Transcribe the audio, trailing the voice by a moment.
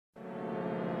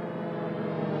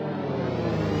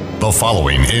The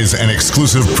following is an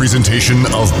exclusive presentation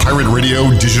of Pirate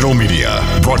Radio Digital Media,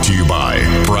 brought to you by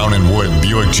Brown & Wood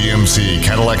Buick GMC,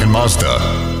 Cadillac and Mazda.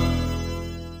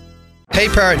 Hey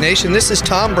Pirate Nation, this is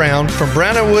Tom Brown from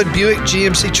Brown & Wood Buick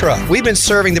GMC Truck. We've been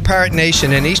serving the Pirate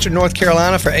Nation in Eastern North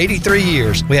Carolina for 83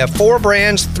 years. We have 4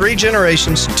 brands, 3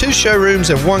 generations, 2 showrooms,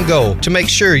 and 1 goal to make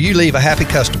sure you leave a happy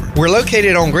customer. We're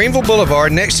located on Greenville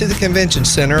Boulevard next to the Convention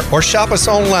Center, or shop us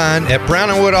online at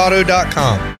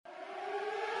brownandwoodauto.com.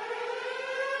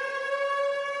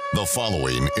 The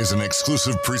following is an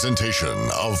exclusive presentation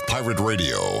of Pirate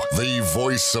Radio, the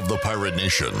voice of the Pirate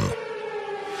Nation.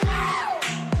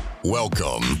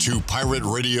 Welcome to Pirate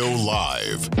Radio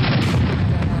Live.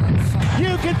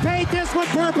 You can paint this one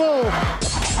purple.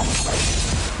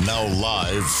 Now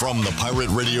live from the Pirate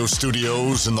Radio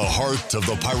studios in the heart of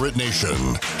the Pirate Nation,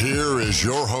 here is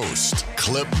your host,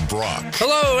 Clip Brock.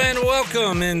 Hello and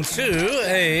welcome into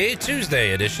a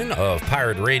Tuesday edition of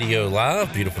Pirate Radio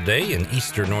Live. Beautiful day in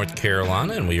Eastern North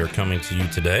Carolina, and we are coming to you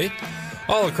today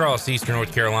all across Eastern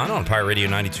North Carolina on Pirate Radio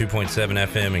 92.7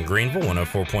 FM in Greenville,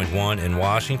 104.1 in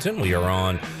Washington. We are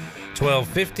on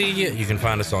 1250. You can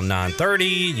find us on 930.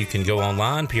 You can go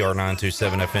online,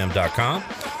 pr927fm.com,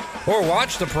 or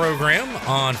watch the program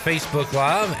on Facebook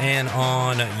Live and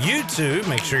on YouTube.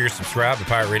 Make sure you're subscribed to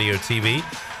Pirate Radio TV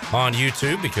on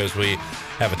YouTube, because we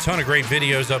have a ton of great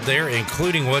videos up there,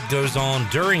 including what goes on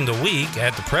during the week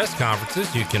at the press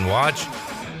conferences. You can watch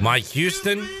Mike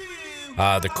Houston,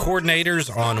 the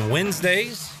coordinators on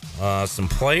Wednesdays, some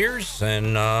players,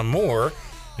 and more,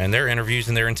 and their interviews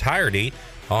in their entirety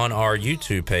on our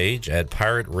YouTube page at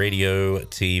Pirate Radio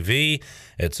TV.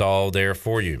 It's all there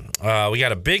for you. We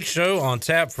got a big show on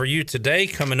tap for you today.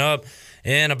 Coming up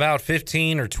in about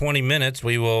 15 or 20 minutes,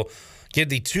 we will get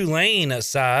the Tulane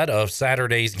side of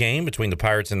Saturday's game between the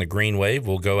Pirates and the Green Wave.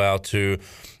 We'll go out to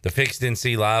the Fixed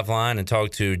NC Live line and talk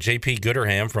to J.P.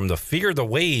 Gooderham from the Fear the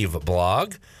Wave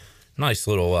blog. Nice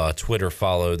little Twitter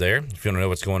follow there if you want to know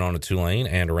what's going on in Tulane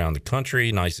and around the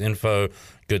country. Nice info,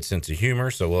 good sense of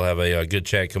humor. So we'll have a good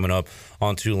chat coming up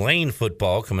on Tulane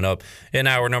football coming up in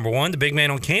hour number 1. The big man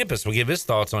on campus will give his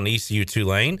thoughts on ECU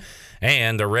Tulane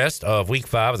and the rest of week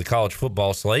 5 of the college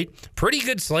football slate. Pretty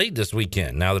good slate this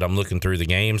weekend now that I'm looking through the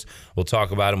games. We'll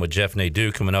talk about them with Jeff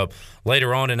Nadeau coming up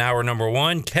later on in hour number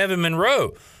 1. Kevin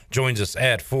Monroe joins us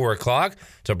at 4 o'clock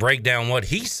to break down what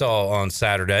he saw on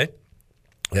Saturday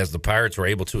as the Pirates were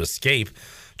able to escape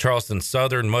Charleston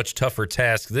Southern. Much tougher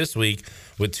task this week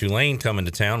with Tulane coming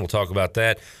to town. We'll talk about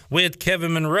that with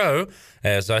Kevin Monroe,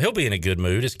 as he'll be in a good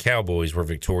mood. His Cowboys were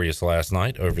victorious last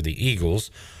night over the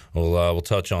Eagles. We'll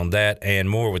touch on that and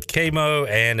more with K-Mo.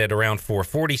 And at around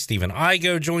 4:40, Stephen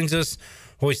Igo joins us,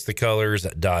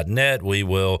 hoistthecolors.net. We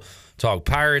will talk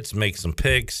Pirates, make some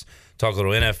picks, talk a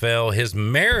little NFL. His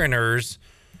Mariners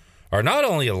are not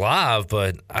only alive,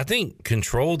 but I think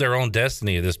control their own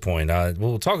destiny at this point.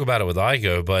 We'll talk about it with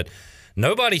Igo, but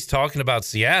nobody's talking about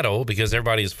Seattle because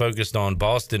everybody is focused on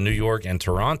Boston, New York, and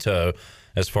Toronto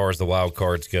as far as the wild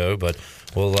cards go. But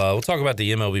we'll talk about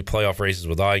the MLB playoff races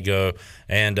with Igo,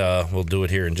 and we'll do it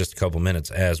here in just a couple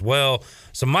minutes as well.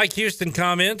 Some Mike Houston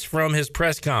comments from his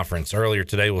press conference earlier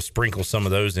today. We'll sprinkle some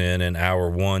of those in hour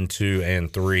 1, 2,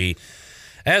 and 3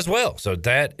 as well. So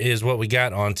that is what we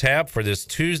got on tap for this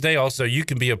Tuesday. Also, you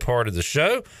can be a part of the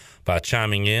show by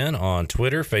chiming in on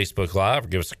Twitter, Facebook Live, or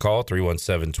give us a call,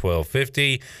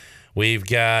 317-1250. We've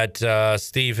got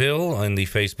Steve Hill in the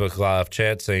Facebook Live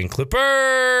chat saying, Clipper!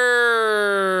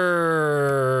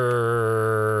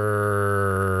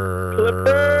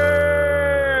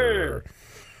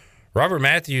 Robert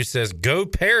Matthews says, go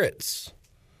Parrots.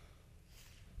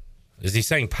 Is he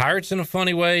saying Pirates in a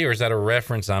funny way, or is that a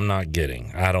reference I'm not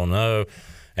getting? I don't know.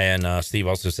 And Steve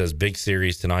also says big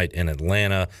series tonight in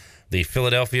Atlanta. The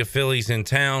Philadelphia Phillies in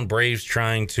town. Braves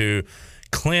trying to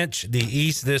clinch the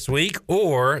East this week,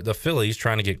 or the Phillies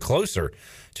trying to get closer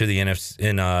to the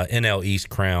NL East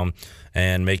crown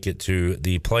and make it to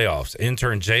the playoffs.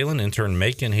 Intern Jalen, intern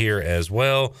Macon here as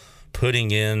well, putting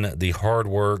in the hard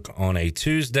work on a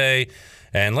Tuesday.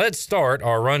 And let's start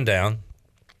our rundown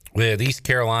with East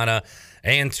Carolina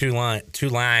and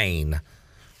Tulane.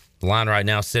 The line right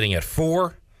now sitting at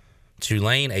 4.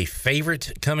 Tulane, a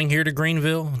favorite coming here to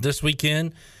Greenville this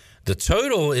weekend. The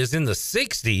total is in the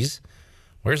 60s.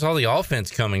 Where's all the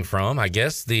offense coming from? I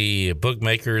guess the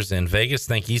bookmakers in Vegas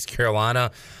think East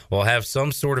Carolina will have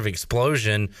some sort of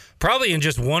explosion, probably in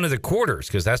just one of the quarters,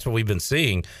 because that's what we've been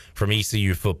seeing from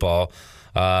ECU football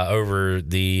over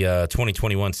the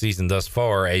 2021 season thus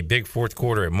far. A big fourth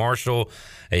quarter at Marshall,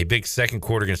 a big second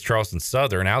quarter against Charleston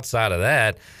Southern. Outside of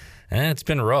that, it's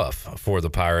been rough for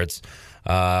the Pirates.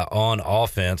 on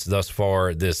offense thus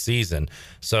far this season.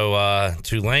 So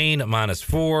Tulane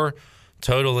 -4,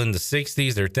 total in the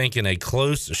 60s. They're thinking a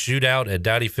close shootout at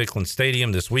Dowdy-Ficklin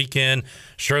Stadium this weekend.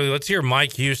 Shirley, let's hear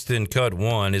Mike Houston, cut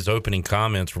one, his opening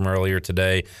comments from earlier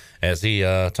today as he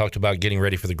talked about getting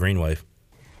ready for the Green Wave.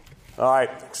 All right,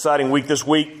 exciting week this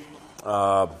week.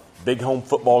 Big home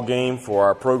football game for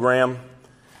our program.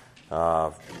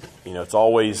 It's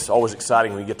always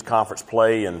exciting when we get to conference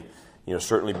play, and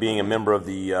certainly being a member of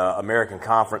the American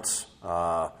Conference,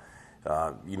 what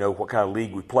kind of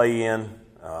league we play in,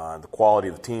 the quality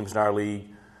of the teams in our league,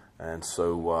 and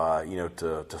so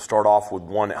to start off with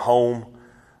one at home,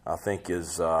 I think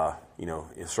is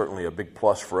certainly a big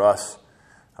plus for us.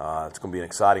 It's going to be an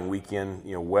exciting weekend.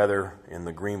 Weather in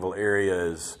the Greenville area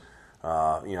is,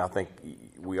 I think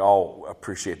we all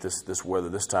appreciate this weather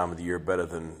this time of the year better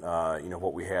than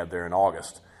what we had there in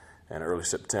August and early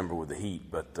September with the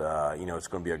heat. But it's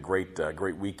going to be a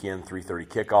great weekend. 3:30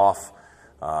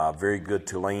 kickoff. Very good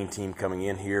Tulane team coming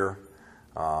in here.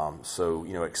 So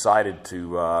excited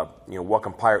to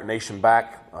welcome Pirate Nation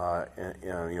back.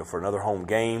 For another home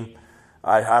game.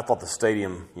 I thought the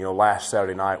stadium last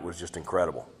Saturday night was just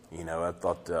incredible. I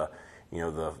thought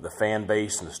the fan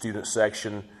base and the student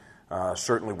section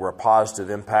certainly were a positive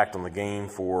impact on the game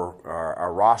for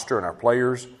our roster and our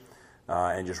players,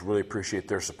 and just really appreciate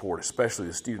their support, especially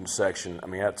the student section. I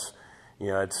mean, it's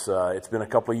been a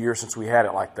couple of years since we had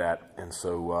it like that, and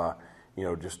so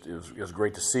it was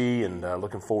great to see, and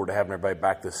looking forward to having everybody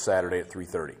back this Saturday at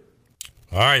 3:30.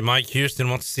 All right, Mike Houston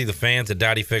wants to see the fans at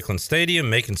Dowdy-Ficklin Stadium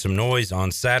making some noise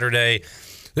on Saturday.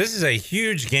 This is a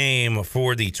huge game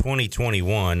for the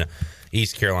 2021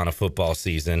 East Carolina football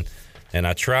season, and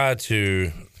I try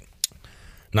to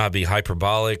not be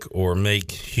hyperbolic or make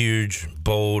huge,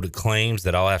 bold claims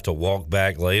that I'll have to walk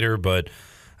back later, but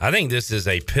I think this is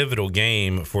a pivotal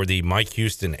game for the Mike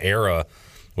Houston era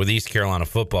with East Carolina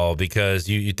football, because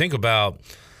you think about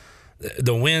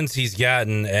the wins he's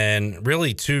gotten, and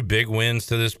really two big wins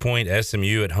to this point.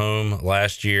 SMU at home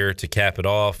last year to cap it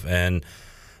off, and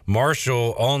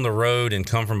Marshall on the road in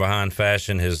come from behind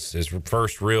fashion, his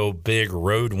first real big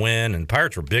road win. And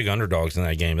Pirates were big underdogs in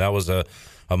that game. That was a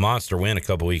monster win a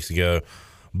couple weeks ago.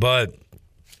 But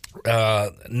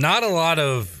not a lot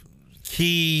of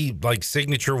key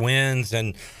signature wins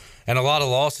and a lot of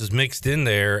losses mixed in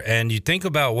there. And you think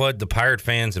about what the Pirate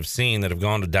fans have seen that have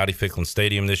gone to Dowdy-Ficklin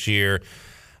Stadium this year,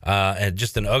 and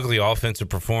just an ugly offensive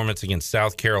performance against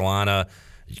South Carolina.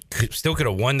 Still could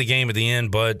have won the game at the end,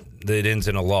 but it ends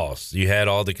in a loss. You had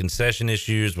all the concession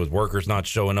issues with workers not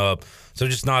showing up, so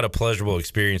just not a pleasurable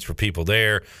experience for people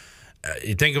there.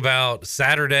 You think about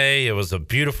Saturday, it was a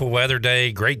beautiful weather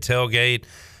day, great tailgate,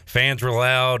 fans were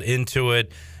loud, into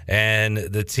it, and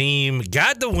the team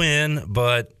got the win,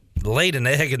 but laid an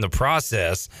egg in the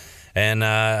process. And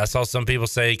I saw some people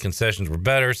say concessions were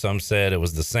better. Some said it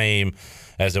was the same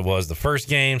as it was the first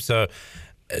game. So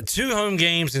 2 home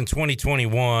games in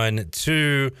 2021,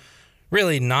 2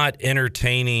 really not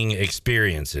entertaining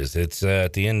experiences. It's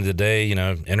at the end of the day,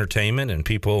 entertainment, and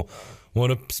people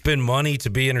want to spend money to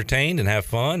be entertained and have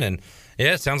fun. And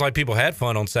yeah, it sounds like people had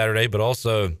fun on Saturday, but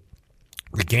also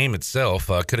the game itself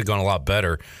could have gone a lot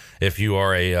better if you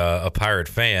are a Pirate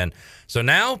fan. So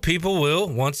now people will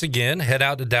once again head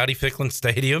out to Dowdy-Ficklin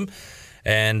Stadium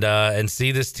and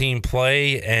see this team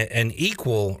play and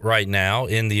equal right now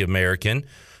in the American.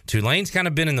 Tulane's kind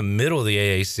of been in the middle of the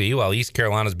AAC, while East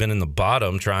Carolina's been in the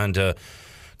bottom, trying to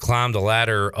climb the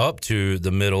ladder up to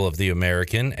the middle of the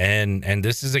American. And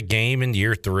this is a game in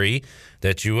year 3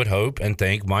 that you would hope and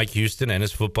think Mike Houston and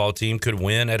his football team could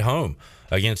win at home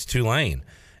against Tulane.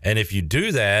 And if you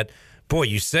do that, boy,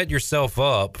 you set yourself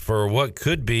up for what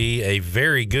could be a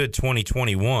very good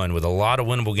 2021 with a lot of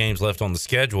winnable games left on the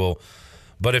schedule.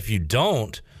 But if you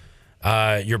don't,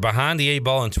 you're behind the 8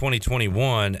 ball in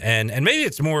 2021, and maybe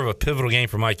it's more of a pivotal game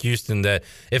for Mike Houston, that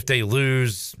if they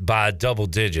lose by double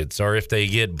digits or if they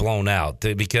get blown out,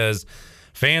 because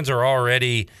fans are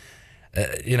already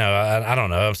I don't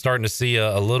know. I'm starting to see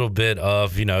a little bit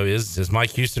of, is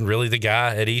Mike Houston really the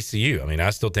guy at ECU? I mean,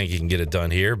 I still think he can get it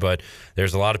done here, but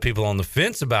there's a lot of people on the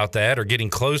fence about that, or getting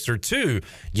closer to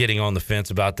getting on the fence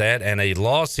about that. And a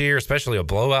loss here, especially a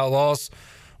blowout loss,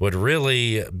 would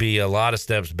really be a lot of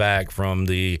steps back from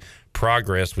the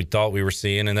progress we thought we were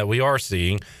seeing and that we are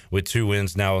seeing with 2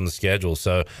 wins now on the schedule.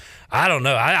 So I don't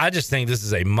know. I just think this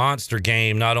is a monster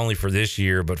game, not only for this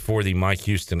year, but for the Mike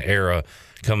Houston era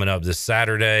coming up this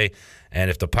Saturday. And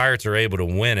if the Pirates are able to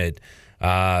win it,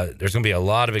 there's going to be a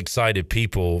lot of excited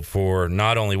people for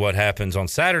not only what happens on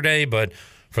Saturday, but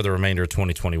for the remainder of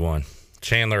 2021.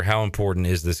 Chandler, how important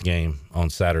is this game on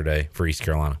Saturday for East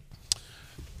Carolina?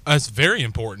 It's very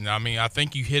important. I mean, I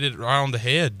think you hit it right on the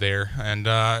head there. And,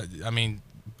 I mean,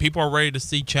 people are ready to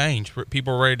see change.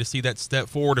 People are ready to see that step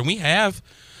forward. And we have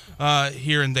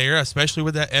here and there, especially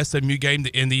with that SMU game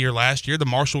to end the year last year. The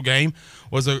Marshall game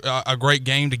was a great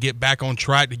game to get back on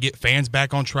track, to get fans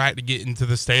back on track, to get into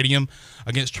the stadium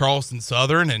against Charleston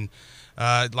Southern. And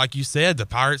like you said, the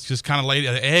Pirates just kind of laid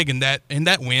an egg in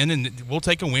that win. And we'll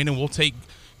take a win, and we'll take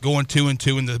going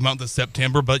 2-2 in the month of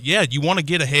September. But, yeah, you want to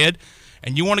get ahead.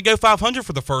 And you want to go 500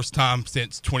 for the first time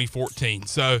since 2014.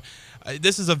 So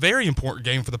this is a very important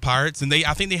game for the Pirates. And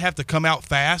I think they have to come out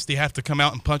fast. They have to come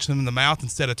out and punch them in the mouth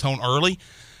and set a tone early.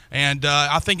 And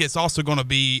I think it's also going to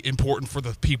be important for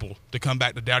the people to come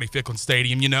back to Dowdy-Ficklen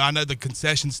Stadium. You know, I know the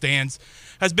concession stands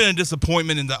has been a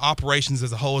disappointment, and the operations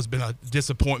as a whole has been a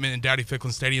disappointment in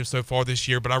Dowdy-Ficklen Stadium so far this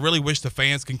year. But I really wish the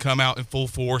fans can come out in full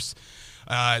force,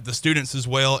 the students as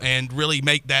well, and really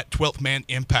make that 12th man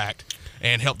impact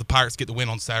and help the Pirates get the win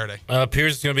on Saturday.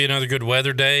 Appears it's going to be another good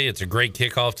weather day. It's a great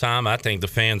kickoff time. I think the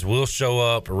fans will show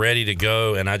up ready to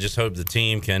go, and I just hope the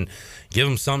team can give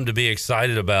them something to be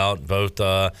excited about, both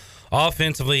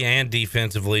offensively and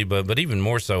defensively, but even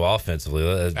more so offensively.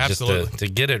 Absolutely. Just to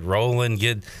get it rolling,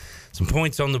 get some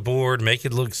points on the board, make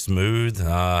it look smooth,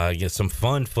 get some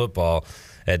fun football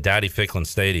at Dowdy-Ficklen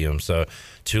Stadium. So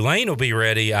Tulane will be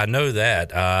ready. I know that.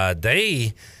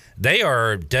 They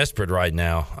are desperate right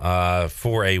now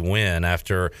for a win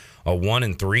after a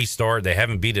 1-3 start. They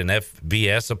haven't beat an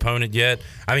FBS opponent yet.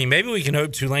 I mean, maybe we can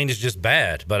hope Tulane is just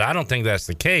bad, but I don't think that's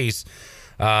the case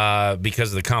because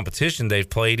of the competition they've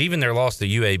played. Even their loss to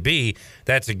UAB,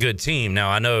 that's a good team. Now,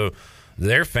 I know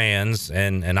their fans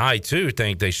and I too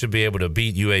think they should be able to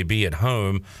beat UAB at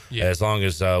home as long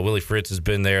as Willie Fritz has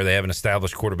been there. They have an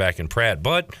established quarterback in Pratt,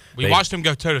 but we watched them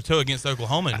go toe-to-toe against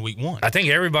Oklahoma in week 1. I think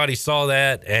everybody saw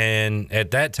that, and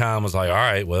at that time was like, all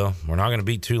right, well, we're not going to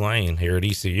beat Tulane here at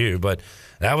ECU, but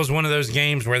that was one of those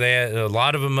games where they had a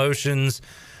lot of emotions,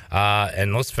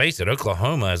 and let's face it,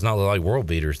 Oklahoma has not looked like world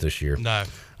beaters this year. No.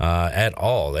 At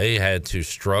all. They had to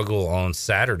struggle on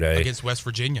Saturday against West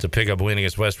Virginia to pick up a win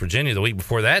against West Virginia. The week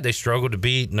before that, they struggled to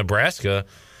beat Nebraska,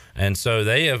 and so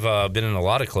they have been in a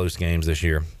lot of close games this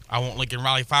year. I want Lincoln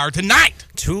Riley fired tonight.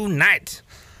 So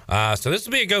this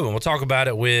will be a good one. We'll talk about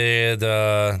it with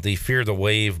the Fear the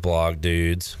Wave blog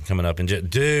dudes coming up in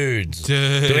dudes.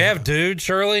 Dude. Do we have dude,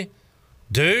 Shirley?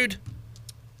 Dude,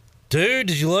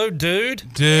 did you load dude?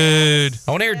 Dude.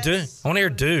 I want to hear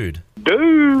dude.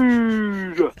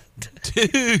 Dude.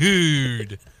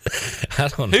 I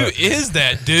don't know. Who is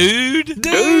that dude?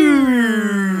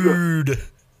 Dude.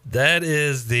 That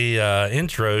is the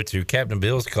intro to Captain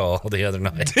Bill's call the other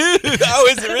night. Dude. Oh,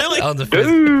 is it really? On the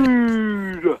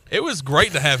dude. It was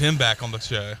great to have him back on the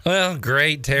show. Well,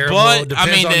 great, terrible. But,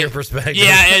 depends on your perspective.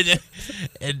 Yeah,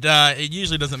 it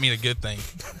usually doesn't mean a good thing.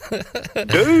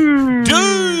 Dude.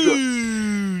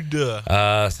 Dude.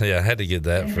 So yeah, I had to get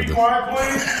that for the. Quiet,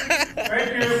 please.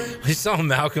 Thank you. We saw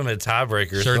Malcolm at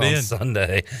Tiebreakers on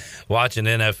Sunday watching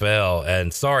NFL,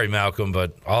 and sorry, Malcolm,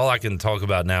 but all I can talk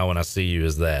about now when I see you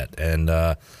is that. And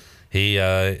he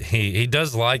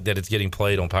does like that it's getting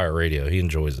played on Pirate Radio. He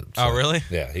enjoys it. So, oh, really?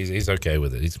 Yeah, he's okay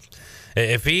with it.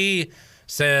 If he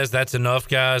says that's enough,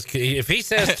 guys. If he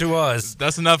says to us,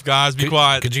 that's enough, guys, be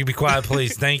quiet. Could you be quiet,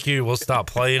 please? Thank you. We'll stop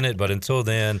playing it, but until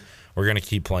then, we're gonna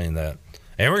keep playing that.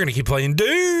 And we're going to keep playing Dude.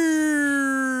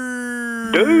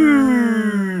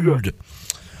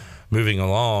 Moving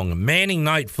along. Manning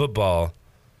Night Football.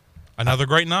 Another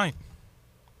great night.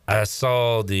 I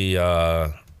saw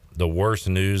the worst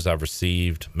news I've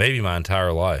received maybe my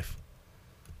entire life.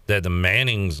 That the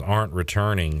Mannings aren't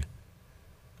returning.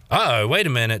 Uh-oh, wait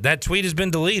a minute. That tweet has been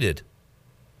deleted.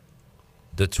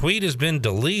 The tweet has been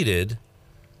deleted.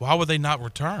 Why would they not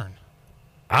return?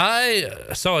 I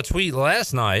saw a tweet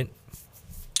last night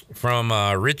from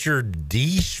Richard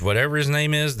Deesh, whatever his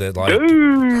name is, that like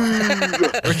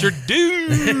Richard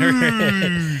Dude.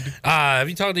 Have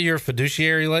you talked to your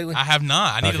fiduciary lately? I have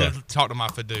not. I need to talk to my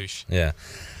fiduciary. Yeah.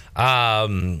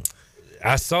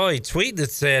 I saw a tweet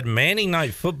that said Manning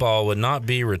Night Football would not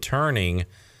be returning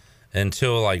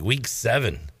until like week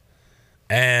 7.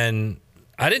 And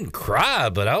I didn't cry,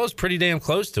 but I was pretty damn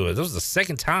close to it. This was the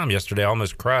second time yesterday I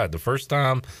almost cried. The first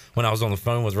time when I was on the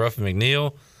phone with Ruffin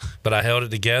McNeil, but I held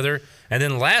it together. And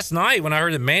then last night when I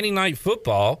heard that Manning Night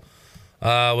Football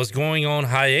was going on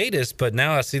hiatus, but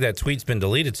now I see that tweet's been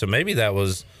deleted. So maybe that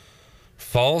was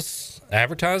false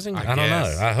advertising? I don't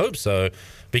know. I hope so,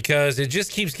 because it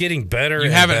just keeps getting better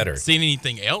and better. You haven't seen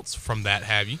anything else from that,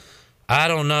 have you? I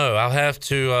don't know. I'll have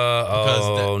to.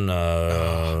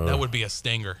 No. That would be a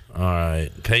stinger. All right.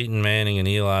 Peyton Manning and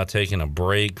Eli taking a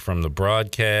break from the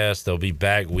broadcast. They'll be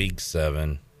back week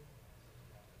 7.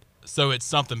 so it's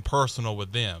something personal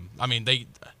with them. I mean,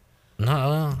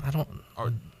 No, I don't.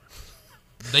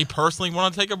 They personally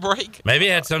want to take a break? Maybe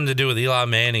it had something to do with Eli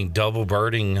Manning double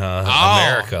birding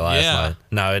America last night.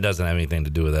 No, it doesn't have anything to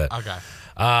do with that. Okay.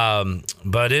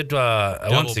 But it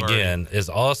once again is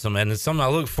awesome, and it's something I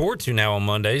look forward to now on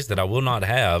Mondays that I will not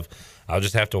have. I'll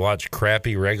just have to watch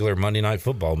crappy regular Monday Night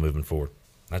Football moving forward.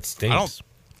 That stinks.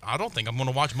 I don't think I'm going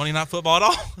to watch Monday Night Football at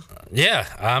all. Yeah,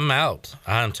 I'm out.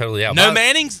 I'm totally out. No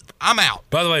Mannings, I'm out.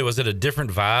 By the way, was it a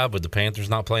different vibe with the Panthers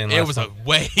not playing last night? It was a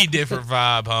way different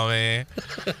vibe, homie.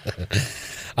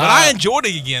 But I enjoyed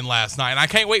it again last night, and I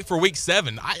can't wait for Week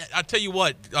 7. I tell you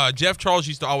what, Jeff Charles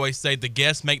used to always say the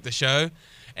guests make the show,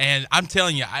 and I'm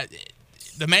telling you,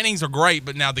 the Mannings are great,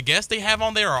 but now the guests they have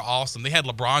on there are awesome. They had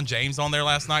LeBron James on there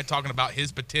last night talking about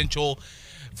his potential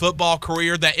football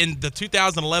career, that in the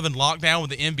 2011 lockdown with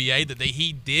the NBA that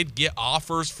he did get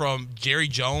offers from Jerry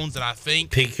Jones and I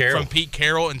think Pete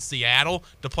Carroll in Seattle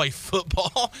to play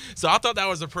football. So I thought that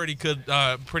was a pretty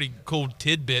cool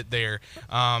tidbit there.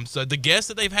 So the guests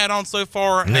that they've had on so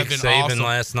far Nick have been Saban awesome.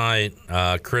 last night,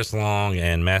 Chris Long,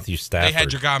 and Matthew Stafford. They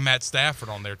had your guy Matt Stafford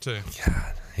on there too.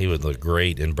 God, he would look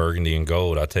great in burgundy and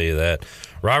gold, I'll tell you that.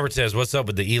 Robert says, what's up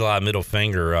with the Eli middle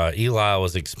finger? Eli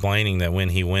was explaining that when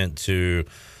he went to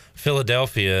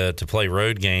Philadelphia to play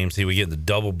road games, he would get the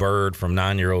double bird from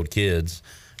 9-year-old kids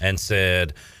and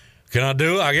said, can I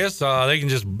do it? I guess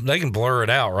they can blur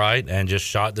it out, right? And just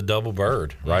shot the double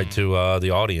bird right to the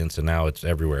audience, and now it's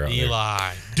everywhere out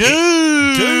Eli.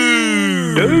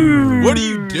 there. Dude! What are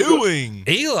you doing?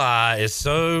 Eli is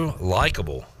so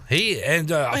likable. Peyton,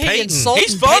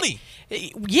 he's funny.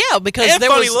 Yeah, because and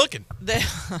funny looking.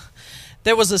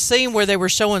 There was a scene where they were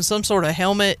showing some sort of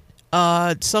helmet,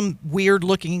 some weird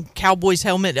looking Cowboys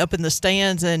helmet up in the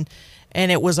stands, and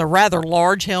it was a rather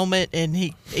large helmet,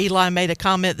 and Eli made a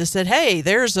comment that said, hey,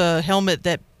 there's a helmet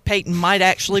that Peyton might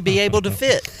actually be able to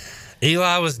fit.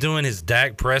 Eli was doing his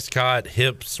Dak Prescott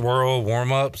hip swirl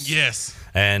warm-ups. Yes.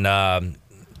 And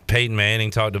Peyton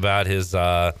Manning talked about his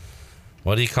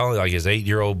what do you call it? Like his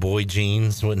 8-year-old boy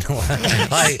jeans.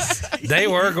 Like they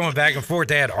were going back and forth.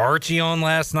 They had Archie on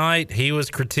last night. He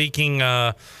was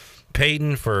critiquing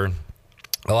Peyton for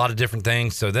a lot of different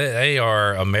things. So they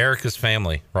are America's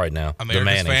family right now.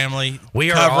 America's family.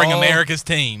 We are covering America's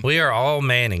team. We are all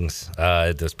Mannings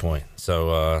at this point.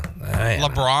 So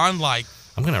LeBron,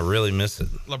 I'm gonna really miss it.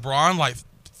 LeBron,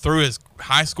 threw his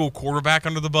high school quarterback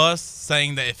under the bus,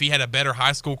 saying that if he had a better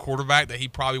high school quarterback, that he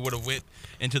probably would have went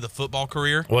into the football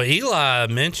career. Well, Eli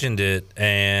mentioned it,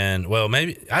 and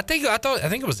I think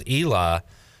it was Eli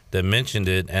that mentioned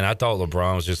it, and I thought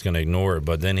LeBron was just going to ignore it,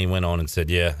 but then he went on and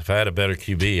said, yeah, if I had a better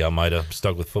QB, I might have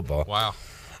stuck with football. Wow.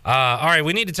 All right,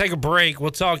 we need to take a break.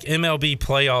 We'll talk MLB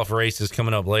playoff races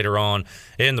coming up later on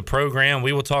in the program.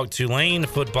 We will talk Tulane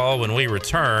football when we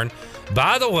return.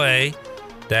 By the way,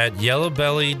 that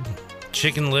yellow-bellied,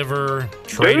 chicken liver,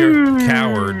 traitor,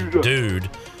 coward dude,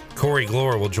 Corey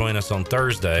Glore, will join us on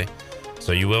Thursday.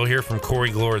 So you will hear from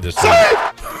Corey Glore this week.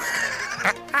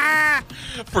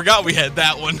 Forgot we had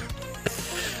that one.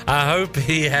 I hope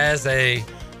he has a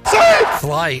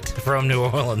flight from New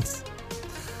Orleans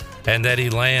and that he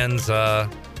lands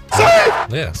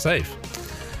safe.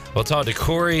 We'll talk to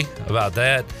Corey about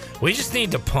that. We just need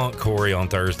to punk Corey on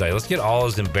Thursday. Let's get all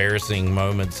his embarrassing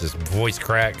moments, his voice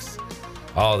cracks,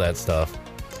 all that stuff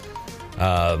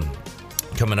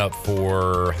coming up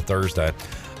for Thursday.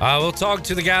 We'll talk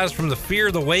to the guys from the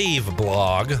Fear the Wave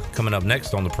blog coming up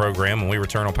next on the program when we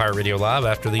return on Pirate Radio Live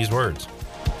after these words.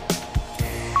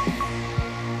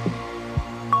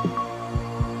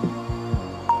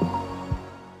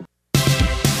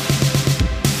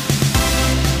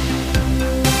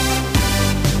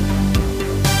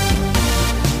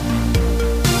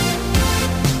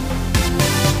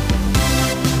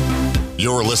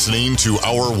 You're listening to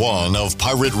Hour 1 of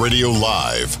Pirate Radio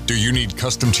Live. Do you need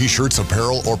custom t-shirts,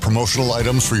 apparel, or promotional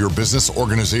items for your business,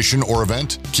 organization, or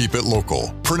event? Keep it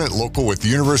local. Print it local with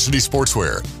University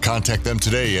Sportswear. Contact them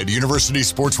today at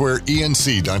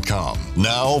universitysportswearenc.com.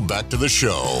 Now, back to the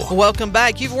show. Welcome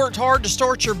back. You've worked hard to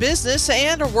start your business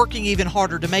and are working even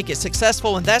harder to make it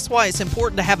successful, and that's why it's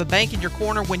important to have a bank in your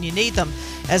corner when you need them.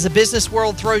 As the business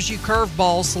world throws you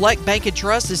curveballs, Select Bank &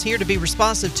 Trust is here to be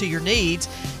responsive to your needs.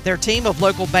 Their team of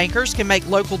local bankers can make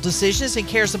local decisions and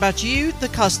cares about you, the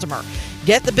customer.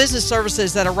 Get the business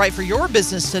services that are right for your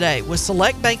business today with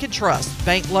Select Bank & Trust.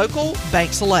 Bank local,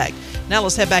 bank select. Now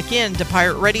let's head back in to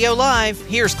Pirate Radio Live.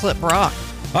 Here's Clip Brock.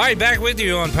 All right, back with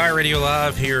you on Pirate Radio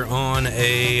Live here on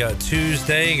a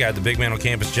Tuesday. Got the big man on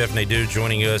campus, Jeff Nadeau,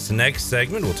 joining us. Next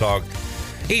segment, we'll talk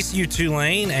ECU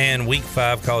Tulane and Week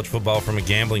 5 college football from a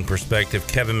gambling perspective.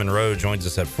 Kevin Monroe joins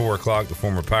us at 4 o'clock, the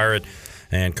former Pirate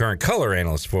and current color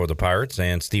analyst for the Pirates,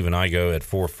 and Stephen Igo at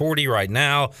 4:40 right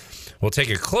now. We'll take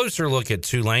a closer look at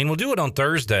Tulane. We'll do it on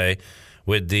Thursday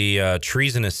with the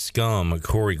treasonous scum,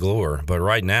 Corey Glore. But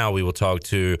right now we will talk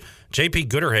to JP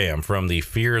Gooderham from the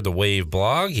Fear the Wave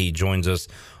blog. He joins us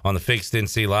on the Fixed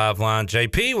NC Live line.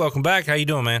 JP, welcome back. How you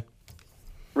doing, man?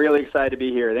 Really excited to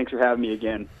be here. Thanks for having me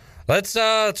again. Let's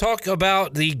talk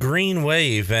about the Green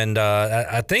Wave. And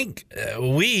I think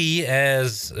we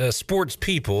as sports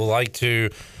people like to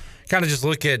kind of just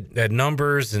look at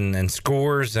numbers and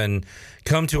scores and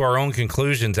come to our own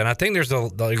conclusions. And I think there's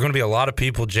going to be a lot of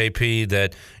people, JP,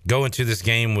 that go into this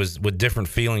game with different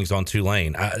feelings on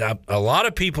Tulane. A lot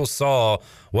of people saw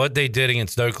what they did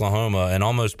against Oklahoma and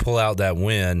almost pull out that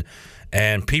win.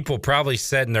 And people probably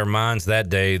said in their minds that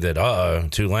day that,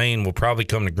 Tulane will probably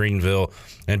come to Greenville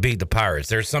and beat the Pirates.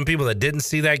 There's some people that didn't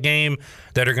see that game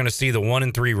that are going to see the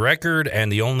 1-3 record and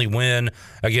the only win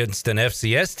against an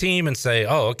FCS team and say,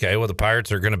 oh, okay, well, the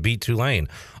Pirates are going to beat Tulane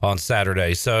on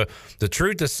Saturday. So the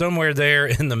truth is somewhere there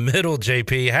in the middle,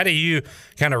 JP. How do you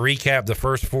kind of recap the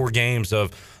first 4 games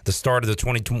of the start of the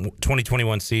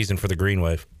 2021 season for the Green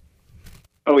Wave?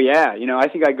 Oh, yeah. I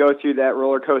think I go through that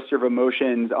roller coaster of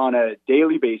emotions on a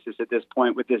daily basis at this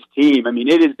point with this team. I mean,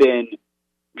 it has been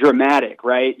dramatic,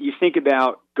 right? You think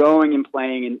about going and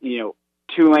playing, and,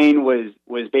 Tulane was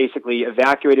basically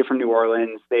evacuated from New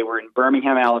Orleans. They were in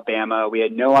Birmingham, Alabama. We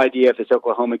had no idea if this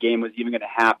Oklahoma game was even going to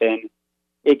happen.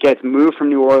 It gets moved from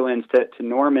New Orleans to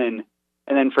Norman.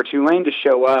 And then for Tulane to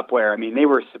show up where, they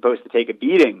were supposed to take a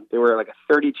beating. They were like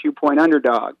a 32-point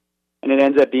underdog. And it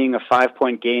ends up being a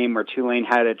 5-point game where Tulane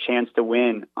had a chance to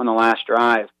win on the last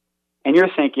drive. And you're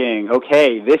thinking,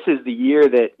 okay, this is the year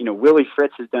that, Willie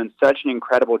Fritz has done such an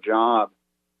incredible job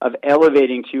of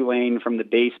elevating Tulane from the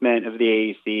basement of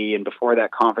the AAC and before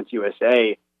that Conference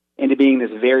USA into being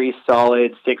this very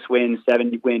solid 6-win,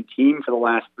 7-win team for the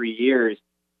last 3 years.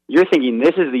 You're thinking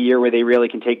this is the year where they really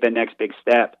can take that next big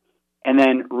step. And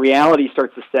then reality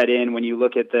starts to set in when you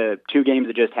look at the 2 games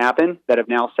that just happened that have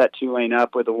now set Tulane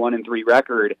up with a 1-3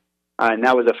 record. And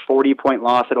that was a 40-point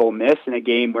loss at Ole Miss in a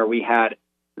game where we had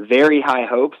very high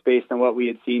hopes based on what we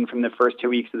had seen from the first 2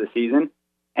 weeks of the season.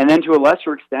 And then to a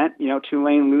lesser extent,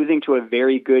 Tulane losing to a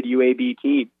very good UAB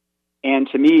team. And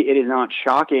to me, it is not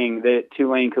shocking that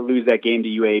Tulane could lose that game to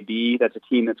UAB. That's a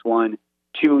team that's won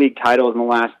 2 league titles in the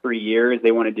last 3 years.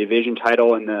 They won a division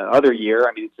title in the other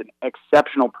year. It's an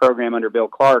exceptional program under Bill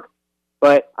Clark.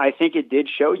 But I think it did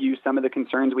show you some of the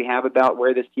concerns we have about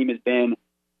where this team has been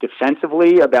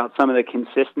defensively, about some of the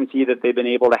consistency that they've been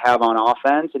able to have on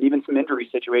offense, and even some injury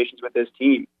situations with this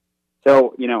team.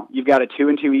 So, you've got a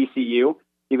 2-2 ECU.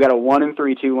 You've got a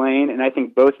 1-3 Tulane, and I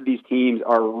think both of these teams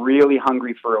are really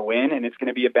hungry for a win, and it's going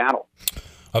to be a battle.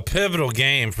 A pivotal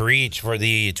game for each for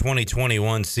the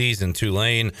 2021 season.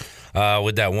 Tulane,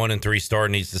 with that 1-3 start,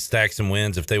 needs to stack some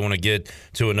wins if they want to get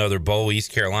to another bowl.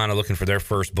 East Carolina looking for their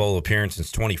first bowl appearance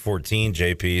since 2014,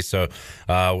 JP. So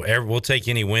we'll take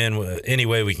any win any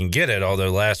way we can get it,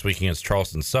 although last week against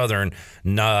Charleston Southern,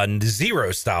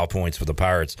 0 style points for the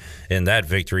Pirates in that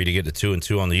victory to get to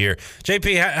 2-2 on the year.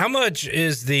 JP, how much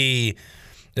is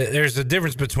there's a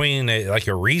difference between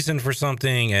a reason for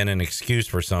something and an excuse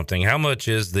for something. How much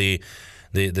is the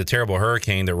terrible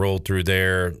hurricane that rolled through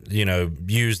there,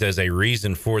 used as a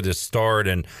reason for this start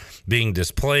and being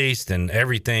displaced and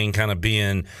everything kind of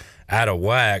being out of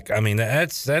whack?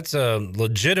 That's a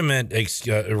legitimate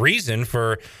reason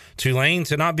for Tulane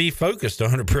to not be focused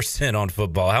 100% on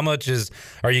football. How much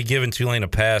are you giving Tulane a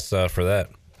pass for that?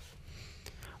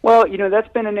 Well,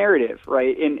 that's been a narrative,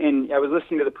 right? And I was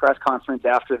listening to the press conference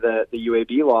after the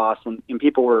UAB loss, and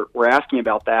people were asking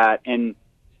about that, and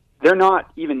they're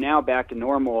not even now back to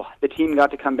normal. The team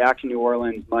got to come back to New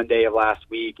Orleans Monday of last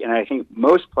week, and I think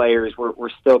most players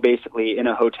were still basically in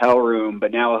a hotel room,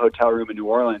 but now a hotel room in New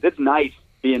Orleans. It's nice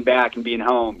being back and being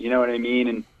home, you know what I mean?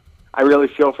 And I really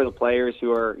feel for the players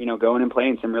who are, going and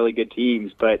playing some really good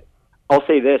teams, but I'll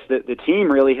say this, that the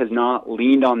team really has not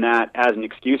leaned on that as an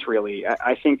excuse, really.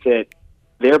 I think that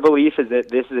their belief is that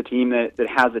this is a team that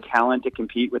has the talent to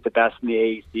compete with the best in the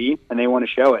AAC, and they want to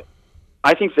show it.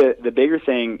 I think that the bigger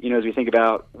thing, as we think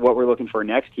about what we're looking for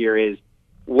next year is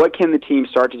what can the team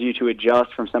start to do to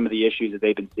adjust from some of the issues that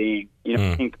they've been seeing?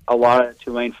 I think a lot of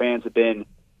Tulane fans have been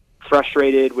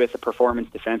frustrated with the performance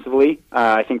defensively.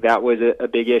 I think that was a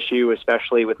big issue,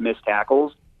 especially with missed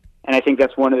tackles. And I think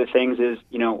that's one of the things is,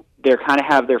 they kind of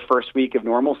have their first week of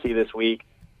normalcy this week.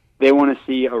 They want to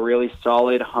see a really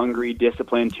solid, hungry,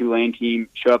 disciplined Tulane team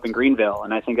show up in Greenville.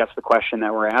 And I think that's the question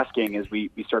that we're asking as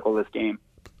we circle this game.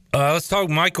 Let's talk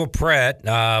Michael Pratt.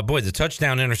 Boy, the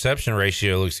touchdown-interception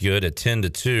ratio looks good at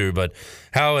 10-2, but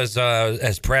how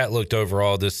has Pratt looked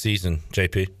overall this season,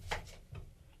 JP?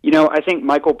 I think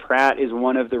Michael Pratt is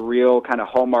one of the real kind of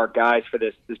hallmark guys for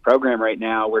this program right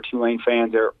now, where Tulane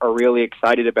fans are really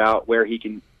excited about where he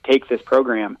can take this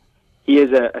program. He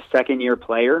is a second-year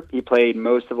player. He played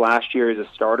most of last year as a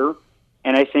starter.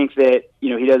 And I think that,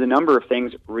 he does a number of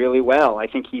things really well. I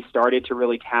think he started to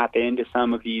really tap into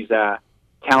some of these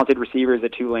talented receivers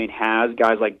that Tulane has,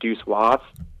 guys like Deuce Watts.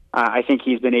 I think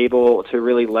he's been able to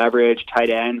really leverage tight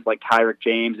ends like Tyrick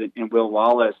James and Will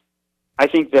Wallace. I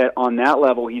think that on that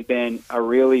level, he's been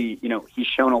he's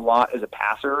shown a lot as a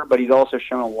passer, but he's also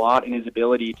shown a lot in his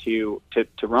ability to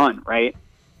run, right?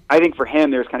 I think for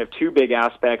him, there's kind of two big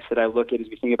aspects that I look at as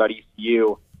we think about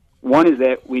ECU. One is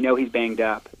that we know he's banged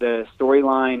up. The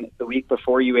storyline the week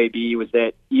before UAB was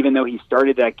that even though he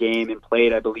started that game and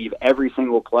played, I believe, every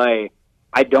single play,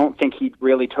 I don't think he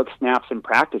really took snaps in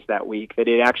practice that week, that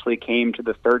it actually came to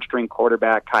the third-string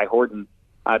quarterback, Kai Horton,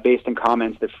 based on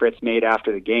comments that Fritz made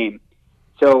after the game.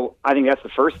 So I think that's the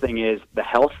first thing, is the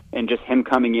health and just him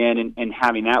coming in and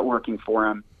having that working for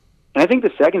him. And I think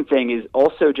the second thing is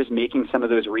also just making some of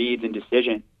those reads and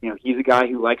decisions. He's a guy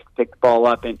who likes to pick the ball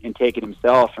up and take it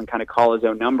himself and kind of call his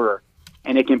own number,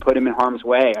 and it can put him in harm's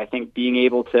way. I think being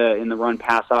able to, in the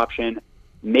run-pass option,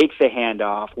 make the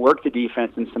handoff, work the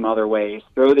defense in some other ways,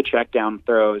 throw the check down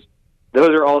throws, those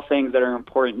are all things that are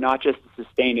important, not just to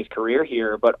sustain his career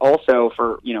here, but also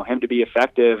for him to be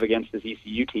effective against this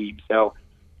ECU team. So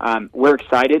we're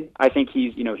excited. I think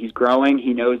he's growing.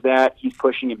 He knows that. He's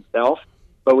pushing himself.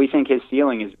 But we think his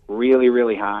ceiling is really,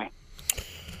 really high.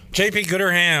 JP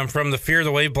Gooderham from the Fear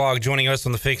the Wave blog joining us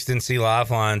on the Fixed NC Live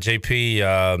line.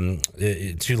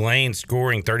 JP, Tulane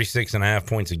scoring 36.5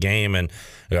 points a game, and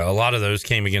a lot of those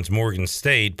came against Morgan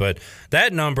State. But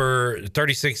that number,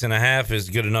 36.5, is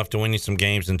good enough to win you some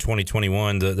games in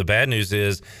 2021. The bad news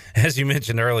is, as you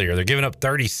mentioned earlier, they're giving up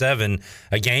 37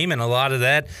 a game, and a lot of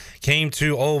that came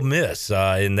to Ole Miss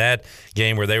in that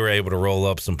game where they were able to roll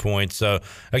up some points. So,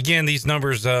 again, these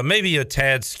numbers maybe a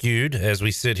tad skewed as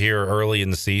we sit here early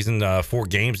in the season. 4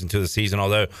 games into the season,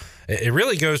 although it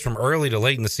really goes from early to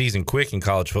late in the season quick in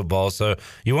college football. So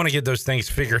you want to get those things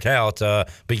figured out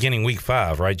beginning week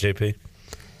 5, right, JP?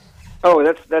 Oh,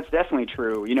 that's definitely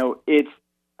true.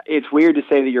 It's weird to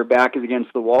say that your back is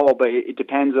against the wall, but it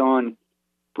depends on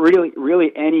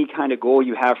really any kind of goal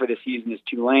you have for the season. Is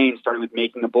Tulane starting with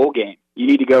making a bowl game? You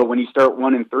need to go, when you start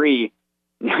 1-3.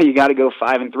 Now you got to go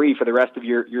 5-3 for the rest of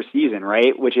your season,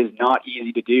 right? Which is not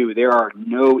easy to do. There are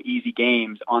no easy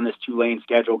games on this Tulane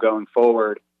schedule going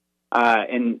forward,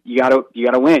 and you got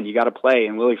to win. You got to play.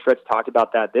 And Willie Fritz talked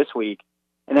about that this week.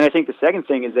 And then I think the second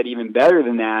thing is that even better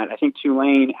than that, I think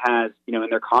Tulane has, in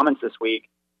their comments this week,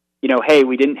 hey,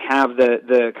 we didn't have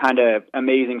the kind of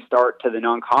amazing start to the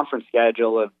non-conference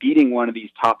schedule of beating one of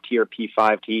these top-tier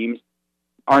P5 teams.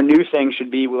 Our new thing should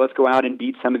be, well, let's go out and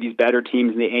beat some of these better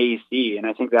teams in the AAC. And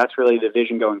I think that's really the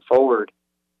vision going forward.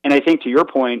 And I think to your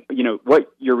point,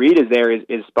 what your read is there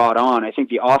is spot on. I think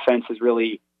the offense has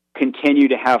really continued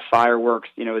to have fireworks,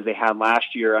 as they had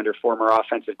last year under former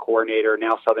offensive coordinator,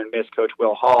 now Southern Miss coach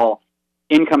Will Hall.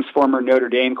 In comes former Notre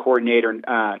Dame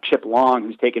coordinator Chip Long,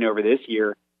 who's taken over this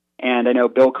year. And I know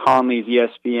Bill Conley's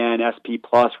ESPN SP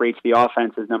Plus rates the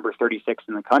offense as number 36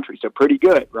 in the country. So pretty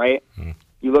good, right?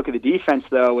 You look at the defense,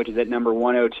 though, which is at number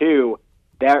 102,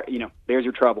 there's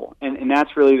your trouble. And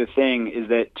that's really the thing, is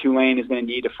that Tulane is going to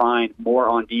need to find more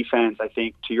on defense. I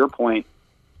think, to your point,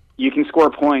 you can score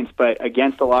points, but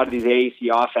against a lot of these AAC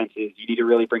offenses, you need to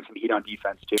really bring some heat on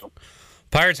defense, too.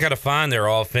 Pirates got to find their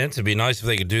offense. It'd be nice if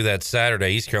they could do that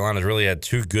Saturday. East Carolina's really had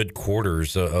 2 good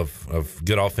quarters of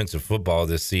good offensive football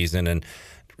this season, and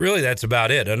really, that's about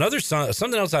it.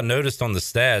 Something else I noticed on the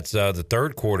stats, the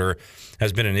third quarter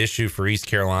has been an issue for East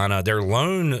Carolina. Their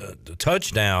lone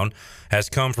touchdown has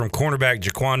come from cornerback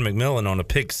Jaquan McMillan on a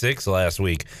pick 6 last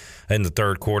week in the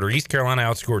third quarter. East Carolina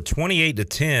outscored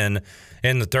 28-10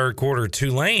 in the third quarter.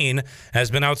 Tulane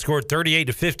has been outscored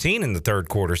 38-15 in the third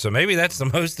quarter. So maybe that's the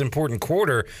most important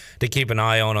quarter to keep an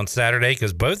eye on Saturday,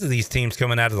 because both of these teams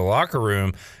coming out of the locker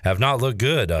room have not looked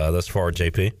good thus far,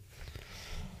 JP.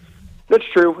 That's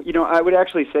true. I would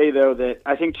actually say, though, that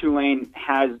I think Tulane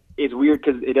it's weird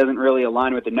because it doesn't really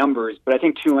align with the numbers, but I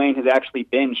think Tulane has actually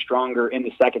been stronger in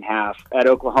the second half. At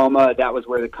Oklahoma, that was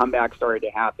where the comeback started to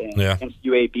happen. Yeah. Against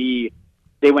UAB,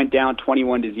 they went down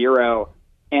 21-0.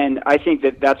 And I think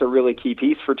that that's a really key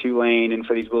piece for Tulane and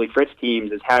for these Willie Fritz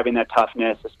teams, is having that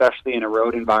toughness, especially in a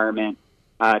road environment,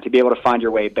 to be able to find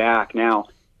your way back. Now,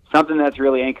 something that's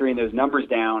really anchoring those numbers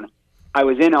down I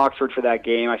was in Oxford for that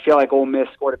game. I feel like Ole Miss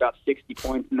scored about 60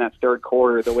 points in that third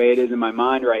quarter, the way it is in my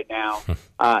mind right now.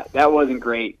 That wasn't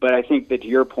great. But I think that, to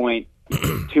your point,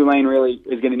 Tulane really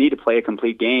is going to need to play a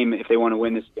complete game if they want to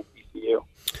win this against ECU.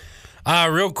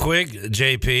 Real quick,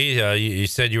 JP, you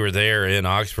said you were there in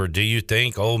Oxford. Do you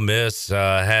think Ole Miss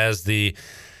has the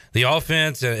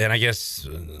offense and I guess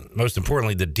most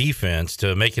importantly the defense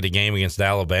to make it a game against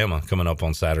Alabama coming up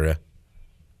on Saturday?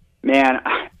 Man,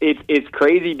 it's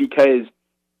crazy because,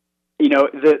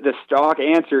 the stock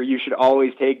answer you should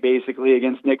always take basically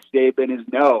against Nick Saban is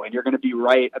no, and you're going to be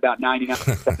right about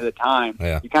 99% of the time.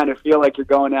 Yeah. You kind of feel like you're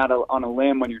going out on a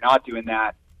limb when you're not doing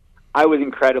that. I was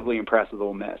incredibly impressed with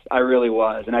Ole Miss. I really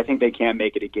was, and I think they can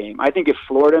make it a game. I think if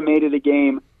Florida made it a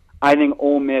game, I think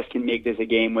Ole Miss can make this a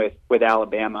game with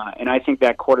Alabama, and I think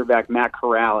that quarterback, Matt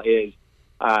Corral, is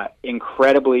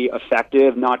incredibly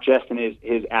effective, not just in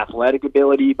his athletic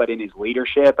ability, but in his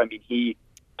leadership. I mean, he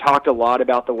talked a lot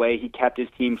about the way he kept his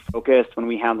team focused when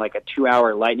we had like a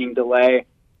 2-hour lightning delay,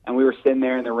 and we were sitting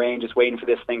there in the rain just waiting for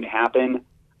this thing to happen.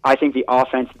 I think the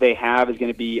offense that they have is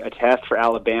going to be a test for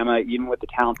Alabama, even with the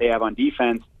talent they have on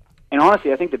defense. And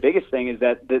honestly, I think the biggest thing is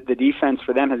that the defense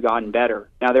for them has gotten better.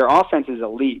 Now, their offense is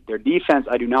elite. Their defense,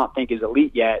 I do not think, is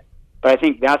elite yet. But I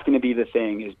think that's going to be the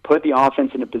thing, is put the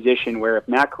offense in a position where if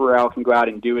Matt Corral can go out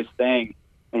and do his thing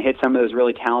and hit some of those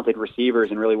really talented receivers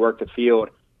and really work the field,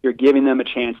 you're giving them a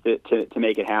chance to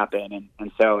make it happen.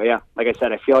 And so, yeah, like I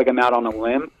said, I feel like I'm out on a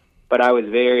limb, but I was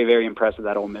very, very impressed with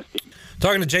that Ole Miss team.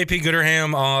 Talking to JP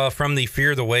Gooderham from the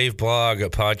Fear the Wave blog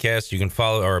podcast. You can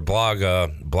follow, or blog,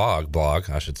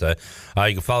 I should say.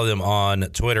 You can follow them on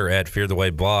Twitter at Fear the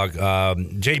Wave blog.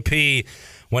 JP,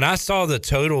 when I saw the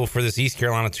total for this East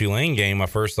Carolina-Tulane game, my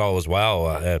first thought was,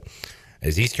 wow,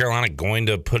 is East Carolina going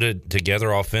to put it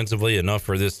together offensively enough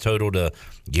for this total to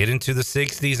get into the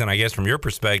 60s? And I guess from your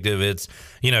perspective, it's,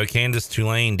 can this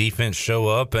Tulane defense show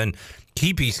up and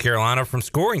keep East Carolina from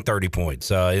scoring 30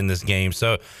 points in this game?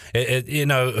 So,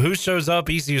 who shows up,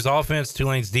 ECU's offense,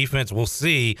 Tulane's defense, we'll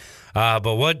see.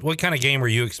 But what kind of game were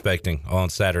you expecting on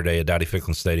Saturday at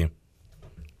Dowdy-Ficklin Stadium?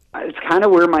 It's kind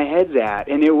of where my head's at,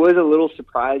 and it was a little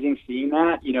surprising seeing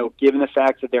that, given the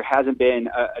fact that there hasn't been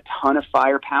a ton of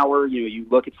firepower. You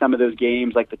look at some of those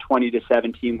games, like the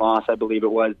 20-17 loss, I believe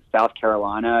it was, South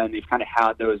Carolina, and they've kind of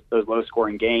had those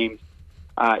low-scoring games.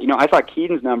 I thought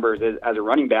Keaton's numbers as a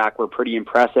running back were pretty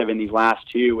impressive in these last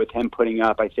two, with him putting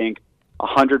up, I think,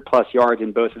 100-plus yards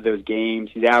in both of those games.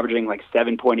 He's averaging like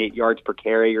 7.8 yards per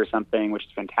carry or something, which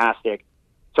is fantastic.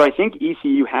 So I think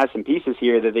ECU has some pieces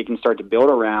here that they can start to build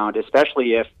around,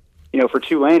 especially if, for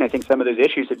Tulane, I think some of those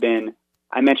issues have been,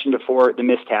 I mentioned before, the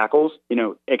missed tackles,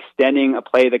 extending a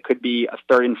play that could be a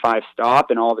 3rd and 5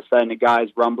 stop, and all of a sudden a guy's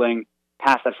rumbling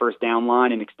past that first down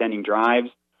line and extending drives.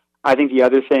 I think the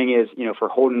other thing is, for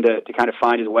Holden to kind of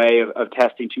find his way of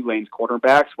testing Tulane's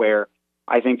quarterbacks, where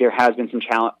I think there has been some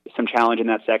challenge in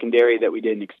that secondary that we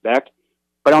didn't expect.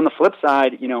 But on the flip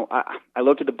side, I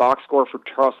looked at the box score for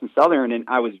Charleston Southern, and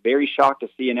I was very shocked to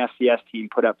see an FCS team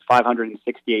put up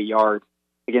 568 yards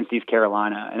against East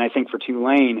Carolina. And I think for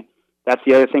Tulane, that's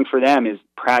the other thing for them, is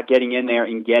Pratt getting in there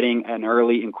and getting an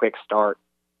early and quick start.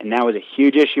 And that was a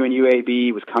huge issue in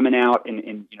UAB, was coming out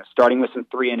and starting with some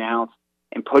 3-and-outs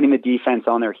and putting the defense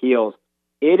on their heels.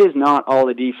 It is not all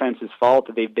the defense's fault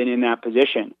that they've been in that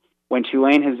position. When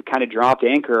Tulane has kind of dropped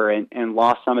anchor and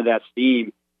lost some of that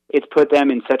steam, it's put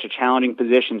them in such a challenging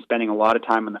position, spending a lot of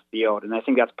time on the field. And I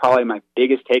think that's probably my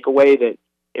biggest takeaway, that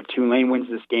if Tulane wins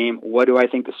this game, what do I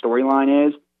think the storyline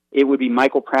is? It would be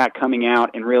Michael Pratt coming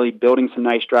out and really building some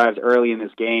nice drives early in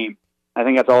this game. I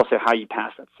think that's also how you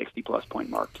pass that 60-plus point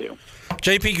mark, too.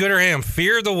 JP Gooderham,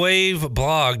 Fear the Wave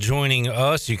blog, joining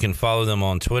us. You can follow them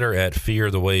on Twitter at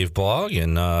Fear the Wave blog.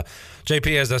 And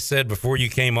JP, as I said before you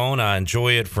came on, I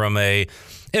enjoy it from a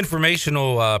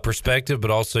informational perspective,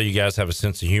 but also you guys have a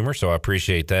sense of humor, so I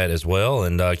appreciate that as well.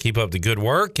 And keep up the good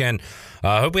work, and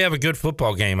I hope we have a good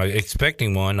football game. I'm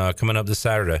expecting one coming up this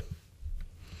Saturday.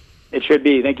 It should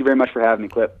be. Thank you very much for having me,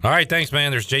 Clip. All right, thanks,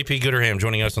 man. There's JP Gooderham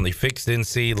joining us on the Fixed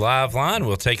NC Live line.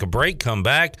 We'll take a break, come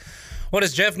back. What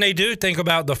does Jeff Nadeau think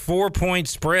about the 4-point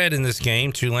spread in this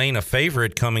game? Tulane a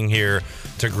favorite coming here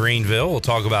to Greenville. We'll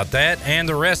talk about that and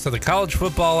the rest of the college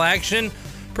football action.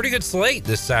 Pretty good slate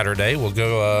this Saturday. We'll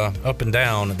go up and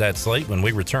down that slate when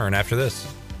we return after this.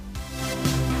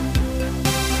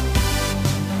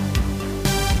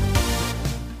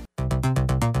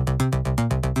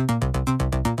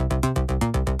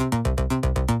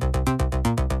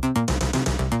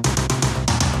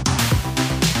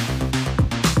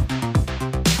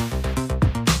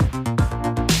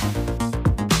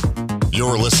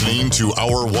 You're listening to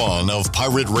Hour 1 of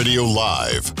Pirate Radio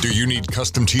Live. Do you need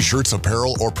custom t-shirts,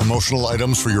 apparel, or promotional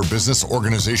items for your business,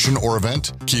 organization, or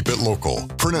event? Keep it local.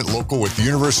 Print it local with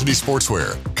University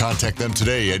Sportswear. Contact them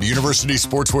today at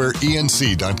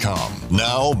universitysportswearenc.com.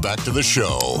 Now, back to the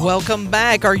show. Welcome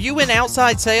back. Are you in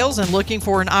outside sales and looking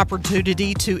for an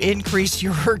opportunity to increase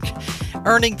your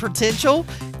earning potential?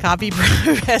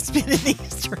 CopyPro has been in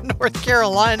Eastern North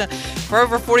Carolina for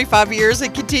over 45 years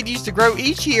and continues to grow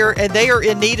each year, and they are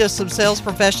in need of some sales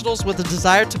professionals with a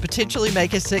desire to potentially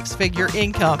make a six-figure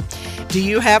income. Do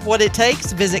you have what it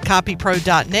takes? Visit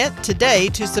copypro.net today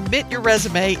to submit your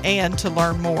resume and to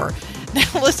learn more. Now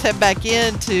let's head back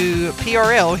into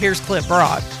PRL. Here's Clip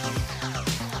Brock.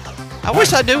 I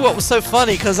wish I knew what was so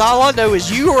funny, because all I know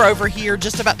is you were over here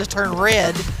just about to turn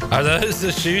red. Are those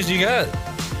the shoes you got?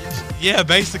 Yeah,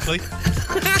 basically.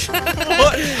 What?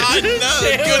 I know,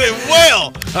 good and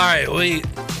well. All right,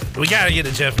 we got to get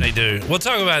to Jeff Nadeau. We'll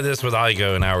talk about this with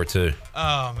Igo in hour 2.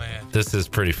 Oh, man. This is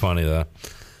pretty funny, though.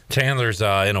 Chandler's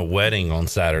in a wedding on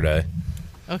Saturday.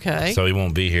 Okay. So he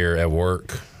won't be here at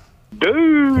work.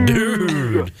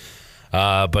 Dude.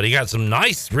 But he got some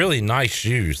really nice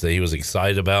shoes that he was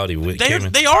excited about.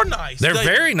 They are nice. They're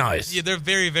very nice. Yeah, they're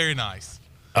very, very nice.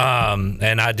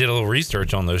 And I did a little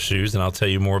research on those shoes, and I'll tell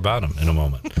you more about them in a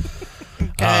moment.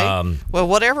 Okay. Well,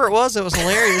 whatever it was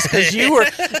hilarious, because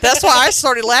that's why I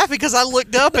started laughing, because I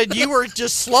looked up and you were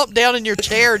just slumped down in your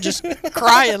chair, just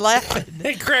crying, laughing.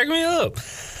 It cracked me up.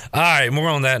 All right, more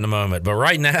on that in a moment. But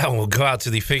right now, we'll go out to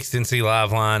the Fixed NC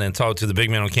Live line and talk to the big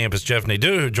man on campus, Jeff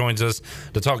Nadeau, who joins us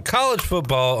to talk college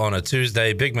football on a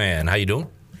Tuesday. Big man, how you doing?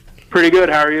 Pretty good.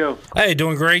 How are you? Hey,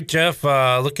 doing great, Jeff.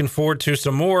 Looking forward to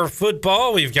some more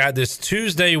football. We've got this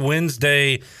Tuesday,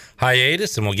 Wednesday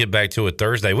hiatus, and we'll get back to it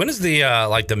Thursday. When does the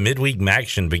midweek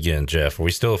Maction begin, Jeff? Are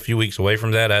we still a few weeks away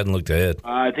from that? I hadn't looked ahead.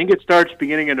 I think it starts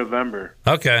beginning of November.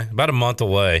 Okay, about a month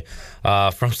away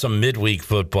from some midweek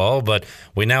football, but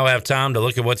we now have time to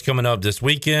look at what's coming up this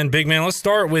weekend. Big man, let's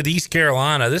start with East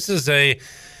Carolina. This is a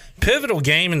pivotal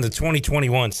game in the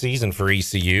 2021 season for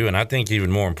ECU, and I think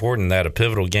even more important than that, a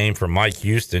pivotal game for Mike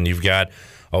Houston. You've got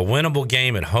a winnable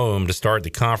game at home to start the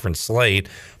conference slate,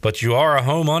 but you are a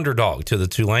home underdog to the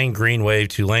Tulane Green Wave.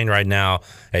 Tulane right now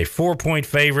a 4-point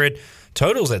favorite.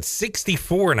 Total's at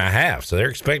 64.5, so they're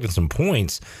expecting some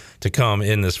points to come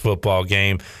in this football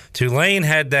game. Tulane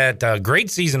had that great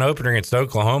season opener against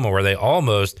Oklahoma where they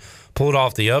almost pulled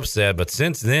off the upset, but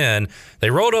since then they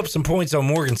rolled up some points on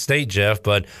Morgan State, Jeff,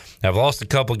 but have lost a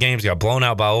couple of games, got blown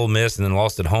out by Ole Miss, and then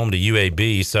lost at home to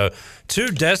UAB. So two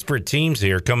desperate teams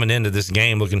here coming into this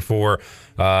game looking for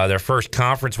their first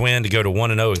conference win to go to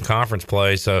 1-0 in conference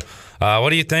play. So what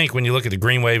do you think when you look at the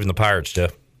Green Wave and the Pirates,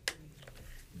 Jeff?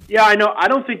 Yeah, I know. I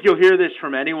don't think you'll hear this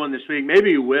from anyone this week.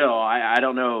 Maybe you will. I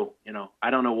don't know. I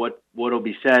don't know what'll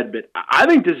be said, but I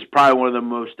think this is probably one of the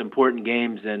most important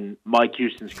games in Mike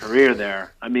Houston's career.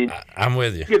 There. I mean, I'm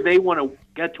with you. If they want to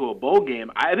get to a bowl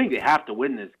game, I think they have to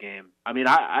win this game. I mean,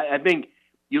 I think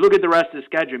you look at the rest of the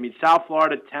schedule. I mean, South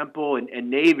Florida, Temple, and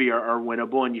Navy are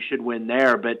winnable, and you should win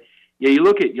there. But yeah, you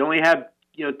look at you only have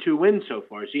 2 wins so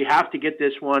far, so you have to get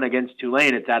this one against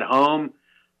Tulane. It's at home.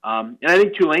 And I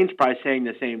think Tulane's probably saying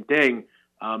the same thing.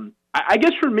 I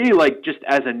guess for me, like just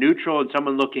as a neutral and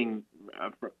someone looking,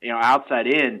 outside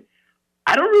in,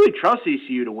 I don't really trust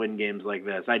ECU to win games like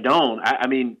this. I don't. I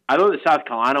mean, I thought the South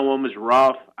Carolina one was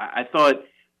rough. I thought,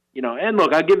 and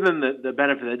look, I'll give them the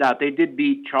benefit of the doubt. They did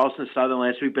beat Charleston Southern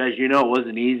last week, but as you know, it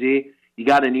wasn't easy. You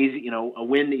got an easy, a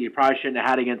win that you probably shouldn't have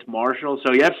had against Marshall.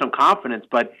 So you have some confidence,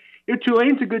 but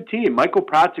Tulane's a good team. Michael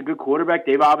Pratt's a good quarterback.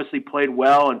 They've obviously played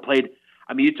well and played.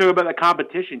 I mean, you talk about the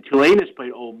competition. Tulane has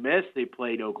played Ole Miss. They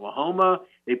played Oklahoma.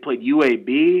 They played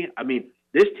UAB. I mean,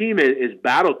 this team is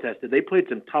battle-tested. They played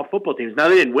some tough football teams. Now,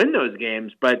 they didn't win those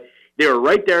games, but they were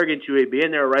right there against UAB,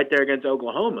 and they were right there against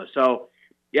Oklahoma. So,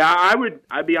 yeah,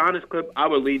 I'd be honest, Clip, I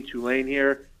would lean Tulane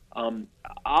here.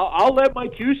 I'll let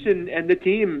Mike Houston and the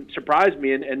team surprise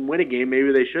me and win a game.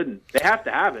 Maybe they shouldn't. They have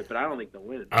to have it, but I don't think they'll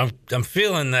win. I'm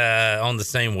feeling on the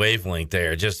same wavelength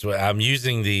there. Just I'm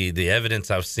using the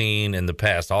evidence I've seen in the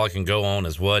past. All I can go on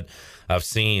is what I've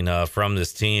seen from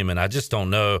this team, and I just don't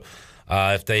know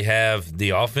if they have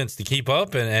the offense to keep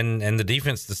up and the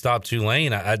defense to stop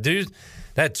Tulane. I do.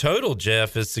 That total,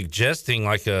 Jeff, is suggesting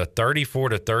like a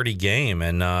 34-30 game,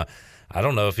 and I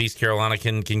don't know if East Carolina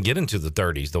can get into the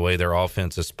 30s the way their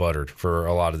offense has sputtered for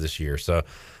a lot of this year. So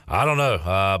I don't know.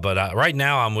 But right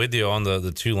now I'm with you on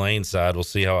the Tulane side. We'll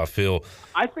see how I feel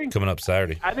coming up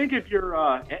Saturday. I think if you're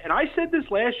and I said this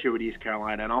last year with East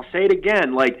Carolina, and I'll say it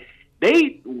again, like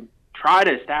they try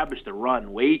to establish the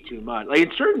run way too much. Like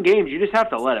in certain games, you just have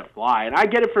to let it fly. And I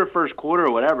get it for the first quarter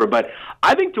or whatever, but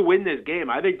I think to win this game,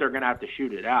 I think they're going to have to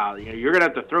shoot it out. You know, you're going to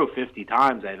have to throw 50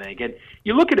 times, I think. And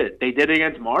you look at it; they did it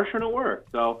against Marshall and it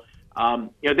worked. So,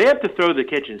 you know, they have to throw the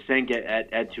kitchen sink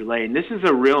at Tulane. This is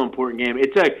a real important game.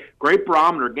 It's a great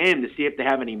barometer game to see if they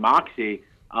have any moxie.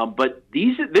 But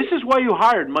this is why you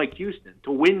hired Mike Houston,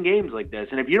 to win games like this.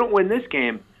 And if you don't win this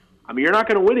game, I mean, you're not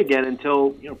going to win again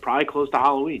until, you know, probably close to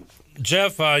Halloween.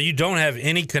 Jeff, you don't have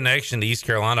any connection to East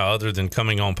Carolina other than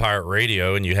coming on Pirate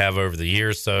Radio, and you have over the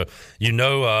years. So you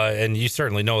know, and you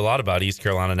certainly know a lot about East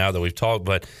Carolina now that we've talked.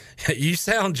 But you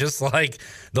sound just like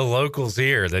the locals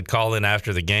here that call in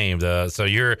after the game. So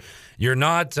you're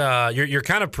not you're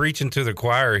kind of preaching to the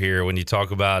choir here when you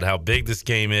talk about how big this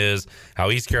game is,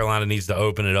 how East Carolina needs to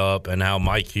open it up, and how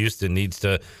Mike Houston needs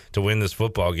to win this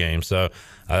football game. So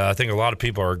I think a lot of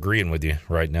people are agreeing with you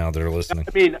right now that are listening.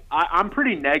 I mean, I'm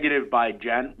pretty negative by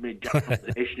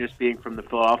generalization, just being from the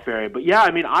Philadelphia area. But yeah,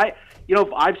 I mean,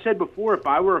 I've said before, if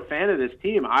I were a fan of this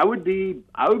team, I would be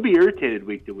irritated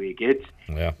week to week.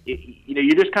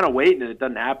 You're just kind of waiting and it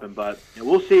doesn't happen. But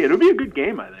we'll see. It'll be a good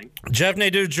game, I think. Jeff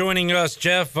Nadeau joining us.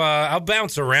 Jeff, I'll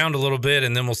bounce around a little bit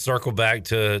and then we'll circle back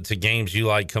to games you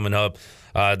like coming up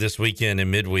this weekend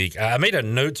and midweek. I made a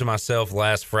note to myself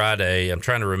last Friday. I'm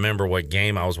trying to remember what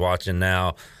game I was watching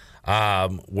now,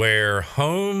 where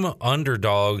home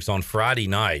underdogs on Friday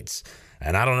nights,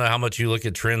 and I don't know how much you look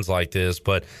at trends like this,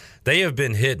 but they have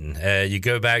been hidden. You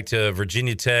go back to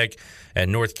Virginia Tech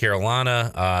and North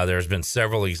Carolina. There's been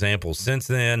several examples since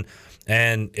then.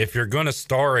 And if you're going to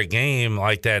star a game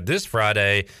like that this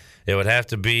Friday, it would have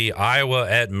to be Iowa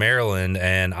at Maryland,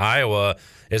 and Iowa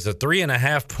is a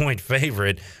 3.5-point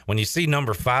favorite. When you see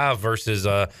number 5 versus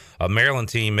a Maryland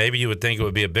team, maybe you would think it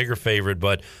would be a bigger favorite,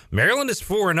 but Maryland is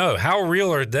 4-0. How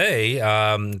real are they?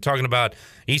 Talking about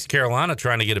East Carolina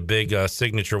trying to get a big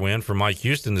signature win for Mike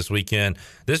Houston this weekend.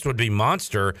 This would be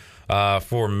monster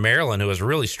for Maryland, who has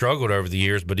really struggled over the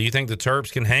years, but do you think the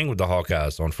Terps can hang with the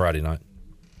Hawkeyes on Friday night?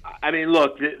 I mean,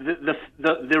 look,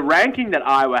 the ranking that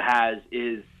Iowa has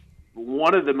is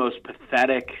one of the most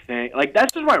pathetic things. Like,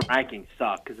 that's just why rankings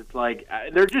suck, because it's like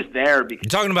they're just there because.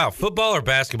 You're talking about football or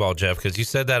basketball, Jeff? Because you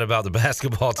said that about the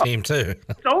basketball team too.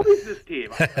 It's always this team.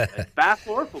 It's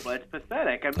basketball or football. It's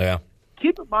pathetic. I mean,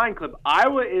 keep in mind, Clip,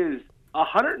 Iowa is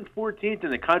 114th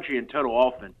in the country in total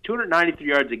offense, 293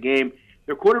 yards a game.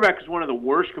 Their quarterback is one of the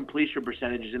worst completion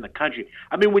percentages in the country.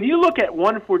 I mean, when you look at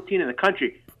 114 in the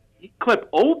country, Clip,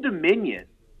 Old Dominion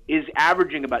is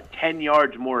averaging about 10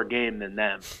 yards more a game than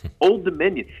them. Old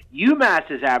Dominion. UMass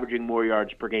is averaging more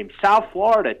yards per game. South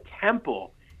Florida,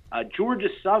 Temple, Georgia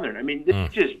Southern. I mean, this is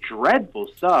just dreadful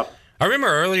stuff. I remember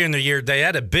earlier in the year they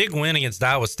had a big win against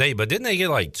Iowa State, but didn't they get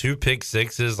like 2 pick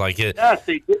sixes? Yes,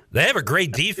 they did. They have a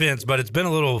great defense, but it's been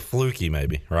a little fluky,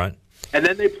 maybe, right? And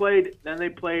then they played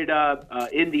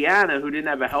Indiana, who didn't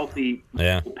have a healthy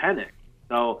Penix.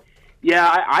 So, yeah,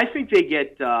 I think they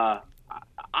get.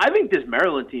 I think this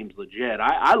Maryland team's legit.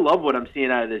 I love what I'm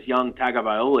seeing out of this young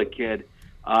Tagovailoa kid.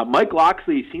 Mike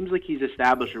Locksley seems like he's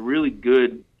established a really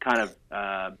good kind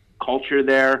of culture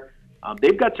there.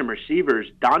 They've got some receivers.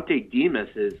 Dante Demas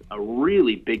is a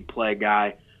really big play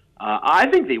guy. I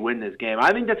think they win this game.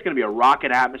 I think that's going to be a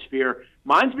rocket atmosphere.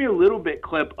 Reminds me a little bit,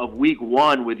 Clip, of week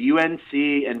 1 with UNC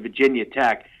and Virginia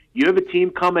Tech. You have a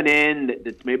team coming in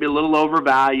that's maybe a little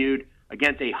overvalued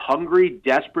against a hungry,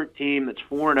 desperate team that's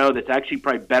 4-0, that's actually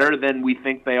probably better than we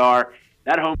think they are.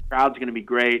 That home crowd's going to be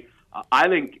great. I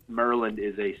think Maryland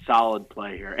is a solid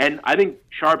play here. And I think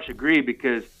Sharps agree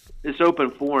because this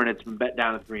opened 4 and it's been bet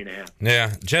down to 3.5.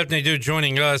 Yeah, Jeff Nadeau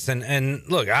joining us. And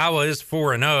look, Iowa is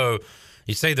 4-0.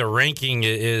 You say the ranking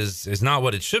is not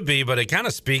what it should be, but it kind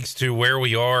of speaks to where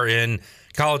we are in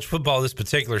college football this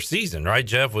particular season, right,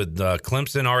 Jeff? With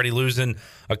Clemson already losing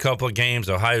a couple of games,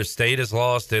 Ohio State has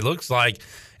lost. It looks like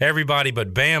everybody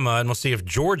but Bama, and we'll see if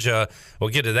Georgia,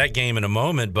 we'll get to that game in a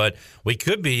moment, but we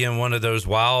could be in one of those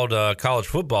wild college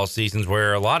football seasons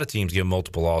where a lot of teams get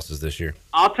multiple losses this year.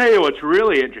 I'll tell you what's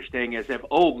really interesting is if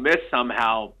Ole Miss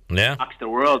somehow knocks the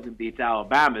world and beats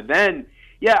Alabama, then,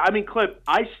 I mean, Clip,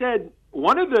 I said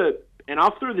one of the, and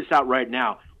I'll throw this out right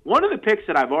now, one of the picks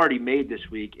that I've already made this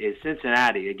week is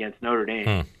Cincinnati against Notre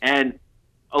Dame. And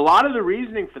a lot of the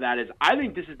reasoning for that is I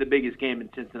think this is the biggest game in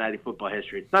Cincinnati football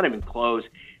history. It's not even close.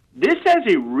 This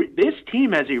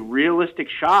team has a realistic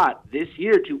shot this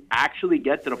year to actually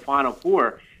get to the Final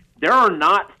Four. There are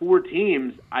not 4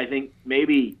 teams, I think,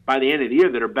 maybe by the end of the year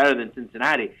that are better than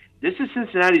Cincinnati. This is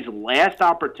Cincinnati's last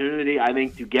opportunity, I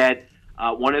think, to get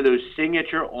one of those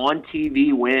signature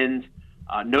on-TV wins.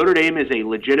 Notre Dame is a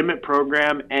legitimate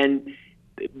program, and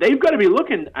they've got to be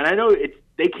looking, and I know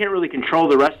they can't really control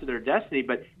the rest of their destiny,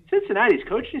 but Cincinnati's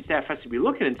coaching staff has to be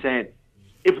looking and saying,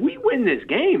 if we win this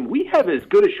game, we have as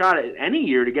good a shot as any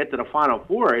year to get to the Final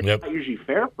Four. It's not usually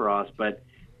fair for us, but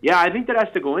yeah, I think that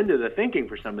has to go into the thinking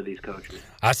for some of these coaches.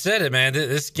 I said it, man.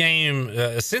 This game,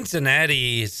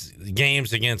 Cincinnati's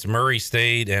games against Murray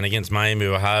State and against Miami,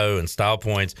 Ohio, and Style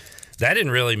Points, that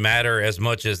didn't really matter as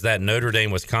much as that Notre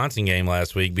Dame-Wisconsin game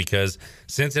last week, because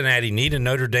Cincinnati needed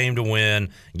Notre Dame to win,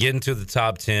 get into the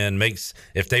top 10, makes,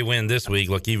 if they win this week,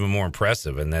 look even more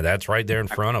impressive, and that's right there in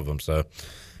front of them. So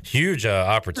huge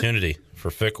opportunity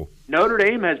for Fickell. Notre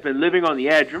Dame has been living on the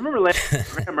edge. Remember last year,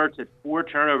 Graham Mertz had 4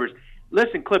 turnovers.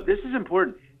 Listen, Clip, this is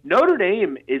important. Notre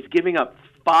Dame is giving up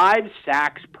 5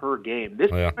 sacks per game.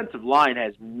 This defensive line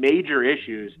has major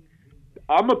issues.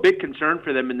 I'm a big concern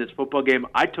for them in this football game.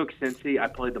 I took Cincy. I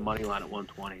played the money line at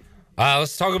 120.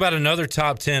 Let's talk about another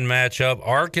top 10 matchup.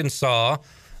 Arkansas,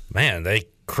 man, they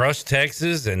crushed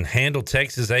Texas and handled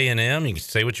Texas A&M. You can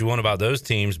say what you want about those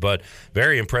teams, but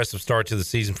very impressive start to the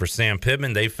season for Sam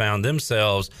Pittman. They found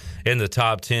themselves in the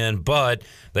top 10, but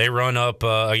they run up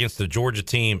against the Georgia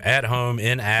team at home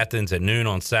in Athens at noon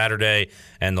on Saturday,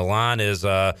 and the line is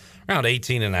around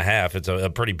 18.5. It's a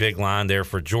pretty big line there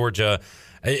for Georgia.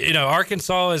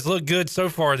 Arkansas has looked good so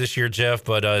far this year, Jeff,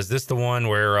 but is this the one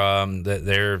where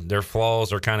their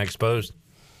flaws are kind of exposed?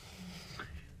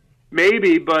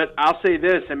 Maybe, but I'll say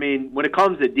this. I mean, when it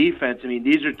comes to defense, I mean,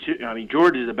 these are two. I mean,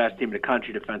 Georgia's the best team in the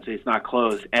country defensively. It's not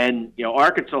close, and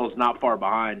Arkansas is not far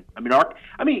behind. I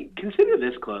mean, consider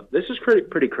this, Club. This is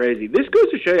pretty crazy. This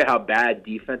goes to show you how bad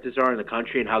defenses are in the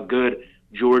country and how good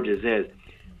Georgia's is.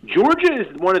 Georgia is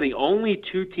one of the only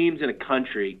 2 teams in the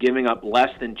country giving up less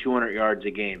than 200 yards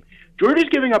a game. Georgia's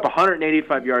giving up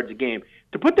 185 yards a game.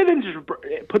 To put that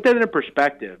into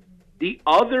perspective, the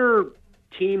other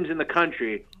teams in the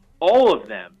country, all of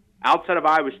them, outside of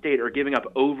Iowa State, are giving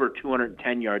up over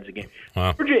 210 yards a game.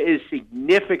 Wow. Georgia is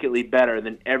significantly better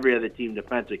than every other team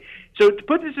defensively. So to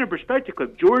put this in perspective,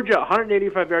 Cliff, Georgia,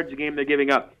 185 yards a game they're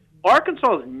giving up.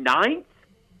 Arkansas is 9th.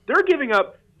 They're giving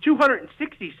up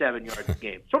 267 yards a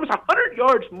game. So almost 100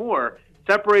 yards more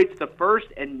separates the 1st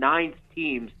and 9th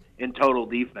teams in total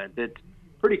defense. It's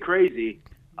pretty crazy.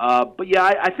 But yeah,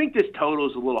 I think this total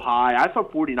is a little high. I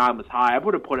thought 49 was high. I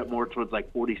would have put it more towards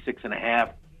like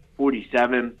 46.5,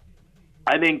 47.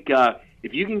 I think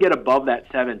if you can get above that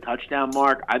 7 touchdown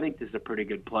mark, I think this is a pretty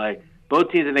good play.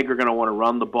 Both teams, I think, are going to want to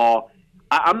run the ball.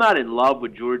 I'm not in love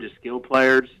with Georgia's skill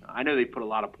players. I know they put a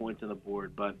lot of points on the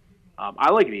board, but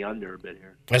I like the under a bit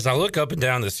here. As I look up and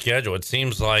down the schedule, it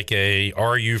seems like a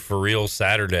Are You For Real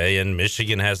Saturday, and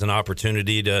Michigan has an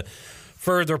opportunity to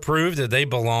further prove that they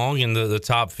belong in the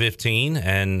top 15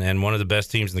 and one of the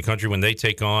best teams in the country when they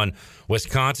take on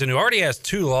Wisconsin, who already has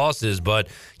 2 losses, but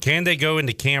can they go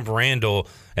into Camp Randall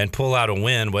and pull out a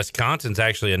win? Wisconsin's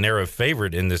actually a narrow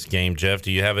favorite in this game, Jeff.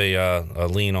 Do you have a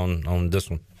lean on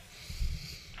this one?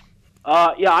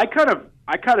 Yeah, I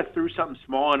kind of threw something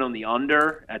small in on the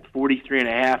under at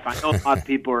 43.5. I know a lot of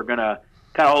people are going to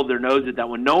kind of hold their nose at that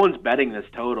one. No one's betting this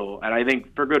total, and I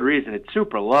think for good reason. It's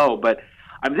super low, but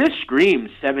this screams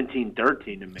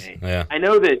 17-13 to me. Yeah. I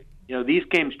know that these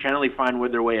games generally find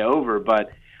their way over,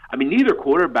 but I mean neither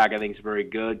quarterback I think is very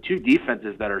good. 2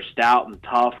 defenses that are stout and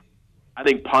tough. I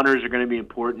think punters are going to be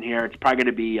important here. It's probably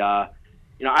going to be I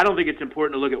don't think it's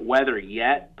important to look at weather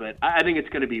yet, but I think it's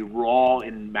going to be raw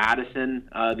in Madison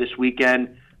this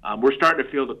weekend. We're starting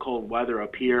to feel the cold weather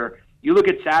up here. You look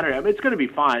at Saturday, I mean, it's going to be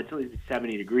fine. It's only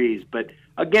 70 degrees. But,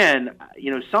 again,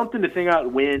 something to think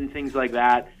about, wind, things like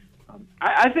that.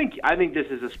 I think this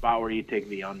is a spot where you take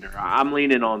the under. I'm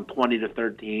leaning on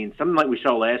 20-13, something like we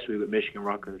saw last week with Michigan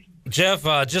Rutgers. Jeff,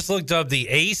 just looked up the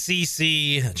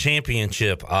ACC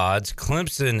championship odds.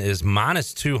 Clemson is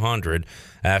minus 200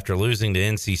 after losing to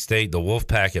NC State. The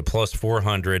Wolfpack at plus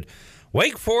 400.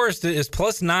 Wake Forest is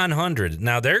plus 900.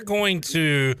 Now they're going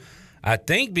to, I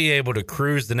think, be able to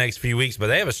cruise the next few weeks, but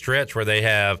they have a stretch where they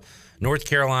have North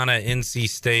Carolina, NC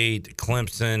State,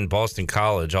 Clemson, Boston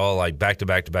College, all like back to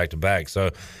back. So,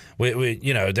 we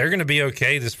they're going to be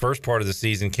okay this first part of the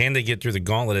season. Can they get through the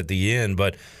gauntlet at the end?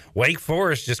 But Wake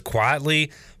Forest just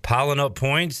quietly piling up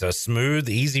points. A smooth,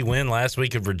 easy win last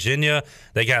week at Virginia.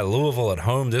 They got Louisville at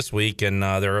home this week, and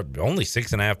they're only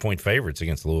 6.5-point favorites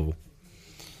against Louisville.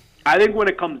 I think when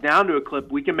it comes down to a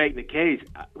Clip, we can make the case.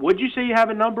 Would you say you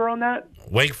have a number on that?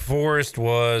 Wake Forest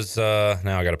was,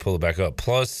 now I got to pull it back up,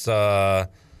 plus 900,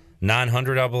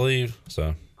 I believe.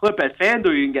 So Clip, at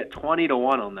FanDuel, you can get 20-1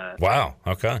 on that. Wow,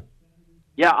 okay.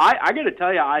 Yeah, I got to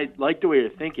tell you, I like the way you're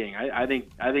thinking. I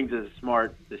think this is a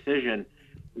smart decision.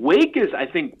 Wake is, I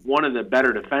think, one of the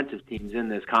better defensive teams in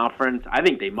this conference. I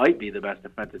think they might be the best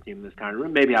defensive team in this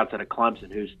conference, maybe outside of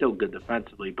Clemson, who's still good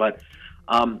defensively. But,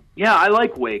 yeah, I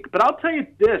like Wake. But I'll tell you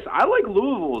this, I like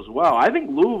Louisville as well. I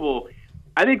think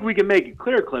we can make it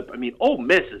clear, Clip. I mean, Ole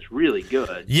Miss is really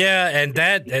good. Yeah, and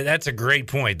that's a great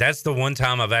point. That's the one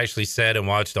time I've actually sat and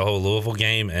watched the whole Louisville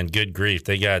game, and good grief,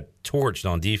 they got torched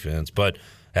on defense. But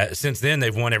since then,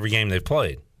 they've won every game they've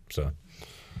played. So.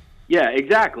 Yeah,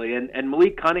 exactly. And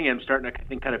Malik Cunningham's starting to, I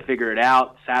think, kind of figure it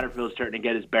out. Satterfield's starting to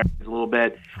get his bearings a little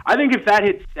bit. I think if that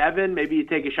hits 7, maybe you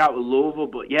take a shot with Louisville.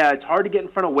 But, yeah, it's hard to get in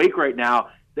front of Wake right now.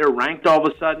 They're ranked all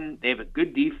of a sudden. They have a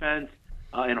good defense,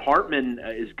 and Hartman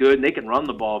is good, and they can run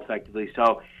the ball effectively.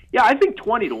 So, yeah, I think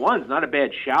 20-1 is not a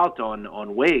bad shout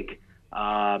on Wake.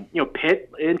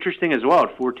 Pitt, interesting as well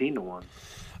at 14-1.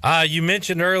 You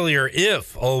mentioned earlier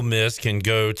if Ole Miss can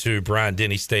go to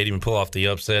Bryant-Denny Stadium and pull off the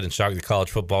upset and shock the college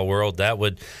football world, that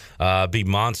would be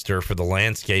monster for the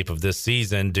landscape of this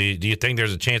season. Do you think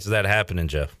there's a chance of that happening,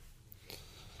 Jeff?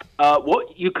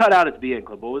 What you cut out at the beginning,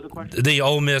 Clip. What was the question? The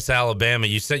Ole Miss Alabama.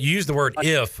 You used the word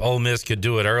if Ole Miss could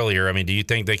do it earlier. I mean, do you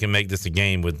think they can make this a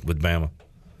game with Bama?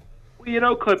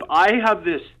 Well, Clip, I have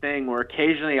this thing where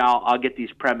occasionally I'll get these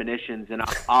premonitions, and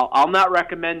I'll not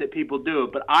recommend that people do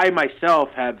it, but I myself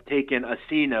have taken a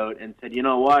C note and said, you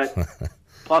know what,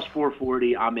 plus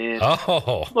 440, I'm in.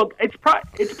 Oh, look, it's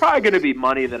probably going to be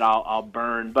money that I'll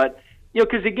burn, but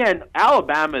because again,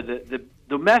 Alabama,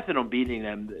 the method on beating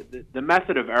them, the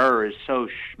method of error is so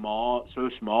small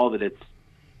that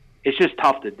it's just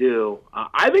tough to do.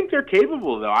 I think they're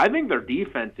capable, though. I think their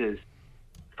defense is,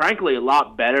 frankly, a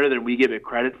lot better than we give it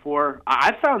credit for.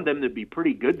 I found them to be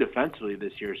pretty good defensively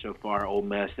this year so far, Ole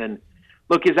Miss. And,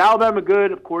 look, is Alabama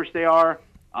good? Of course they are.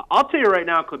 I'll tell you right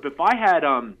now, Clip, if I had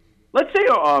let's say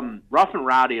Rough and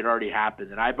Rowdy had already happened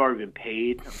and I've already been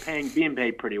paid, being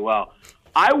paid pretty well,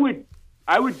 I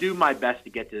would do my best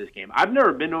to get to this game. I've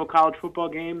never been to a college football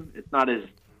game. It's not as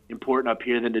important up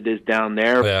here than it is down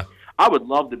there. Yeah. I would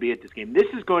love to be at this game. This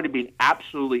is going to be an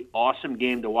absolutely awesome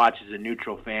game to watch as a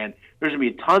neutral fan. There's going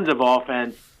to be tons of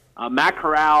offense. Matt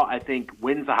Corral, I think,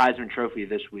 wins the Heisman Trophy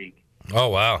this week. Oh,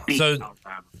 wow. So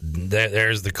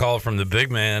there's the call from the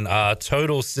big man.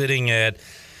 Total sitting at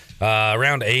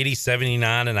around 80,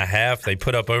 79.5. They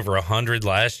put up over 100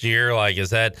 last year. Like,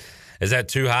 is that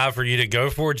too high for you to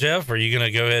go for, Jeff? Or are you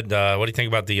going to go ahead? What do you think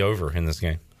about the over in this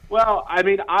game? Well, I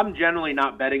mean, I'm generally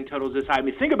not betting totals this high. I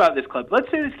mean, think about this, Clip.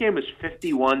 Let's say this game was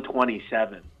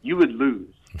 51-27. You would lose.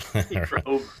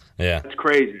 Over. Yeah. That's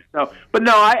crazy. So, but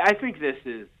no, I think this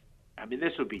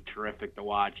would be terrific to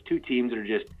watch. Two teams that are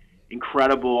just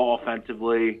incredible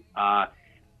offensively.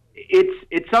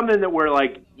 It's something that we're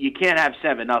like, you can't have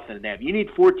 7-0 in that. You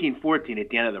need 14-14 at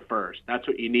the end of the first. That's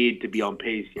what you need to be on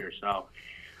pace here. So,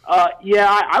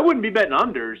 I wouldn't be betting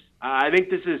unders. I think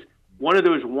this is one of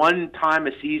those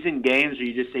one-time-a-season games where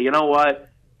you just say, you know what,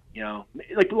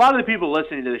 like a lot of the people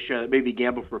listening to the show that maybe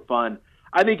gamble for fun,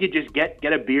 I think you just get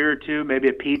a beer or two, maybe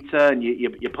a pizza, and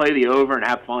you play the over and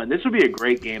have fun. This would be a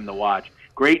great game to watch.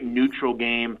 Great neutral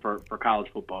game for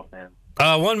college football fans.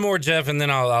 One more, Jeff, and then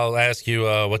I'll ask you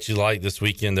what you like this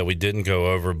weekend that we didn't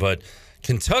go over. But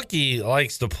Kentucky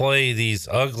likes to play these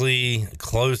ugly,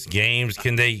 close games.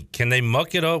 Can they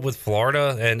muck it up with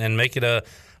Florida and make it a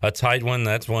tight one?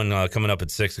 That's one coming up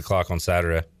at 6 o'clock on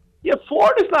Saturday. Yeah,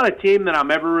 Florida's not a team that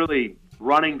I'm ever really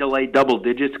running to lay double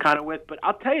digits kind of with, but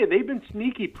I'll tell you, they've been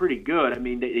sneaky pretty good. I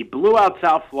mean, they blew out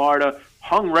South Florida,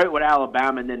 hung right with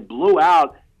Alabama, and then blew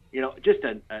out, just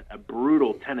a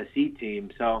brutal Tennessee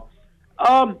team. So,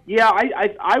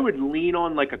 I would lean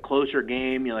on like a closer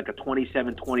game, like a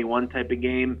 27-21 type of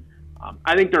game.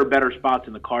 I think there are better spots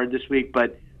in the card this week,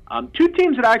 but two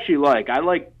teams that I actually like. I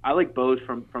like both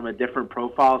from a different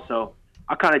profile, so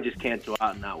I'll kind of just cancel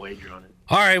out and not wager on it.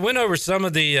 All right, went over some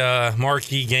of the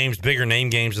marquee games, bigger name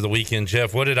games of the weekend.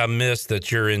 Jeff, what did I miss that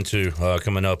you're into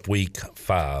coming up week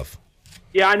 5?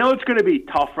 Yeah, I know it's going to be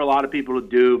tough for a lot of people to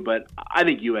do, but I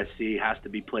think USC has to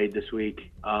be played this week.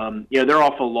 They're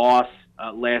off a loss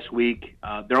last week.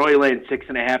 They're only laying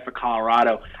 6.5 for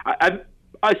Colorado. I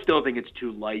still think it's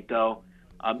too light, though.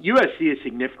 USC is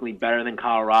significantly better than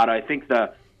Colorado. I think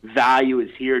the value is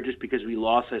here just because we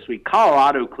lost this week.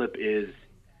 Colorado, Clip, is,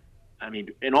 I mean,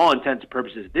 in all intents and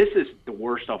purposes, this is the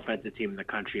worst offensive team in the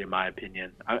country, in my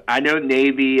opinion. I know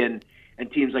Navy and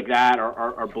teams like that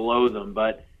are below them,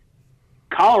 but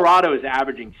Colorado is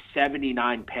averaging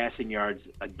 79 passing yards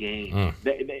a game.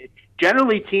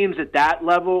 Generally, teams at that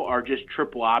level are just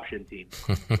triple option teams.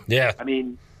 Yeah. I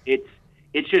mean, it's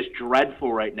just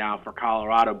dreadful right now for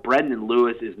Colorado. Brendan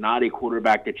Lewis is not a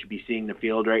quarterback that should be seeing the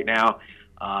field right now.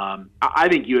 I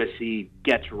think USC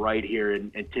gets right here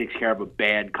and takes care of a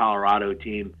bad Colorado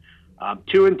team.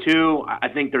 2-2, I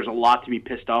think there's a lot to be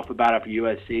pissed off about after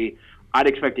USC. I'd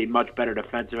expect a much better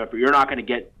defensive effort. You're not going to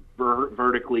get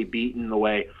vertically beaten the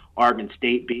way Oregon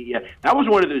State beat you. That was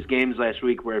one of those games last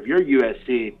week where if you're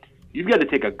USC, you've got to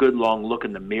take a good long look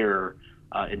in the mirror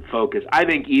and focus. I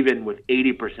think even with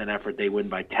 80% effort, they win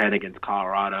by 10 against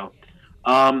Colorado.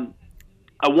 One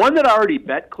that I already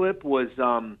bet, Clip, was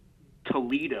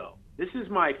Toledo. This is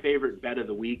my favorite bet of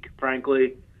the week,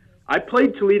 frankly. I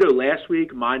played Toledo last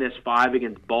week, -5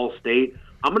 against Ball State.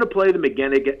 I'm going to play them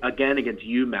again against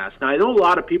UMass. Now, I know a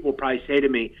lot of people will probably say to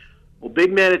me, well,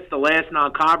 big man, it's the last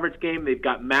non-conference game. They've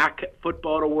got MAC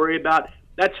football to worry about.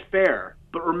 That's fair.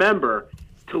 But remember,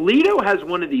 Toledo has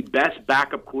one of the best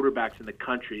backup quarterbacks in the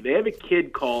country. They have a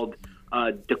kid called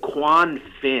Daquan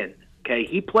Finn. Okay,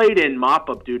 he played in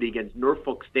mop-up duty against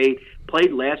Norfolk State,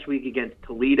 played last week against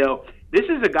Toledo. This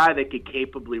is a guy that could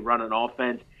capably run an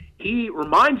offense. He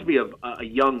reminds me of a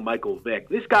young Michael Vick.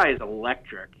 This guy is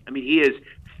electric. I mean, he is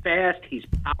fast. He's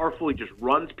powerful. He just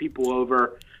runs people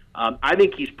over. I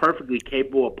think he's perfectly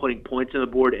capable of putting points on the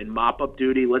board in mop-up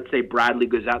duty. Let's say Bradley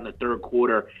goes out in the third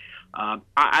quarter.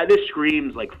 This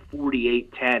screams like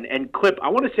 48-10. And, Clip, I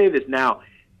want to say this now.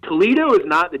 Toledo is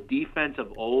not the defense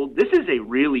of old. This is a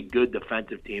really good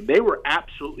defensive team. They were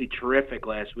absolutely terrific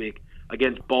last week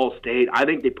against Ball State. I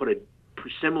think they put a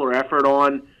similar effort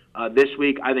on this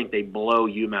week. I think they blow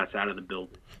UMass out of the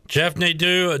building. Jeff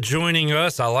Nadeau joining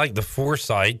us. I like the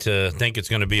foresight to think it's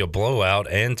going to be a blowout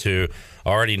and to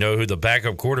already know who the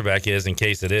backup quarterback is in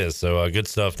case it is. So good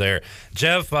stuff there.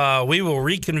 Jeff, we will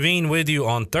reconvene with you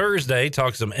on Thursday,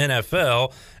 talk some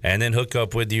NFL, and then hook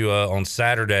up with you on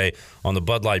Saturday on the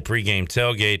Bud Light pregame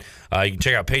tailgate. You can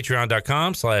check out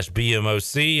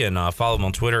patreon.com/BMOC and follow him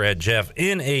on Twitter at Jeff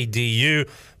Nadu.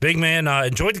 Big man,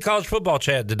 enjoyed the college football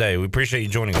chat today. We appreciate you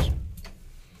joining us.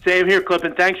 Same here, Clip,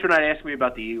 and thanks for not asking me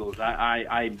about the Eagles.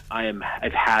 I've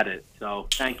had it, so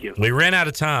thank you. We ran out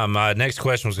of time. Next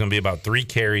question was going to be about 3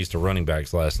 carries to running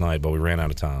backs last night, but we ran out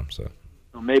of time. So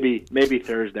well, maybe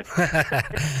Thursday.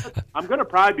 I'm going to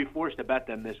probably be forced to bet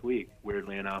them this week,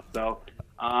 weirdly enough. So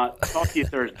talk to you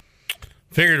Thursday.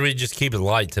 Figured we'd just keep it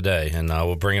light today, and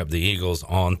we'll bring up the Eagles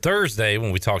on Thursday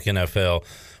when we talk NFL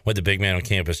with the big man on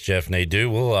campus, Jeff Nadeau.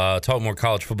 We'll talk more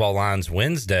college football lines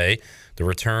Wednesday. The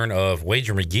return of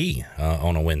Wager McGee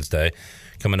on a Wednesday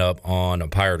coming up on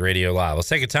Pirate Radio Live. Let's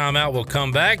take a time out. We'll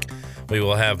come back. We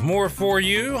will have more for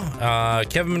you.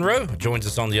 Kevin Monroe joins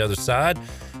us on the other side.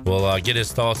 We'll get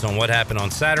his thoughts on what happened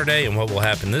on Saturday and what will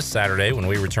happen this Saturday when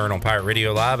we return on Pirate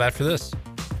Radio Live after this.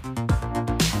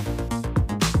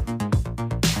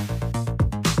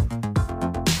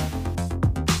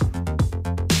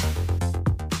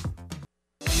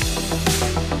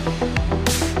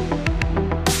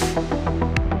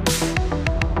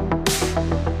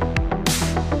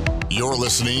 You're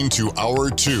listening to Hour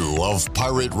 2 of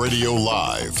Pirate Radio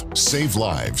Live. Save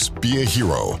lives, be a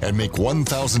hero, and make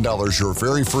 $1,000 your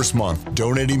very first month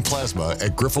donating plasma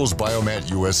at Grifols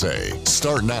Biomat USA.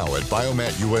 Start now at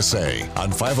Biomat USA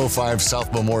on 505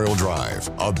 South Memorial Drive.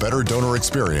 A better donor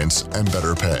experience and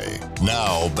better pay.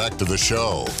 Now, back to the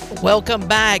show. Welcome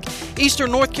back. Eastern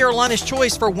North Carolina's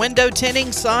choice for window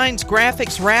tinting, signs,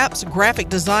 graphics, wraps, graphic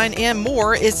design, and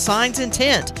more is Signs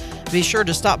Intent. Be sure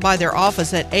to stop by their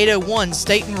office at 801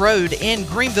 Staten Road in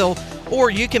Greenville, or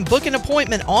you can book an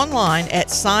appointment online at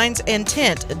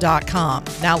signsintent.com.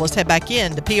 Now let's head back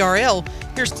in to PRL.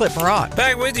 Here's Clip Barak.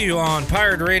 Back with you on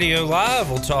Pirate Radio Live.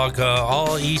 We'll talk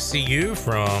all ECU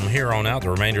from here on out, the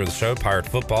remainder of the show. Pirate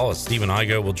football, as Stephen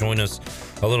Igo will join us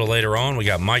a little later on. We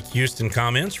got Mike Houston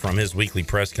comments from his weekly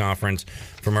press conference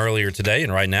from earlier today.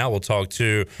 And right now we'll talk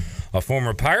to a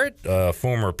former Pirate, a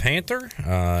former Panther,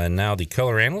 and now the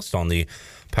color analyst on the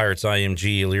Pirates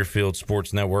IMG Learfield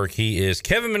Sports Network. He is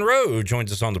Kevin Monroe, who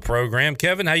joins us on the program.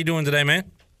 Kevin, how you doing today,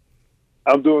 man?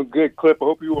 I'm doing good, Clip. I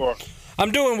hope you are.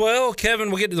 I'm doing well. Kevin,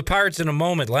 we'll get to the Pirates in a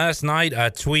moment. Last night I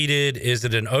tweeted, is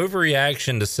it an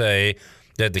overreaction to say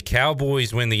that the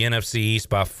Cowboys win the NFC East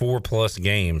by 4+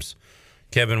 games?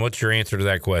 Kevin, what's your answer to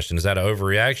that question? Is that an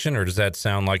overreaction, or does that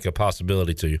sound like a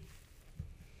possibility to you?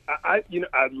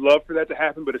 I'd love for that to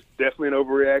happen, but it's definitely an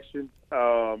overreaction.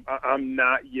 I'm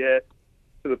not yet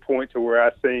to the point to where I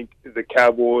think the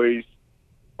Cowboys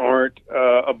aren't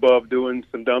above doing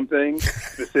some dumb things,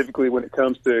 specifically when it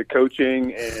comes to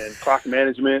coaching and clock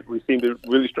management. We seem to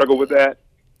really struggle with that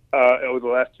over the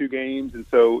last 2 games. And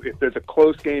so if there's a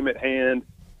close game at hand,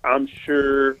 I'm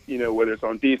sure, whether it's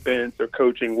on defense or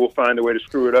coaching, we'll find a way to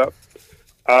screw it up.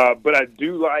 But I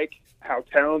do like how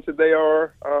talented they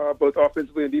are, both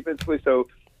offensively and defensively. So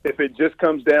if it just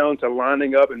comes down to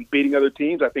lining up and beating other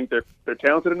teams, I think they're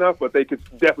talented enough, but they could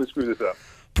definitely screw this up.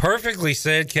 Perfectly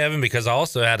said, Kevin, because I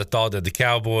also had a thought that the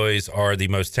Cowboys are the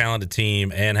most talented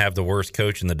team and have the worst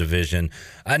coach in the division.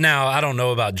 Now, I don't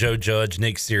know about Joe Judge,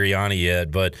 Nick Sirianni yet,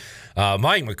 but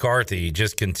Mike McCarthy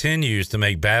just continues to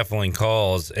make baffling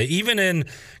calls, even in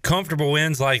comfortable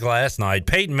wins like last night.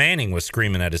 Peyton Manning was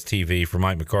screaming at his TV for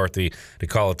Mike McCarthy to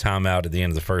call a timeout at the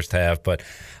end of the first half. But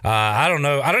I don't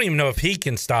know. I don't even know if he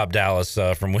can stop Dallas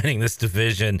from winning this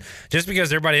division just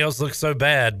because everybody else looks so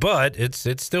bad. But it's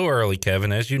still early,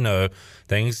 Kevin. As you know,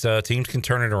 teams can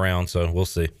turn it around, so we'll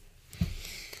see.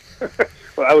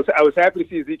 Well, I was happy to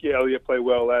see Ezekiel Elliott play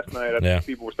well last night. I think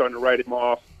people were starting to write him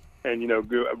off and,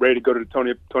 ready to go to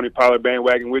the Tony Pollard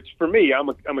bandwagon, which for me, I'm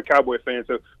a Cowboy fan,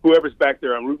 so whoever's back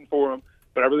there, I'm rooting for him.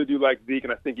 But I really do like Zeke,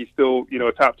 and I think he's still,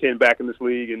 a top 10 back in this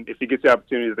league. And if he gets the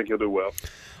opportunity, I think he'll do well.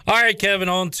 All right, Kevin,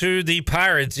 on to the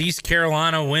Pirates. East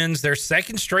Carolina wins their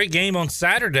second straight game on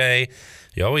Saturday.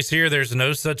 You always hear there's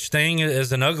no such thing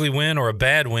as an ugly win or a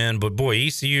bad win, but boy,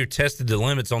 ECU tested the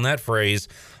limits on that phrase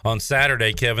on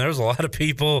Saturday, Kevin. There was a lot of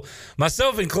people,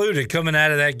 myself included, coming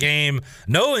out of that game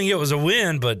knowing it was a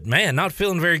win, but man, not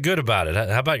feeling very good about it.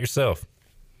 How about yourself?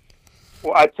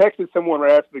 Well, I texted someone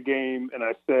right after the game, and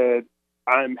I said,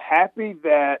 I'm happy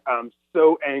that I'm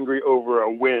so angry over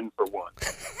a win for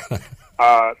once.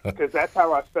 Because that's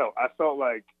how I felt. I felt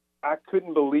like I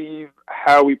couldn't believe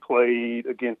how we played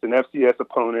against an FCS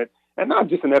opponent, and not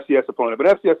just an FCS opponent, but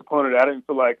an FCS opponent I didn't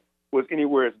feel like was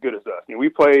anywhere as good as us. We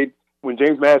played when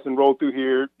James Madison rolled through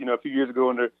here, a few years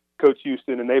ago under Coach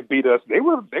Houston, and they beat us. They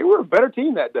were a better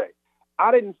team that day.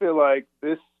 I didn't feel like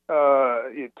this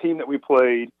team that we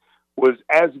played was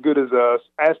as good as us,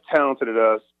 as talented as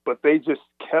us, but they just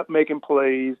kept making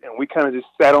plays, and we kind of just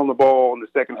sat on the ball in the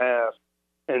second half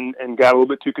and got a little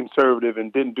bit too conservative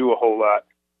and didn't do a whole lot.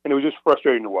 And it was just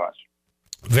frustrating to watch.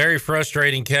 Very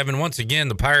frustrating, Kevin. Once again,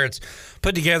 the Pirates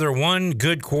put together one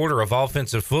good quarter of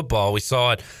offensive football. We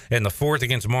saw it in the fourth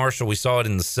against Marshall. We saw it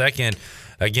in the second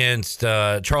against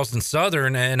Charleston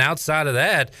Southern. And outside of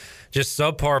that, just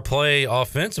subpar play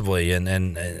offensively. And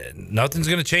nothing's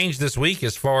going to change this week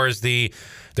as far as the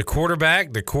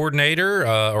quarterback, the coordinator,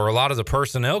 or a lot of the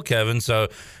personnel, Kevin. So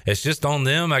it's just on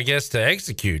them, I guess, to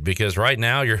execute, because right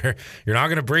now you're not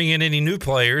going to bring in any new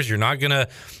players. You're not going to,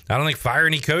 I don't think, fire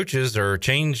any coaches or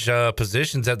change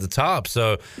positions at the top.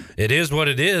 So it is what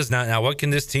it is. Now what can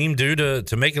this team do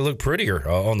to make it look prettier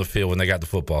on the field when they got the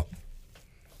football?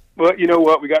 Well, you know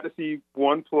what? We got to see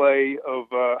one play of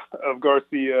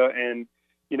Garcia, and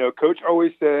Coach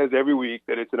always says every week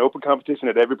that it's an open competition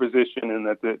at every position, and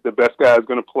that the best guy is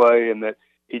going to play, and that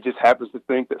he just happens to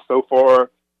think that so far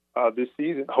this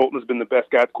season, Holton has been the best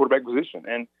guy at the quarterback position.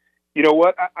 And you know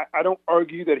what? I don't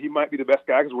argue that he might be the best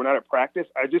guy because we're not at practice.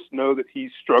 I just know that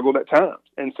he's struggled at times.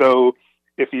 And so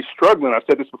if he's struggling, I've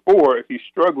said this before, if he's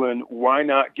struggling, why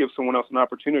not give someone else an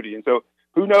opportunity? And so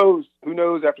who knows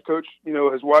after Coach,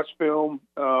 has watched film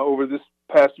over this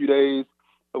past few days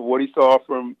of what he saw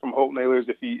from Holton Ahlers,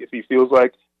 if he feels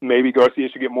like maybe Garcia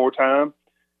should get more time.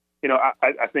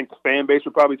 I think the fan base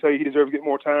would probably tell you he deserves to get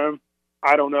more time.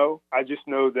 I don't know. I just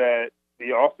know that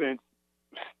the offense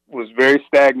was very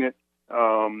stagnant.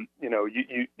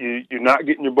 You're not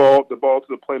getting the ball to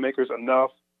the playmakers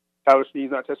enough. Tyler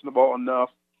Snead's not touching the ball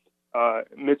enough.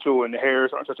 Mitchell and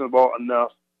Harris aren't touching the ball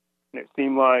enough. And it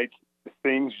seemed like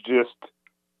things just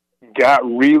got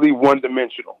really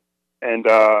one-dimensional. And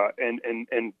I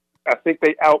think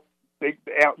they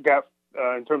outgot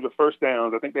in terms of first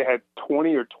downs. I think they had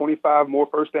 20 or 25 more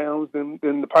first downs than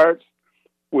the Pirates,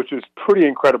 which is pretty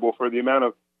incredible for the amount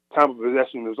of time of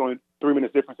possession. There was only 3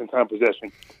 minutes difference in time of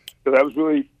possession. So that was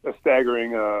really a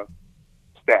staggering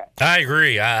stat. I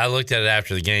agree. I looked at it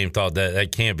after the game, thought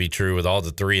that can't be true with all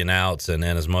the 3 and outs, and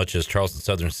as much as Charleston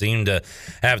Southern seemed to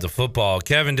have the football.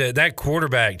 Kevin, that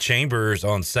quarterback Chambers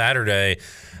on Saturday,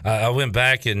 I went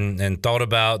back and thought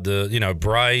about the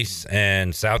Bryce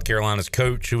and South Carolina's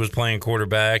coach who was playing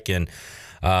quarterback, and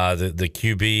the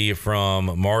QB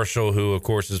from Marshall, who of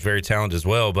course is very talented as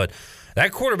well. But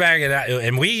that quarterback,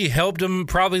 and we helped him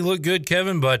probably look good,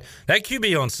 Kevin, but that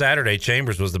QB on Saturday,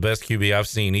 Chambers, was the best QB I've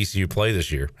seen ECU play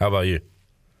this year. How about you?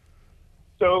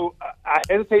 So I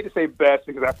hesitate to say best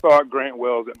because I thought Grant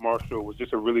Wells at Marshall was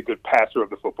just a really good passer of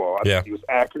the football. I thought he was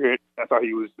accurate. I thought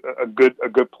he was a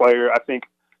good player. I think,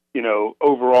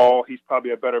 overall he's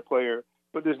probably a better player.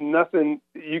 But there's nothing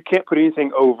 – you can't put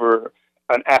anything over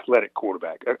an athletic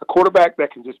quarterback. A quarterback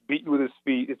that can just beat you with his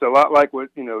feet. It's a lot like what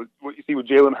you see with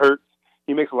Jalen Hurts.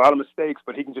 He makes a lot of mistakes,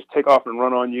 but he can just take off and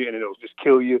run on you, and it'll just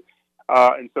kill you.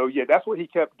 And so, yeah, that's what he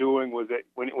kept doing was that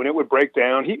when it would break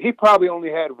down, he probably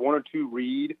only had one or two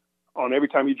read on every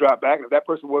time he dropped back. And if that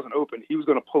person wasn't open, he was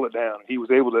going to pull it down. He was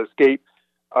able to escape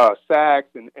sacks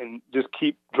and just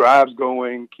keep drives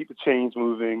going, keep the chains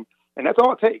moving. And that's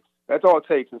all it takes. That's all it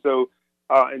takes. And so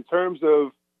in terms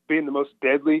of being the most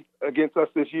deadly against us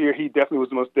this year, he definitely was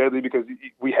the most deadly because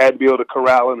we had to be able to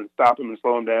corral him and stop him and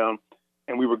slow him down.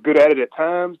 And we were good at it at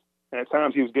times, and at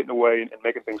times he was getting away and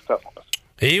making things tough on us.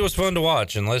 He was fun to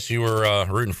watch, unless you were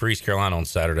rooting for East Carolina on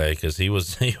Saturday, because he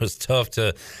was tough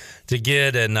to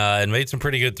get and made some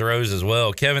pretty good throws as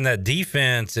well. Kevin, that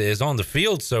defense is on the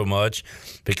field so much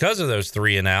because of those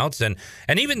 3 and outs, and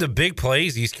even the big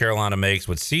plays East Carolina makes.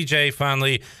 With CJ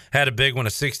finally had a big one, a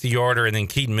 60-yarder, and then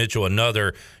Keaton Mitchell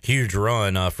another huge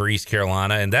run for East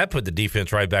Carolina, and that put the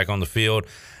defense right back on the field.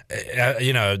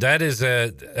 That is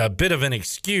a bit of an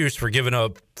excuse for giving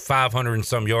up 500 and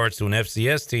some yards to an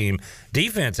FCS team.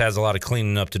 Defense has a lot of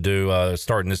cleaning up to do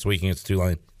starting this week against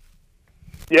Tulane.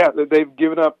 Yeah, they've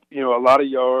given up, a lot of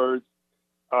yards,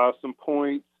 some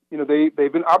points. They've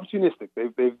been opportunistic.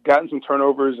 They've gotten some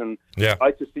turnovers, and I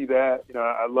like to see that.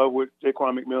 I love what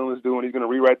Jaquan McMillan is doing. He's going to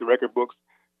rewrite the record books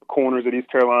for corners at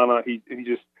East Carolina. He's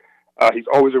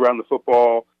always around the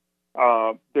football.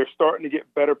 They're starting to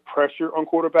get better pressure on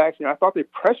quarterbacks. I thought they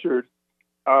pressured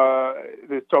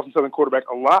the Charleston Southern quarterback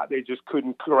a lot. They just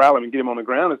couldn't corral him and get him on the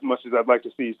ground as much as I'd like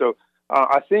to see. So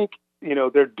I think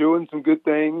they're doing some good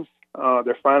things.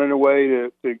 They're finding a way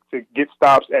to get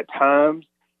stops at times.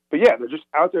 But yeah, they're just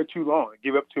out there too long. They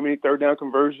give up too many third down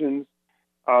conversions,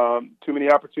 too many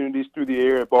opportunities through the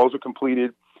air. Balls are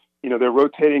completed. They're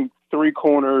rotating 3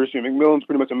 corners. McMillan's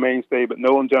pretty much a mainstay, but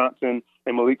Nolan Johnson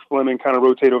and Malik Fleming kind of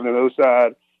rotate over to the other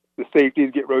side. The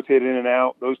safeties get rotated in and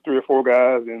out. Those 3 or 4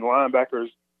 guys, and the linebackers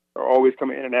are always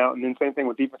coming in and out. And then same thing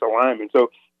with defensive linemen.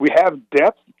 So we have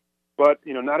depth, but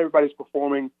not everybody's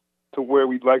performing to where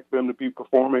we'd like them to be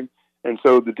performing. And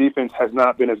so the defense has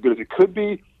not been as good as it could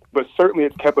be, but certainly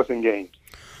it's kept us in games.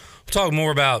 We'll talk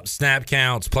more about snap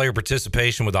counts, player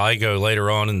participation with Igo later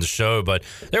on in the show, but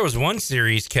there was one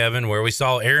series, Kevin, where we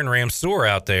saw Aaron Ramseur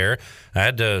out there. I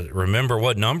had to remember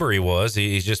what number he was.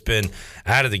 He's just been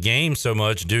out of the game so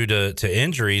much due to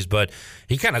injuries, but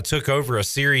he kind of took over a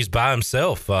series by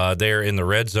himself there in the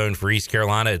red zone for East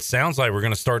Carolina. It sounds like we're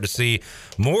going to start to see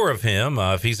more of him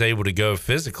if he's able to go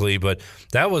physically, but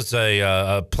that was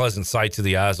a pleasant sight to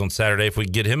the eyes on Saturday if we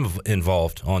get him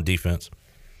involved on defense.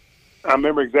 I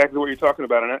remember exactly what you're talking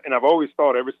about, and I've always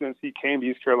thought ever since he came to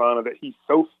East Carolina that he's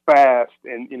so fast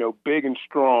and big and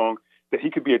strong that he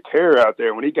could be a terror out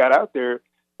there. When he got out there,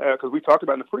 because we talked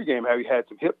about in the pregame how he had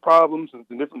some hip problems and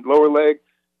some different lower leg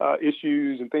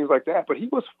issues and things like that, but he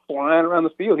was flying around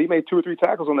the field. He made 2 or 3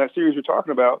 tackles on that series you're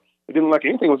talking about. It didn't look like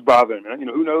anything was bothering him.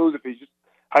 Who knows if he's just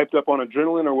hyped up on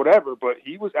adrenaline or whatever, but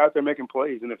he was out there making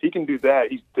plays, and if he can do that,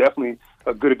 he's definitely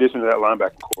a good addition to that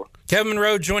linebacking core. Kevin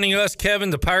Monroe joining us.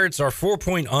 Kevin, the Pirates are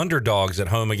 4-point underdogs at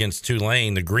home against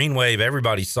Tulane. The Green Wave,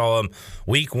 everybody saw them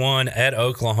week 1 at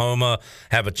Oklahoma,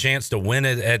 have a chance to win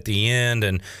it at the end,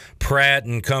 and Pratt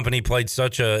and company played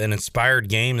such an inspired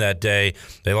game that day.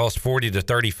 They lost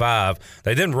 40-35.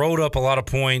 They then rolled up a lot of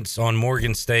points on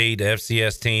Morgan State,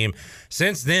 FCS team.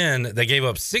 Since then, they gave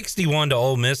up 61 to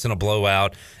Ole Miss in a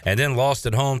blowout and then lost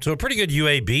at home to a pretty good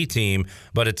UAB team,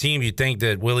 but a team you'd think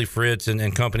that Willie Fritz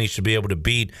and company should be able to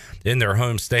beat in their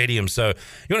home stadium. So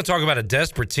you want to talk about a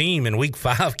desperate team in week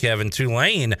 5, Kevin.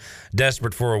 Tulane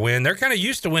desperate for a win. They're kind of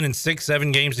used to winning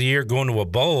 6-7 games a year, going to a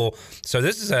bowl. So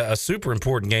this is a super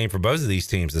important game for both of these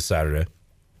teams this Saturday.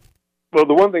 Well,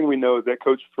 the one thing we know is that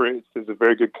Coach Fritz is a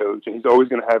very good coach, and he's always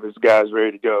going to have his guys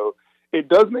ready to go. It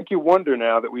does make you wonder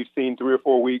now that we've seen 3 or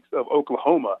 4 weeks of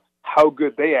Oklahoma, how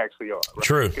good they actually are. Right?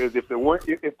 True. Because if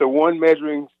the one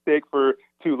measuring stick for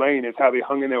Tulane is how they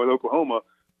hung in there with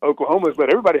Oklahoma's let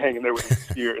everybody hang in there with them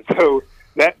this year. So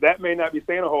that may not be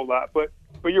saying a whole lot, but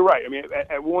you're right. I mean, at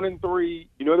 1-3,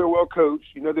 they're well coached.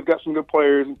 They've got some good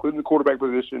players, including the quarterback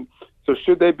position. So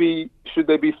should they be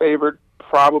favored?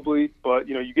 Probably, but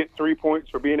you get 3 points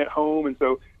for being at home, and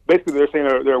so basically they're saying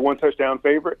they're a 1-touchdown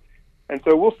favorite. And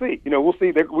so we'll see. We'll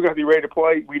see. We're going to be ready to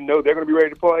play. We know they're going to be ready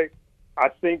to play. I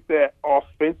think that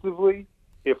offensively,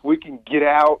 if we can get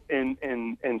out and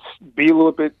be a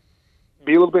little bit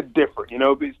different,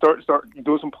 start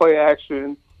doing some play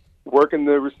action, working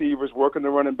the receivers, working the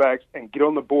running backs, and get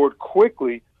on the board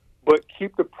quickly, but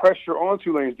keep the pressure on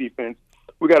Tulane's defense,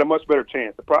 we got a much better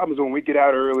chance. The problem is when we get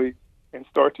out early and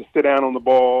start to sit down on the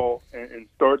ball and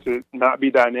start to not be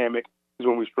dynamic is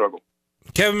when we struggle.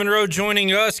 Kevin Monroe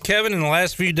joining us. Kevin, in the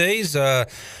last few days,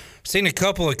 Seen a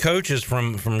couple of coaches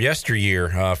from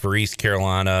yesteryear for East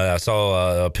Carolina. I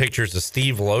saw pictures of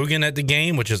Steve Logan at the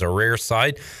game, which is a rare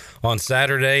sight on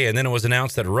Saturday. And then it was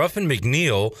announced that Ruffin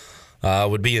McNeil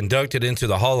would be inducted into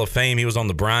the Hall of Fame. He was on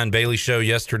the Brian Bailey Show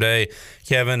yesterday,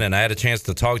 Kevin, and I had a chance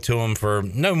to talk to him for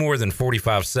no more than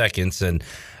 45 seconds. And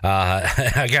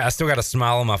I still got a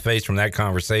smile on my face from that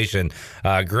conversation.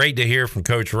 Great to hear from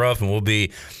Coach Ruff, and we'll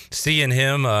be seeing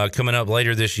him coming up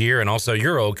later this year. And also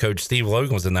your old coach, Steve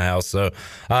Logan, was in the house. So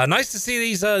nice to see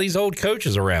these old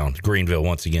coaches around Greenville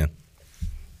once again.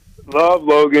 Love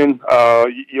Logan.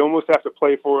 You almost have to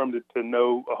play for him to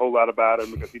know a whole lot about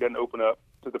him because he doesn't open up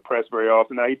to the press very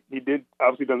often. Now, he did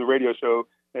obviously done the radio show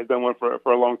and has done one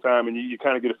for a long time, and you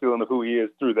kind of get a feeling of who he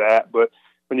is through that. But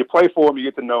when you play for him, you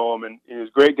get to know him, and he's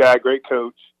a great guy, great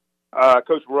coach.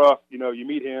 Coach Ruff, you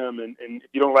meet him, and if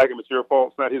you don't like him, it's your fault.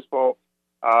 It's not his fault.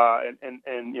 And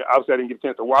obviously I didn't get a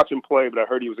chance to watch him play, but I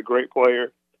heard he was a great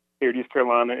player here at East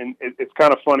Carolina. And it's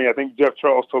kind of funny. I think Jeff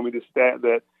Charles told me this stat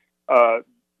that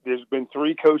there's been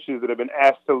 3 coaches that have been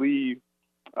asked to leave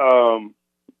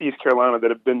East Carolina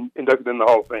that have been inducted in the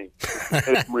Hall of Fame.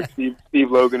 Steve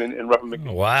Logan and Ruffin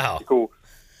McNeil. Wow. Cool.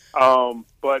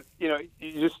 But you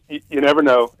never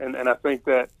know. And I think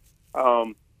that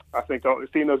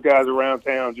seeing those guys around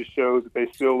town just shows that they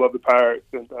still love the Pirates,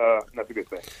 and that's a good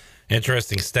thing.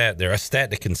 Interesting stat there. A stat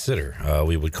to consider,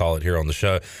 we would call it here on the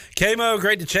show. K-Mo,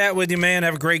 great to chat with you, man.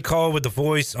 Have a great call with The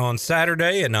Voice on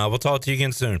Saturday, and we'll talk to you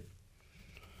again soon.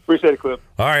 Appreciate it, Cliff.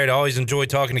 All right, always enjoy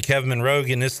talking to Kevin Monroe,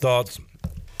 getting his thoughts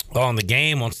on the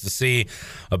game, wants to see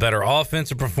a better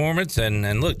offensive performance,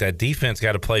 and look, that defense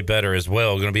got to play better as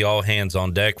well. Going to be all hands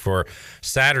on deck for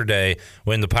Saturday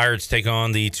when the Pirates take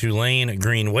on the Tulane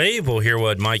Green Wave. We'll hear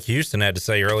what Mike Houston had to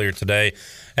say earlier today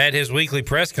at his weekly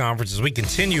press conference as we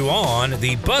continue on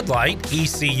the Bud Light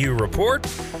ECU Report,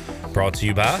 brought to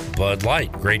you by Bud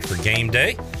Light. Great for game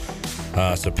day.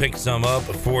 So pick some up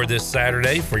for this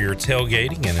Saturday for your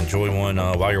tailgating and enjoy one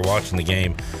while you're watching the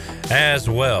game as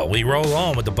well. We roll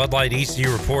on with the Bud Light ECU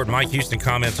Report. Mike Houston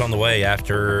comments on the way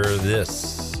after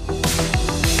this.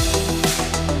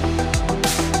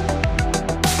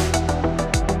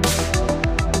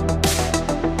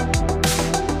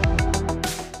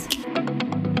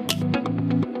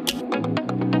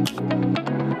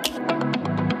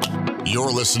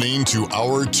 You're listening to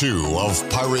Hour 2 of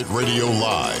Pirate Radio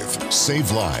Live.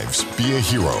 Save lives, be a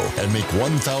hero, and make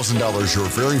 $1,000 your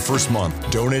very first month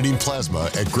donating plasma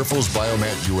at Grifols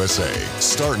Biomat USA.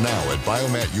 Start now at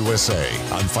Biomat USA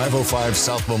on 505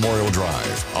 South Memorial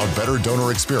Drive. A better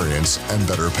donor experience and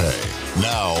better pay.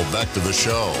 Now, back to the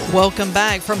show. Welcome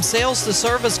back. From sales to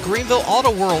service, Greenville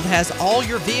Auto World has all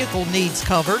your vehicle needs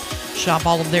covered. Shop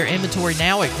all of their inventory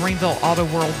now at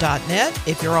greenvilleautoworld.net.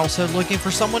 If you're also looking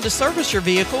for someone to service your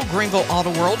vehicle, Greenville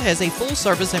Auto World has a full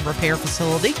service and repair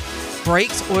facility.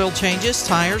 Brakes, oil changes,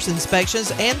 tires,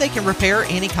 inspections, and they can repair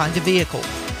any kind of vehicle.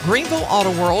 Greenville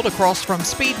Auto World across from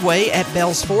Speedway at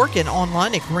Bells Fork and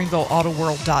online at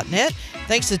greenvilleautoworld.net.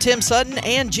 Thanks to Tim Sutton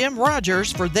and Jim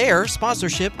Rogers for their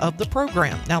sponsorship of the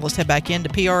program. Now let's head back into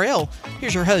PRL.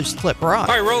 Here's your host, Clip Brock.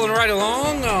 All right, rolling right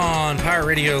along on Pirate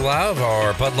Radio Live,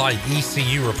 our Bud Light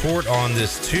ECU report on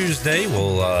this Tuesday.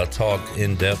 We'll talk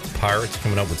in-depth Pirates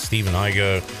coming up with Stephen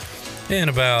Igo in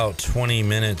about 20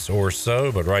 minutes or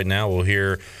so. But right now we'll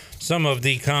hear some of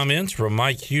the comments from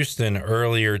Mike Houston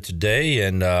earlier today.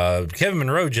 And Kevin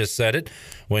Monroe just said it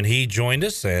when he joined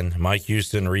us, and Mike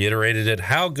Houston reiterated it,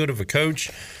 how good of a coach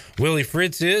Willie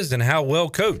Fritz is and how well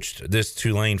coached this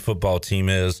Tulane football team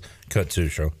is. Cut to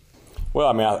show. Well,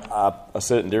 I mean, I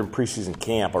said it during preseason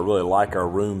camp. I really like our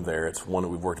room there. It's one that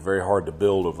we've worked very hard to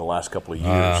build over the last couple of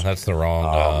years. That's the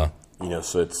wrong.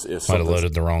 So it's might have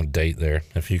loaded the wrong date there.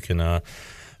 If you can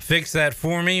fix that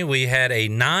for me, we had a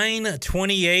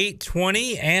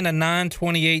 9/28/20 and a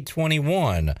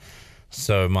 9/28/21.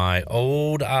 So my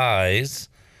old eyes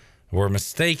were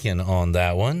mistaken on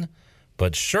that one,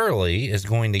 but Shirley is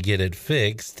going to get it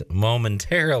fixed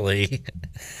momentarily.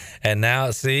 And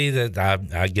now, see that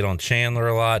I get on Chandler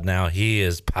a lot. Now he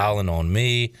is piling on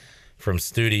me from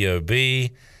Studio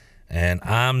B, and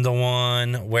I'm the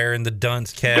one wearing the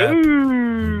dunce cap.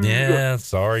 Yeah,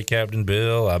 sorry, Captain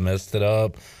Bill. I messed it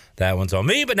up. That one's on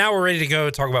me, but now we're ready to go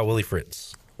talk about Willie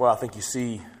Fritz. Well, I think you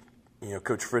see,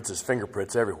 Coach Fritz's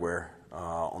fingerprints everywhere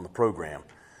on the program.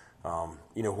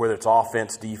 Whether it's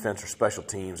offense, defense, or special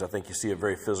teams, I think you see a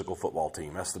very physical football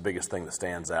team. That's the biggest thing that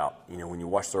stands out. When you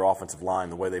watch their offensive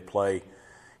line, the way they play,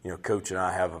 Coach and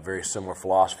I have a very similar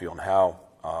philosophy on how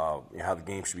the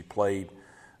game should be played,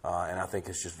 and I think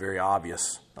it's just very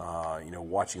obvious,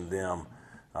 watching them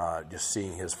just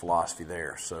seeing his philosophy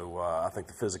there. So I think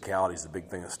the physicality is the big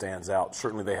thing that stands out.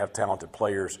 Certainly they have talented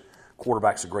players.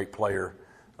 Quarterback's a great player,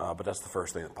 but that's the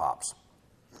first thing that pops.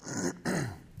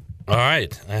 All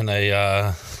right, and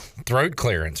a throat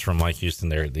clearance from Mike Houston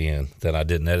there at the end that I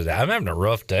didn't edit. I'm having a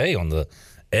rough day on the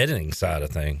editing side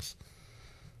of things.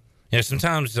 You know,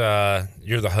 sometimes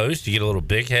you're the host, you get a little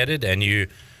big-headed, and you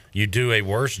do a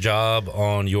worse job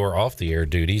on your off-the-air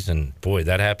duties, and, boy,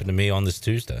 that happened to me on this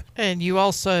Tuesday. And you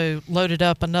also loaded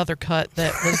up another cut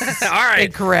that was all right,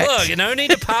 incorrect. Look, no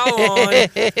need to pile on.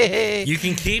 You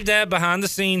can keep that behind the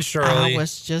scenes, Shirley. I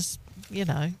was just,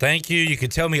 Thank you. You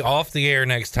could tell me off the air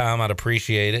next time. I'd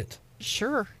appreciate it.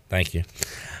 Sure. Thank you.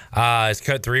 Is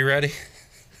cut 3 ready?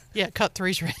 Yeah, cut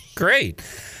 3's ready. Great.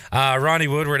 Ronnie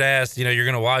Woodward asked, you're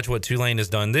going to watch what Tulane has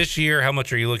done this year. How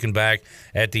much are you looking back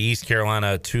at the East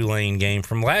Carolina-Tulane game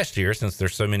from last year, since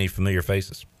there's so many familiar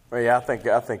faces? Well, yeah, I think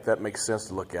that makes sense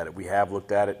to look at it. We have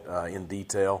looked at it in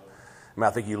detail. I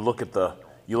think you look at the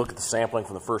sampling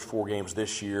from the first 4 games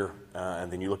this year,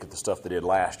 and then you look at the stuff they did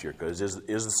last year, because it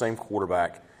is the same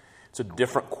quarterback. It's a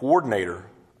different coordinator,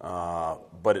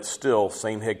 but it's still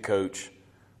same head coach,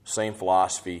 same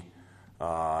philosophy.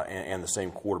 And the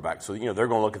same quarterback. So, they're going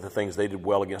to look at the things they did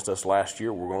well against us last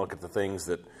year. We're going to look at the things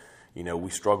that, we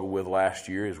struggled with last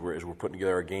year as we're putting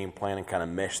together our game plan and kind of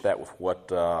mesh that with what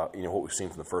we've seen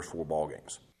from the first 4 ball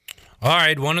games. All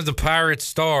right, one of the Pirates'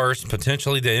 stars,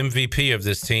 potentially the MVP of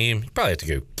this team. You probably have to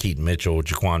go Keaton Mitchell,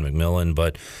 Jaquan McMillan,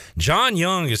 but John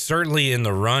Young is certainly in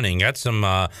the running. Got some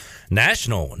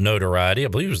national notoriety. I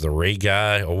believe it was the Ray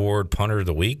Guy Award Punter of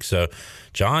the Week. So,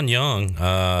 John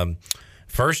Young,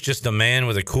 first, just a man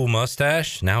with a cool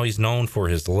mustache. Now he's known for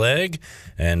his leg.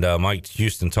 And Mike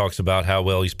Houston talks about how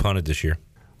well he's punted this year.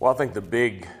 Well, I think the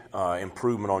big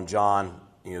improvement on John,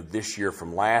 this year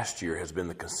from last year has been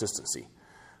the consistency.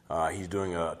 He's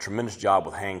doing a tremendous job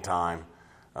with hang time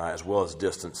as well as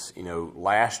distance.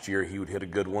 Last year he would hit a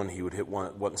good one. He would hit one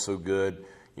that wasn't so good.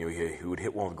 He would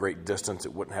hit one with great distance.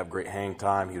 It wouldn't have great hang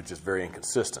time. He was just very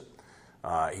inconsistent.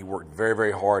 He worked very,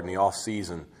 very hard in the off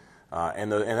season.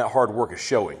 And that hard work is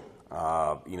showing.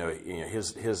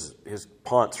 His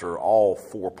punts are all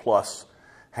 4+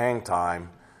 hang time,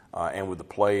 and with the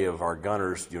play of our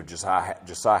gunners,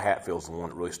 Josiah Hatfield's the one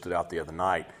that really stood out the other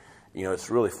night. It's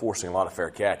really forcing a lot of fair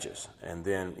catches. And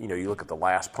then you look at the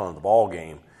last punt of the ball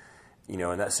game. In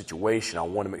that situation, I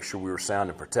wanted to make sure we were sound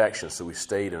in protection, so we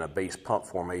stayed in a base punt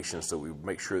formation so we would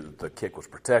make sure that the kick was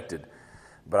protected.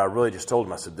 But I really just told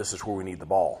him, I said, this is where we need the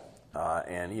ball.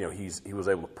 And he was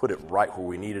able to put it right where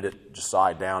we needed it.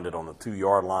 Josiah downed it on the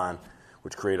 2-yard line,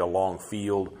 which created a long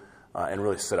field and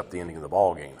really set up the ending of the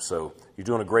ball game. So you're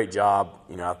doing a great job.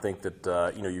 I think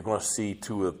that you're going to see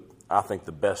two of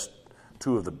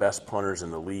the best punters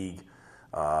in the league.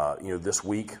 This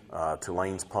week,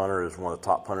 Tulane's punter is one of the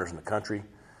top punters in the country.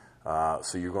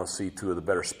 So you're going to see 2 of the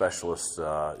better specialists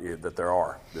that there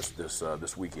are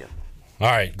this weekend. All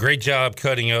right, great job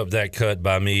cutting up that cut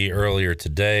by me earlier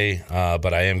today,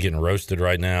 but I am getting roasted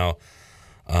right now.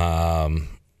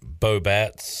 Bo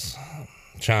Bats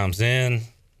chimes in.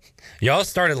 Y'all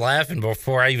started laughing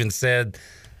before I even said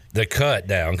the cut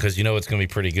down, because it's going to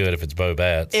be pretty good if it's Bo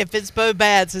Bats. If it's Bo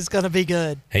Bats, it's going to be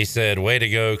good. He said, way to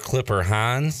go, Clipper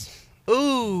Hines.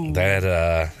 Ooh. That's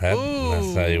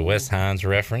a Wes Hines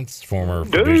reference, former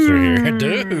producer here.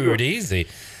 Dude, easy.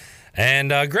 And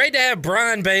great to have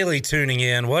Brian Bailey tuning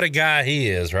in. What a guy he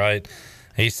is, right?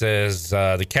 He says,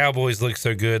 the Cowboys look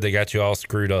so good, they got you all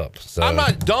screwed up. So, I'm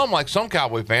not dumb like some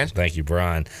Cowboy fans. Thank you,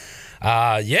 Brian.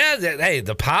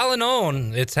 The piling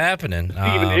on, it's happening.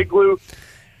 Steven Igloo.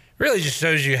 Really just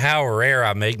shows you how rare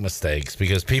I make mistakes,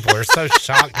 because people are so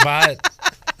shocked by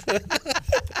it.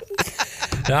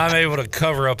 Now I'm able to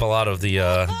cover up a lot of the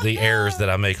errors that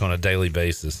I make on a daily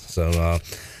basis. So,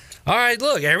 all right,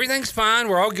 look, everything's fine.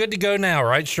 We're all good to go now,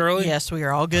 right, Shirley? Yes, we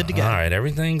are all good to go. All right,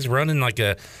 everything's running like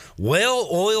a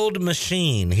well-oiled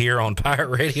machine here on Pirate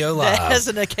Radio Live. That has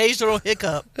an occasional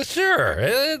hiccup. Sure,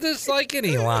 it's like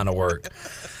any line of work.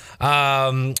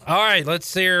 All right,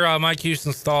 let's hear Mike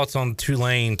Houston's thoughts on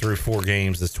Tulane through 4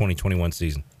 games this 2021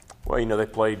 season. Well, they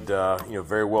played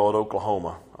very well at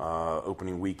Oklahoma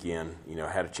opening weekend.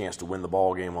 Had a chance to win the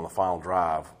ball game on the final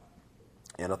drive,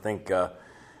 and I think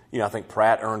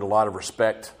Pratt earned a lot of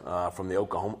respect from the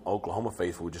Oklahoma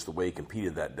faithful with just the way he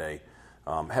competed that day.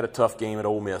 Had a tough game at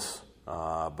Ole Miss,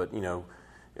 but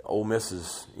Ole Miss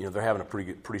is they're having a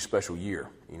pretty special year.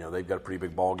 They've got a pretty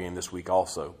big ball game this week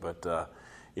also, but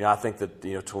I think that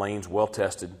Tulane's well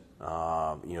tested.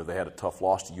 They had a tough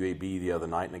loss to UAB the other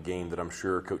night in a game that I'm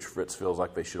sure Coach Fritz feels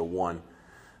like they should have won.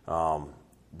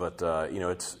 But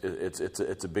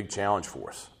it's a big challenge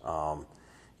for us.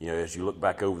 as you look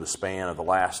back over the span of the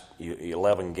last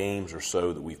 11 games or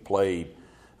so that we've played,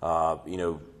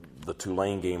 the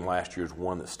Tulane game last year is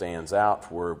one that stands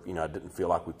out where, I didn't feel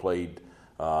like we played,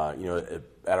 at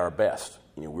our best.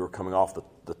 We were coming off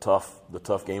the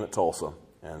tough game at Tulsa,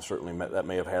 and certainly that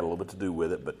may have had a little bit to do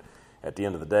with it, but at the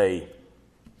end of the day,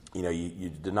 you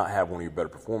did not have one of your better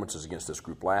performances against this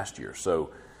group last year. So,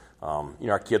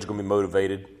 our kids are going to be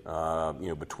motivated,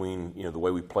 between, the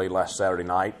way we played last Saturday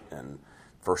night and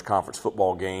first conference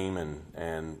football game and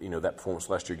that performance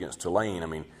last year against Tulane. I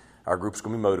mean, our group's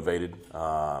going to be motivated,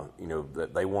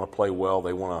 that they want to play well.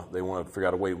 They want to figure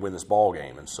out a way to win this ball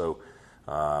game. And so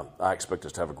I expect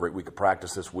us to have a great week of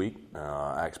practice this week.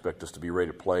 I expect us to be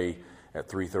ready to play at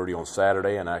 3:30 on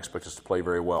Saturday, and I expect us to play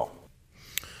very well.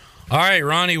 All right,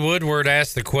 Ronnie Woodward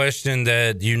asked the question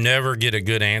that you never get a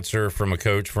good answer from a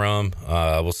coach from.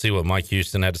 We'll see what Mike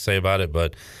Houston had to say about it,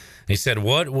 but he said,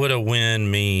 what would a win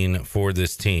mean for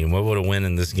this team? What would a win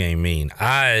in this game mean?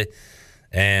 I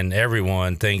and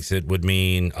everyone thinks it would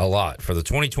mean a lot for the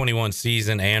 2021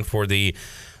 season and for the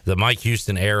Mike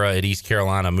Houston era at East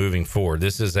Carolina moving forward.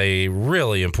 This is a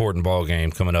really important ball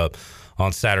game coming up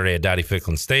on Saturday at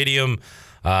Dowdy-Ficklin Stadium.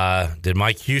 Did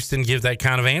Mike Houston give that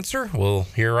kind of answer? We'll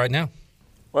hear right now.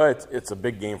 Well, it's a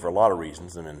big game for a lot of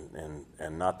reasons,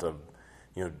 and not to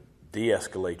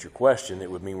de-escalate your question, it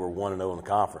would mean we're 1-0 in the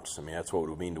conference. I mean, that's what it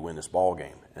would mean to win this ball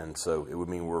game, and so it would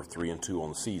mean we're 3-2 on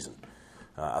the season.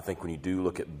 I think when you do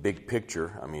look at big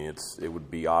picture, I mean, it would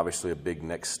be obviously a big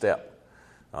next step.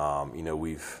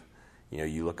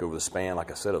 You look over the span,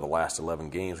 like I said, of the last 11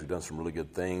 games, we've done some really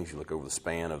good things. You look over the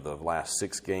span of the last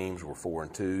 6 games, we're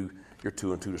 4-2. You're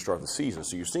 2-2 to start the season.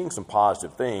 So you're seeing some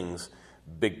positive things,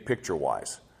 big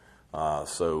picture-wise.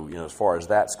 So, as far as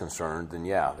that's concerned, then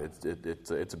yeah,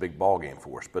 it's a big ball game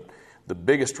for us. But the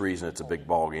biggest reason it's a big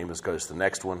ball game is because it's the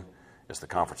next one. It's the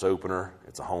conference opener.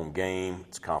 It's a home game.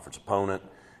 It's a conference opponent.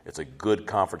 It's a good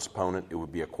conference opponent. It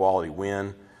would be a quality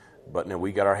win. But no,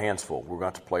 we got our hands full. We're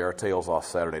going to play our tails off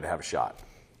Saturday to have a shot.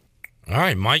 All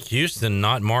right, Mike Houston,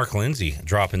 not Mark Lindsay,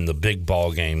 dropping the big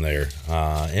ball game there.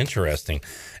 Interesting.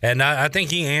 And I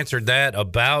think he answered that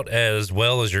about as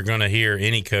well as you're going to hear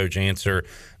any coach answer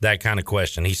that kind of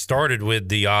question. He started with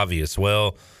the obvious.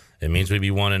 Well, it means we'd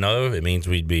be 1-0. It means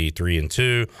we'd be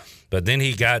 3-2. But then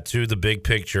he got to the big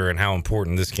picture and how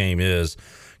important this game is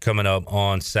coming up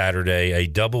on Saturday, a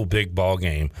double big ball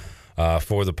game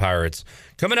for the Pirates.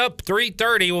 Coming up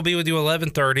 3:30, we'll be with you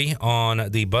 11:30 on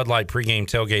the Bud Light pregame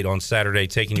tailgate on Saturday,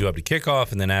 taking you up to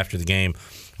kickoff, and then after the game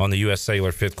on the U.S.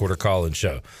 Sailor fifth quarter call-in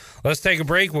show. Let's take a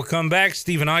break. We'll come back.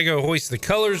 Stephen Igo, Hoist the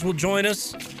Colors, will join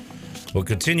us. We'll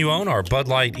continue on our Bud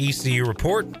Light ECU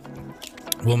report.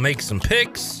 We'll make some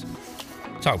picks,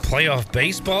 talk playoff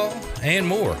baseball, and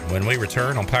more when we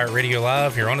return on Pirate Radio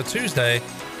Live here on a Tuesday.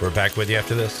 We're back with you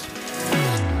after this.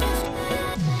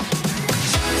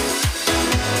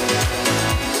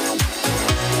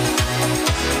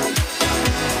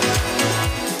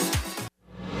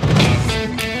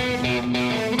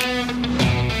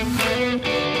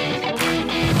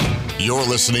 You're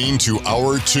listening to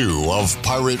Hour 2 of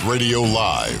Pirate Radio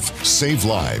Live. Save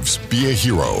lives, be a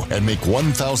hero, and make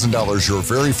 $1,000 your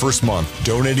very first month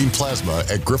donating plasma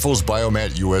at Grifols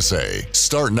Biomat USA.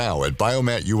 Start now at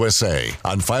Biomat USA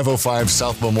on 505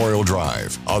 South Memorial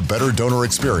Drive. A better donor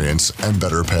experience and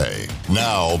better pay.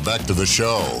 Now, back to the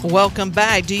show. Welcome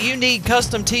back. Do you need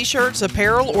custom t-shirts,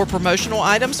 apparel, or promotional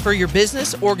items for your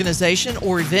business, organization,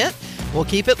 or event? Well,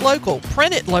 keep it local.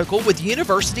 Print it local with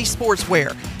University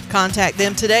Sportswear. Contact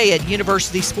them today at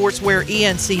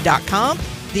universitysportswearenc.com,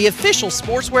 the official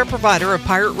sportswear provider of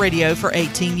Pirate Radio for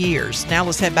 18 years. Now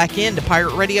let's head back into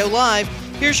Pirate Radio Live.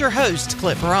 Here's your host,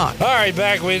 Clip Brock. All right,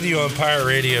 back with you on Pirate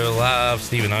Radio Live.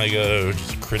 Stephen Igo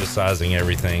just criticizing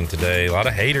everything today. A lot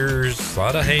of haters. A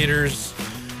lot of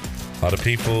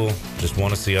people just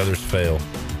want to see others fail.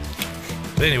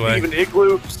 But anyway. Even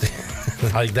Igloo.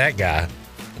 Like that guy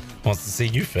wants to see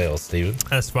you fail, Stephen.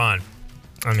 That's fine.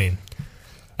 I mean,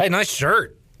 hey, nice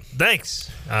shirt.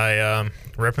 Thanks. I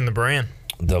repping the brand.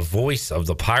 The voice of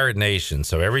the Pirate Nation.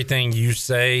 So everything you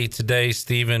say today,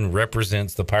 Stephen,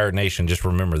 represents the Pirate Nation. Just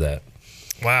remember that.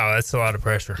 Wow, that's a lot of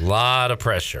pressure. A lot of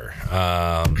pressure.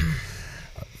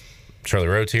 Charlie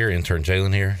Rhodes here, intern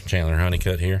Jalen here, Chandler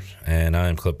Honeycutt here, and I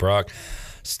am Clip Brock.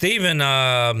 Stephen,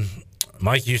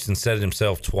 Mike Houston said it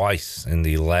himself twice in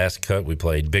the last cut we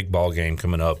played. Big ball game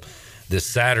coming up this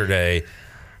Saturday.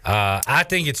 I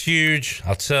think it's huge.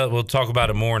 We'll talk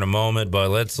about it more in a moment, but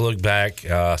let's look back.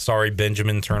 Sorry,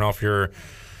 Benjamin, turn off your,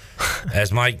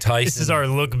 as Mike Tyson. This is our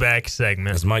look back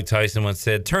segment. As Mike Tyson once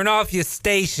said, turn off your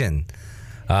station.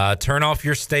 Turn off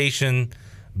your station,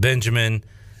 Benjamin,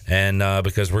 and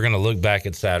because we're going to look back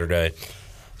at Saturday.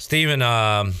 Steven,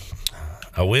 a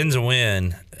win's a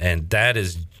win, and that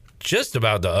is just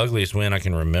about the ugliest win I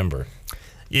can remember.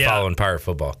 Yeah, following Pirate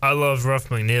football. I love Ruff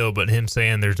McNeil, but him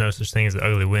saying there's no such thing as an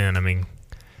ugly win. I mean,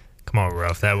 come on,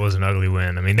 Ruff. That was an ugly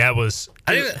win. I mean, that was.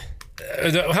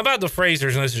 How about the phrase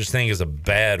 "there's no such thing as a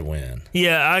bad win"?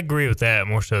 Yeah, I agree with that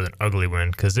more so than ugly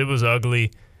win, because it was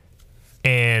ugly,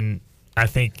 and I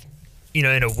think, in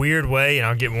a weird way, and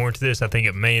I'll get more into this, I think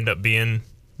it may end up being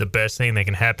the best thing that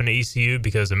can happen to ECU,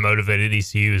 because a motivated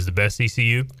ECU is the best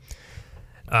ECU.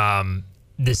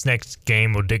 This next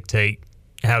game will dictate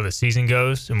how the season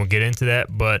goes, and we'll get into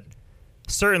that, but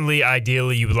certainly,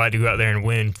 ideally, you would like to go out there and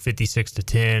win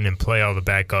 56-10 and play all the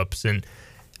backups. And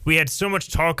we had so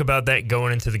much talk about that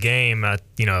going into the game. I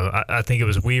think it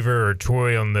was Weaver or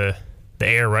Troy on the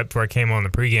air right before I came on the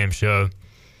pregame show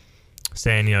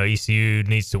saying, ECU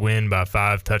needs to win by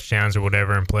 5 touchdowns or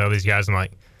whatever and play all these guys. I'm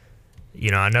like,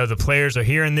 I know the players are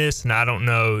hearing this, and I don't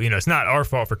know, it's not our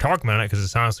fault for talking about it because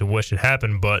it's honestly what should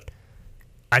happen, but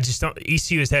I just don't.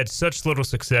 ECU has had such little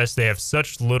success. They have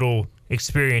such little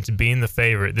experience being the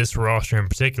favorite, this roster in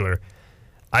particular.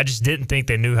 I just didn't think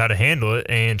they knew how to handle it,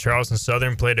 and Charleston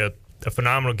Southern played a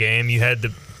phenomenal game. You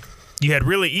had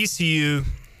really ECU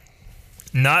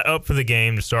not up for the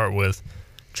game to start with.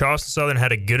 Charleston Southern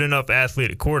had a good enough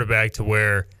athlete at quarterback to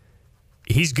where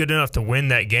he's good enough to win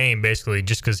that game, basically,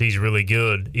 just because he's really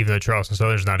good, even though Charleston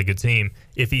Southern's not a good team,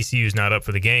 if ECU's not up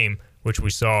for the game, which we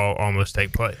saw almost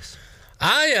take place.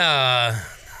 I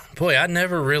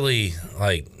never really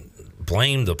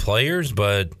blamed the players,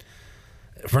 but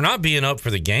for not being up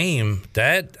for the game,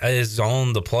 that is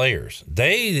on the players.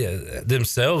 They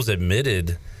themselves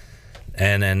admitted,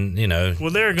 and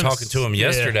they're talking to them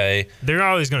yesterday. They're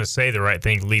always going to say the right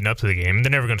thing leading up to the game. They're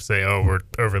never going to say, "Oh, we're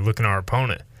overlooking our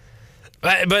opponent."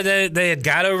 But they had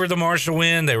got over the Marshall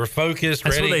win. They were focused,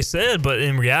 ready. That's what they said, but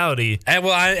in reality,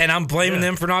 I'm blaming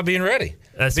them for not being ready.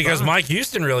 That's because fine. Mike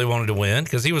Houston really wanted to win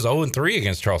because he was 0-3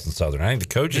 against Charleston Southern. I think the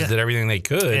coaches did everything they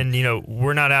could. And,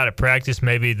 we're not out of practice.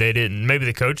 Maybe they didn't. Maybe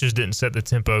the coaches didn't set the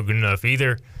tempo good enough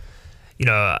either.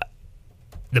 The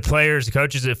players, the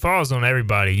coaches, it falls on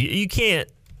everybody. You can't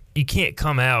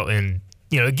come out and,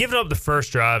 giving up the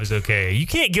first drive is okay. You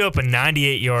can't give up a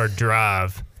 98-yard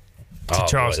drive to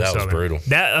Charleston Southern. That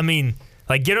was brutal.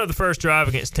 Getting up the first drive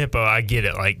against tempo, I get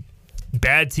it.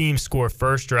 Bad teams score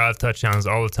first drive touchdowns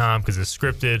all the time because it's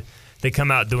scripted. They come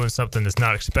out doing something that's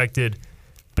not expected,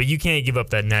 but you can't give up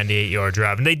that 98-yard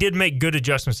drive. And they did make good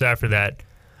adjustments after that.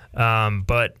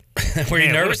 But were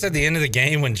you nervous at the end of the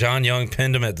game when John Young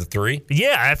pinned him at the 3?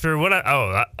 Yeah, after what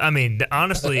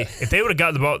honestly, if they would have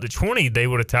got the ball at the 20, they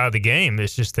would have tied the game.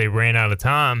 It's just they ran out of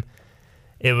time.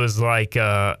 It was like,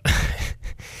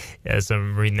 as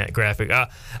I'm reading that graphic,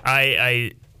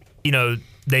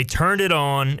 they turned it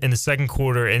on in the second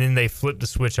quarter, and then they flipped the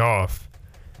switch off.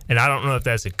 And I don't know if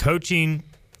that's a coaching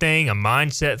thing, a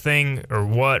mindset thing, or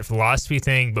what, philosophy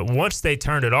thing. But once they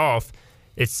turned it off,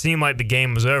 it seemed like the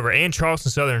game was over. And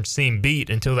Charleston Southern seemed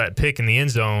beat until that pick in the end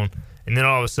zone. And then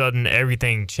all of a sudden,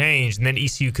 everything changed, and then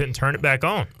ECU couldn't turn it back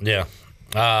on. Yeah.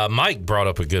 Mike brought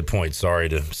up a good point. Sorry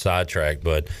to sidetrack,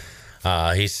 but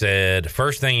he said,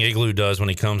 first thing Igloo does when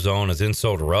he comes on is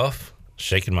insult Ruff.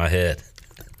 Shaking my head.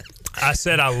 I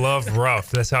said I love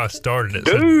Ruff. That's how I started it.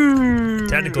 So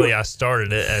technically, I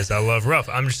started it as I love Ruff.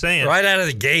 I'm just saying. Right out of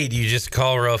the gate, you just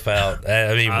call Ruff out.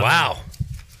 Wow.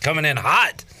 Coming in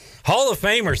hot. Hall of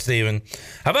Famer, Steven.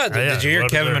 How about, did you hear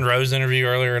Kevin Monroe's interview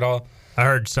earlier at all? I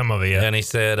heard some of it, yeah. And he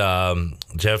said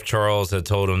Jeff Charles had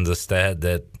told him the stat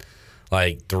that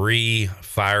 3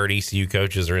 fired ECU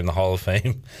coaches are in the Hall of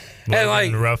Fame.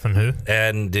 And Ruff and who?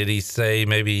 And did he say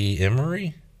maybe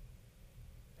Emory?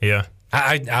 Yeah.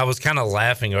 I was kind of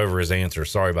laughing over his answer.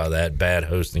 Sorry about that. Bad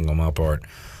hosting on my part.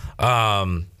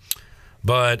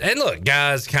 But look,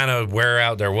 guys kind of wear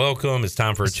out their welcome. It's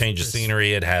time for a change of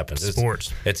scenery. It happens.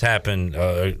 Sports. It's happened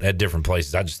at different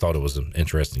places. I just thought it was an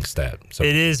interesting stat. So.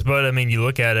 It is, but you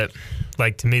look at it,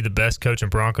 to me, the best coach in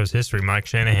Broncos history, Mike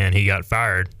Shanahan, he got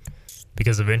fired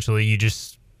because eventually you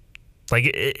just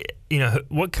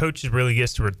what coach really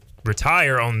gets to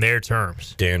retire on their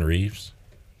terms? Dan Reeves.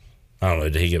 I don't know.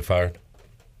 Did he get fired?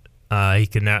 He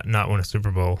could not win a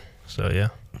Super Bowl. So, yeah.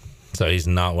 So, he's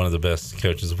not one of the best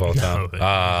coaches of all time. No,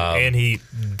 and he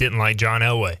didn't like John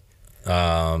Elway.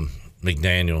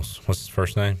 McDaniels. What's his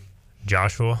first name?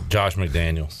 Josh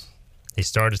McDaniels. He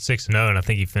started 6-0, and I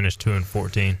think he finished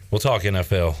 2-14. We'll talk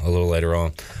NFL a little later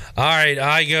on. All right,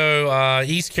 I go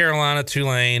East Carolina,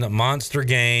 Tulane, monster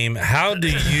game. How do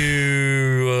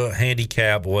you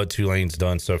handicap what Tulane's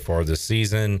done so far this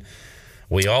season?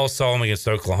 We all saw them against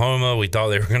Oklahoma. We thought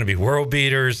they were going to be world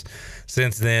beaters.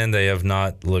 Since then, they have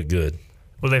not looked good.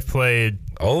 Well, they've played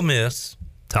Ole Miss.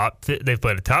 They've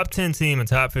played a top 10 team, a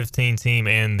top 15 team,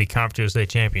 and the Conference USA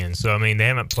champions. So, I mean, they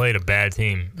haven't played a bad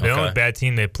team. The only bad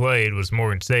team they played was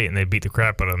Morgan State, and they beat the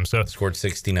crap out of them. So scored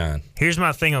 69. Here's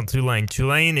my thing on Tulane.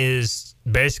 Tulane is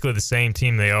basically the same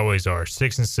team they always are.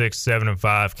 6-6,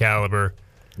 7-5 caliber.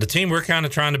 The team we're kind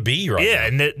of trying to be right now. Yeah,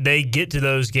 and they get to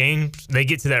those games. They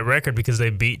get to that record because they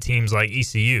beat teams like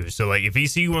ECU. So, like, if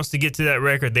ECU wants to get to that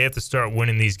record, they have to start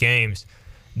winning these games.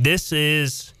 This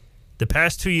is the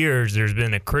past 2 years. There's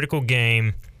been a critical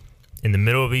game in the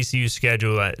middle of ECU's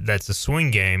schedule that's a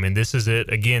swing game, and this is it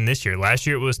again this year. Last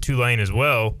year it was Tulane as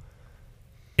well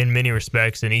in many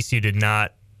respects, and ECU did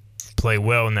not play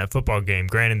well in that football game.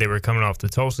 Granted, they were coming off the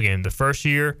Tulsa game. The first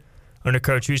year under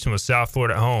Coach Houston was South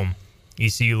Florida at home.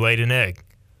 ECU laid an egg.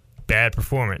 Bad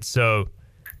performance. So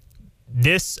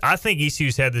I think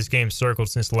ECU's had this game circled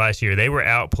since last year. They were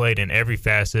outplayed in every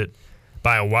facet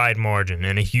by a wide margin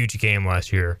in a huge game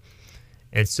last year.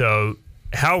 And so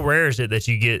how rare is it that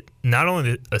you get not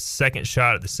only a second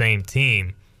shot at the same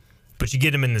team, but you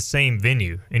get them in the same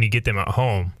venue and you get them at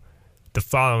home the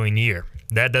following year?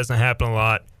 That doesn't happen a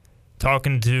lot.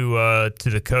 Talking to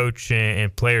the coach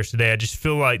and players today, I just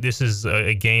feel like this is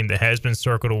a game that has been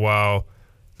circled a while.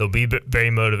 They'll be very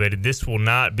motivated. This will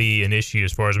not be an issue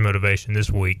as far as motivation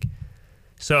this week.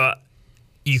 So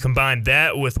you combine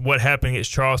that with what happened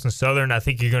against Charleston Southern, I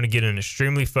think you're going to get an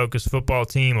extremely focused football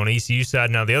team on ECU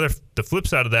side. Now, the flip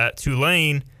side of that,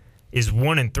 Tulane is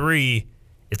 1-3.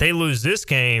 If they lose this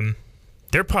game,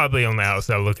 they're probably on the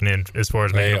outside looking in as far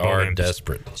as making a bowl game. They are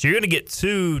desperate. So you're going to get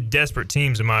two desperate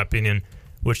teams, in my opinion,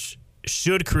 which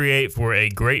should create for a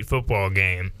great football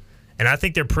game. And I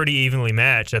think they're pretty evenly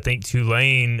matched. I think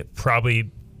Tulane probably,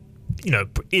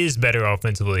 is better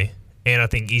offensively, and I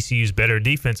think ECU is better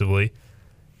defensively.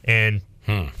 And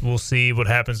we'll see what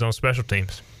happens on special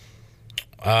teams.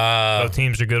 Both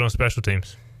teams are good on special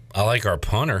teams. I like our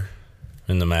punter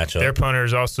in the matchup. Their punter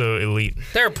is also elite.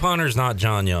 Their punter's not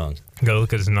John Young. Go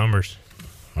look at his numbers.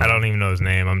 I don't even know his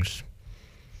name. I'm just.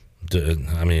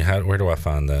 Where do I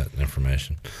find that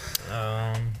information?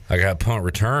 I got punt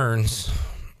returns.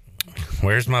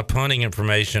 Where's my punting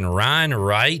information? Ryan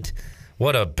Wright.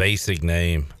 What a basic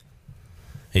name.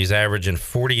 He's averaging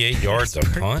 48 yards a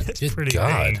punt. That's pretty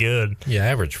dang good. Yeah,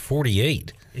 average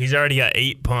 48. He's already got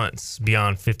 8 punts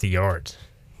beyond 50 yards.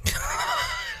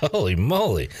 Holy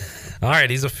moly. All right,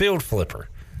 he's a field flipper.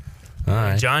 All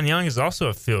right. John Young is also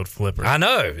a field flipper. I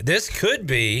know. This could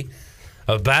be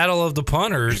a battle of the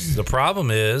punters. The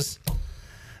problem is,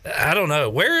 I don't know.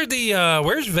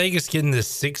 Where's Vegas getting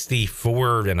this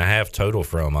 64.5 total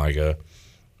from, Igo?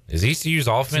 Is ECU's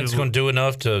offense going to do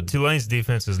enough to... Tulane's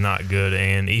defense is not good,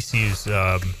 and ECU's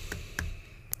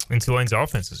and Tulane's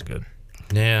offense is good.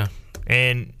 Yeah.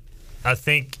 And I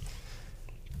think...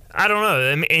 I don't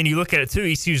know. And you look at it, too.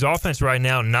 ECU's offense right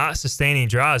now not sustaining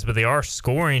drives, but they are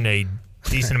scoring a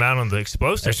decent amount on the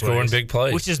explosive They're scoring big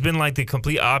plays. Which has been like the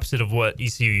complete opposite of what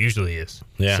ECU usually is.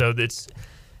 Yeah. So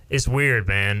it's weird,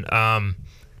 man.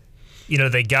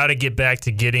 They got to get back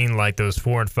to getting like those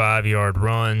 4- and 5-yard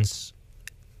runs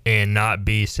and not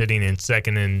be sitting in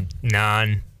 2nd and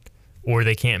 9, or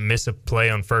they can't miss a play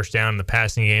on first down in the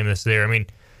passing game that's there. I mean,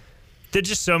 there's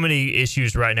just so many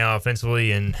issues right now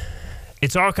offensively, and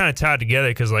it's all kind of tied together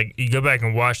because, like, you go back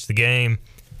and watch the game,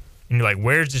 and you're like,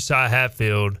 where's Josiah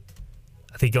Hatfield?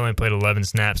 I think he only played 11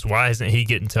 snaps. Why isn't he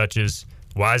getting touches?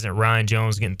 Why isn't Ryan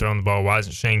Jones getting thrown the ball? Why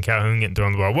isn't Shane Calhoun getting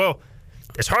thrown the ball? Well,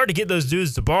 it's hard to get those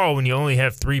dudes the ball when you only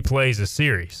have 3 plays a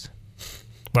series.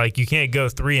 Like, you can't go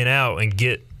 3 and out and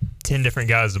get 10 different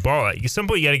guys the ball. At some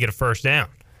point, you got to get a first down.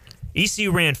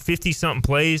 ECU ran 50-something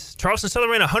plays. Charleston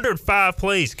Southern ran 105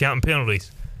 plays, counting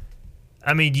penalties.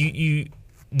 I mean,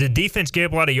 the defense gave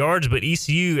up a lot of yards, but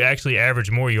ECU actually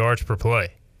averaged more yards per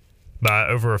play by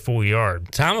over a full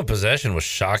yard. Time of possession was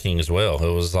shocking as well.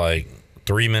 It was like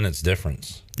 3 minutes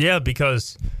difference. Yeah,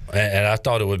 because... And I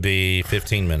thought it would be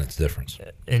 15 minutes difference.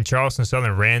 And Charleston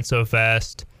Southern ran so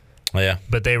fast. Yeah.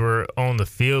 But they were on the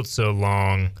field so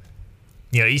long.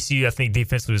 ECU, I think,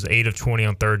 defensively was 8 of 20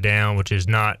 on third down, which is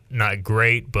not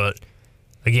great. But,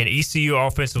 again, ECU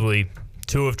offensively,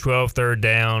 2 of 12 third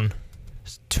down.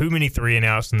 Too many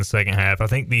 3-and-outs in the second half. I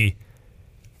think the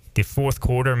fourth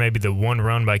quarter, maybe the one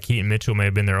run by Keaton Mitchell may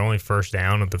have been their only first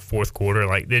down of the fourth quarter.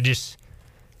 Like, they just...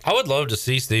 I would love to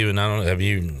see, Steven, have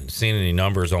you seen any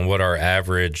numbers on what our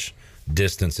average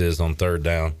distance is on third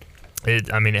down? It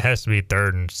has to be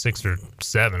 3rd and 6 or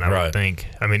 7, I would think.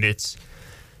 I mean,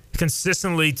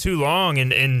 consistently too long.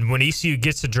 And when ECU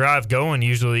gets a drive going,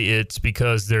 usually it's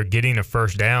because they're getting a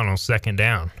first down on second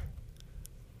down.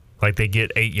 Like they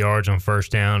get 8 yards on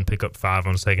first down, pick up 5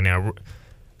 on second down.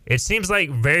 It seems like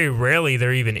very rarely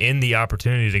they're even in the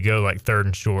opportunity to go like third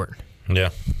and short. Yeah.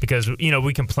 Because,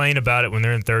 we complain about it when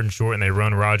they're in third and short and they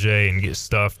run Rajay and get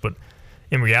stuffed. But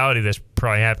in reality, that's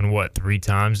probably happened, 3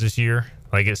 times this year?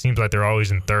 Like, it seems like they're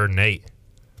always in 3rd and 8.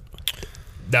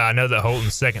 Now, I know that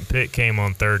Holton's second pick came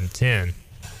on 3rd and 10.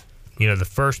 The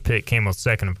first pick came on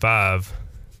 2nd and 5.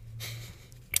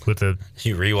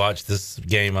 You rewatched this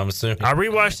game, I'm assuming? I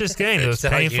rewatched this game. It was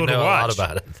painful to watch. A lot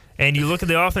about it. And you look at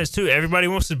the offense, too. Everybody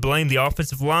wants to blame the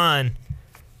offensive line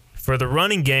for the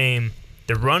running game.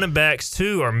 The running backs,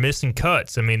 too, are missing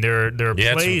cuts. I mean, there are plays. You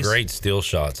had some great steal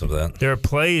shots of that. There are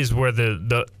plays where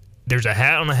there's a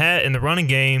hat on the hat in the running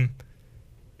game,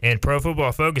 and Pro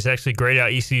Football Focus actually graded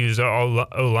out ECU's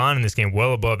O-line in this game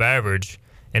well above average.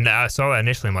 And I saw that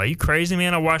initially. I'm like, you crazy,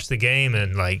 man? I watched the game,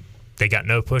 and, they got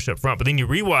no push up front. But then you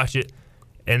rewatch it,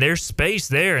 and there's space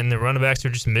there, and the running backs are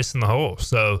just missing the hole.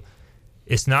 So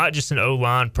it's not just an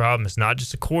O-line problem. It's not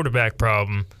just a quarterback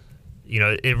problem.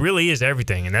 It really is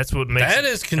everything, and that's what makes that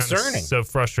is concerning. So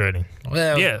frustrating.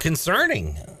 Well, yeah,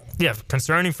 concerning. Yeah,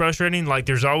 concerning, frustrating. Like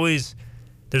there's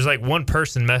one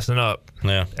person messing up.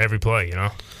 Yeah, every play. All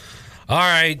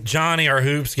right, Johnny, our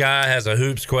hoops guy, has a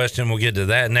hoops question. We'll get to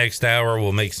that next hour.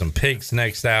 We'll make some picks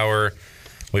next hour.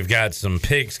 We've got some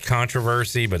picks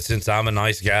controversy, but since I'm a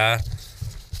nice guy,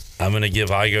 I'm going to give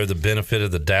Igo the benefit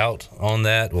of the doubt on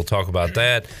that. We'll talk about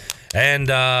that,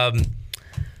 and.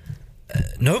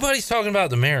 Nobody's talking about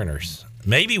the Mariners.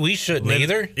 Maybe we shouldn't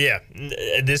either. Yeah,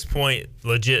 at this point,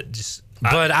 legit. Just.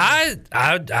 But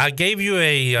I gave you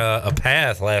a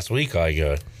path last week,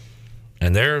 Igo,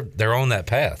 and they're on that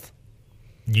path.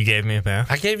 You gave me a path.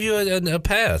 I gave you a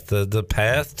path, the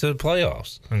path to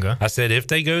playoffs. Okay. I said if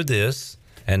they go this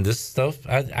and this stuff,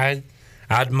 I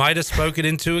might have spoken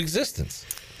into existence.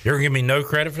 You're gonna give me no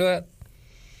credit for that?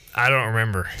 I don't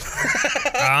remember.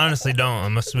 I honestly don't. I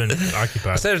must have been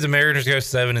occupied. I said if the Mariners go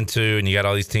 7-2, and you got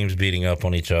all these teams beating up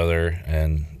on each other,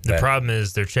 and the problem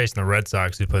is they're chasing the Red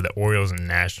Sox, who play the Orioles and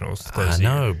Nationals. I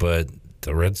know, but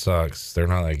the Red Sox, they're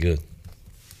not that good.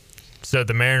 So if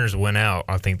the Mariners win out,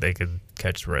 I think they could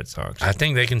catch the Red Sox. I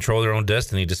think they control their own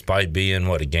destiny, despite being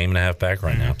a game and a half back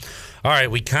right now. All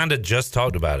right, we kind of just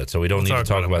talked about it, so we don't need to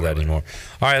talk about that anymore.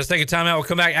 All right, let's take a timeout. We'll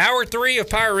come back. Hour 3 of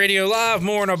Pirate Radio Live.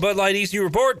 More on our Bud Light ECU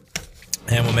report,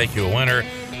 and we'll make you a winner.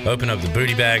 Open up the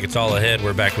booty bag. It's all ahead.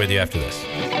 We're back with you after this.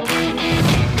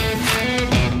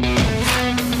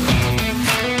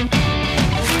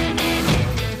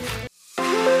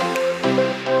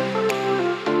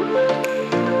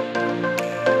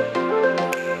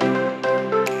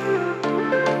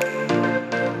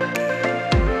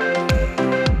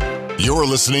 You're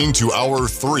listening to Hour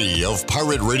 3 of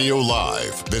Pirate Radio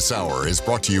Live. This hour is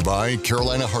brought to you by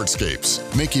Carolina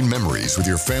Hardscapes. Making memories with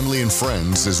your family and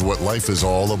friends is what life is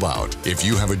all about. If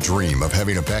you have a dream of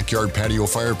having a backyard patio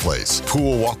fireplace,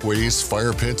 pool walkways,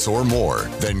 fire pits, or more,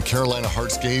 then Carolina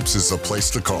Hardscapes is the place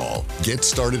to call. Get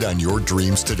started on your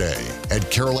dreams today at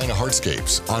Carolina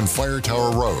Hardscapes on Fire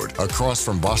Tower Road, across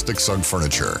from Bostic Sugg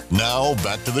Furniture. Now,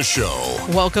 back to the show.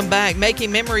 Welcome back.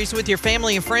 Making memories with your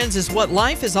family and friends is what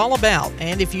life is all about.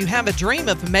 And if you have a dream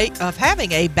of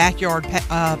having a backyard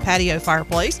patio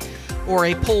fireplace or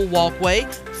a pool walkway,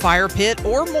 fire pit,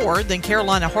 or more, then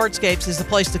Carolina Hardscapes is the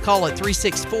place to call at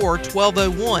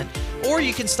 364-1201. Or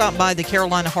you can stop by the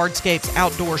Carolina Hardscapes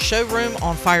Outdoor Showroom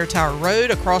on Fire Tower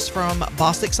Road across from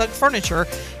Bostic Sugg Furniture.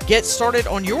 Get started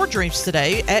on your dreams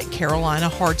today at Carolina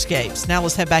Hardscapes. Now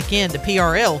let's head back into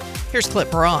PRL. Here's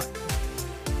Clip Baron.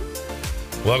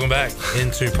 Welcome back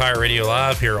into Pirate Radio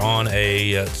Live here on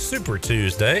a Super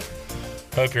Tuesday.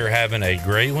 Hope you're having a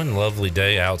great one. Lovely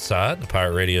day outside the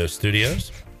Pirate Radio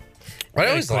studios. I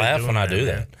always laugh when I do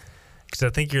that. Because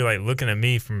I think you're looking at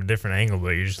me from a different angle, but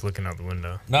you're just looking out the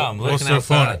window. No, I'm looking What's so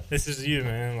outside. funny? This is you,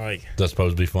 man. That's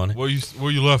supposed to be funny. What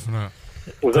are you laughing at?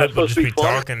 Was that supposed to be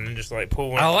talking and just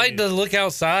pull one? I like to look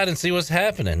outside and see what's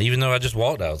happening, even though I just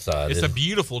walked outside. It's a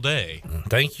beautiful day.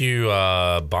 Thank you,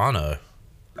 Bono.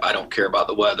 I don't care about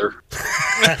the weather.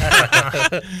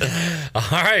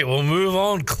 All right, we'll move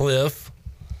on, Cliff.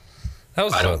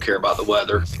 I don't care about the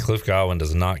weather. Cliff Godwin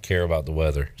does not care about the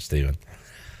weather, Steven.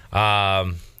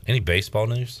 Any baseball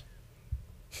news?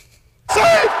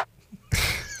 I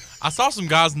saw some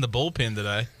guys in the bullpen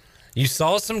today. You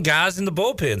saw some guys in the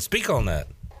bullpen. Speak on that.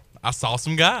 I saw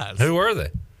some guys. Who were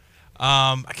they?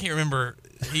 I can't remember.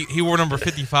 He wore number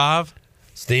 55.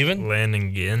 Steven?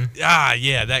 Landon Ginn.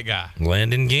 Yeah, that guy.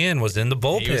 Landon Ginn was in the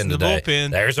bullpen He was in the today. bullpen.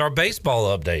 There's our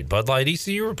baseball update. Bud Light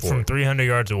ECU report. From 300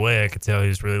 yards away, I could tell he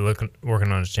was really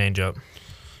working on his changeup.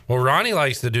 Well, Ronnie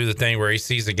likes to do the thing where he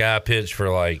sees a guy pitch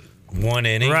for like one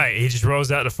inning. Right. He just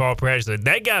rolls out to fall practice. Like,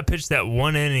 that guy pitched that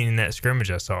one inning in that scrimmage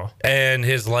I saw. And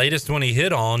his latest one he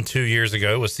hit on 2 years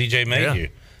ago was C.J. Mayhew.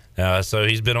 Yeah. So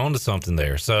he's been on to something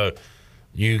there. So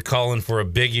you calling for a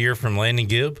big year from Landon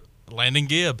Gibb? Landon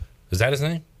Gibb. Is that his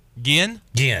name? Ginn?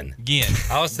 Ginn.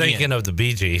 I was thinking of the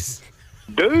Bee Gees.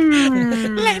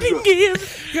 Landon Gibb.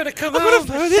 Gonna come I'm gonna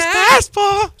throw this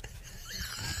fastball.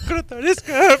 Gonna throw this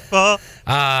curveball.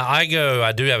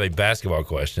 I do have a basketball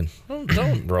question.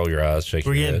 Don't roll your eyes, shake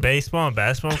We're your getting head. baseball and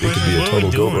basketball It could questions? be a What are total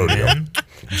we go doing, rodeo. man?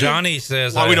 Johnny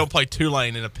says, Why we don't play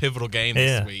Tulane in a pivotal game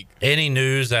this week. Any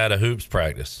news out of hoops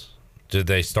practice? Did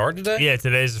they start today? Yeah,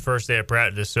 today's the first day of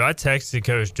practice. So I texted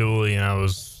Coach Dooley, and I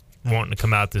was wanting to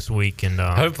come out this week. And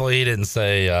Hopefully he didn't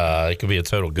say it could be a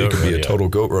total goat It could rodeo. be a total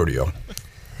goat rodeo.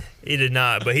 He did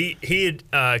not, but he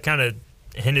had kind of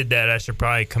hinted that I should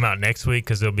probably come out next week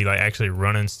because they'll be like actually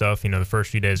running stuff. You know, the first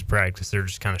few days of practice, they're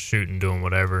just kind of shooting, doing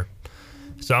whatever.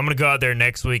 So I'm going to go out there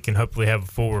next week and hopefully have a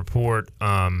full report.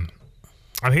 I'm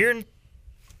hearing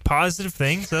positive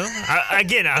things, though. I'm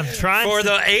trying for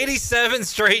the 87th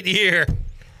straight year.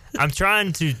 I'm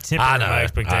trying to temper I know, my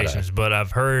expectations, but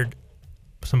I've heard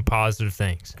some positive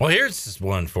things. Well, here's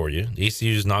one for you.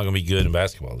 ECU's not going to be good in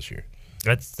basketball this year.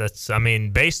 That's. I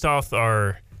mean, based off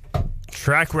our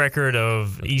track record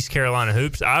of East Carolina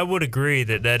hoops, I would agree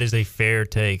that is a fair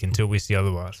take until we see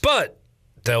otherwise. But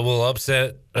that will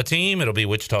upset a team. It'll be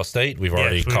Wichita State. We've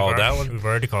already called that one. We've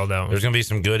already called that one. There's going to be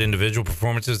some good individual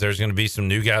performances. There's going to be some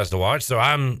new guys to watch. So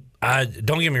I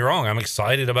don't get me wrong. I'm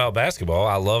excited about basketball.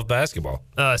 I love basketball.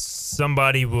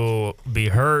 Somebody will be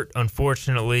hurt,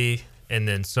 unfortunately, and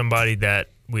then somebody that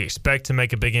we expect to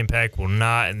make a big impact will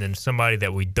not, and then somebody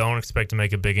that we don't expect to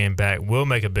make a big impact will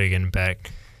make a big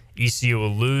impact. ECU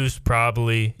will lose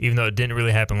probably, even though it didn't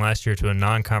really happen last year, to a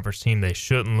non-conference team they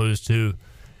shouldn't lose to.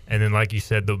 And then, like you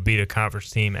said, they'll beat a conference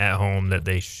team at home that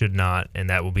they should not, and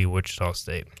that will be Wichita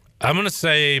State. I'm going to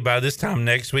say by this time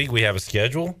next week we have a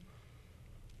schedule.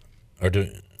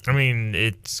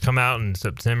 It's come out in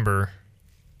September.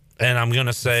 And I'm going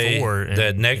to say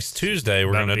that next Tuesday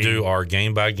we're going to do our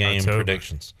game-by-game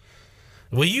predictions.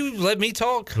 Will you let me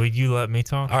talk? Will you let me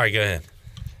talk? All right, go ahead.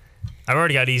 I've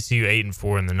already got ECU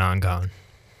 8-4 in the non-con.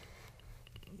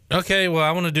 Okay, well,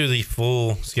 I want to do the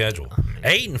full schedule.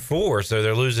 8-4, so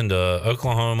they're losing to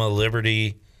Oklahoma,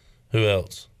 Liberty. Who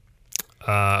else?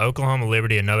 Oklahoma,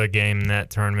 Liberty, another game in that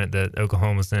tournament that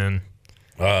Oklahoma's in.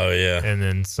 Oh, yeah. And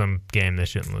then some game they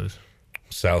shouldn't lose.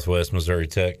 Southwest Missouri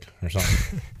Tech or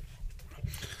something.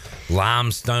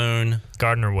 Limestone.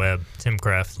 Gardner-Webb, Tim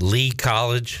Craft. Lee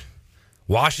College.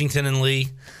 Washington and Lee.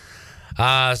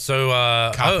 Do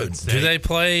they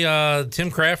play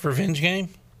Tim Craft revenge game?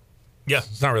 Yeah.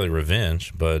 It's not really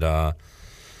revenge, but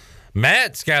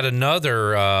Matt's got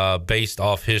another based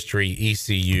off history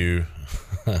ECU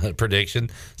prediction.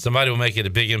 Somebody will make it a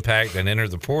big impact and enter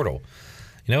the portal.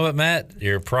 You know what, Matt?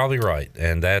 You're probably right,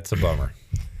 and that's a bummer.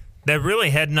 That really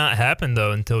had not happened,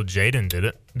 though, until Jaden did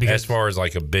it. As far as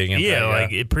like a big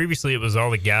impact? Yeah, previously it was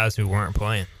all the guys who weren't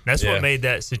playing. That's what made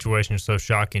that situation so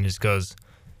shocking is because,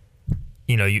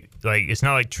 it's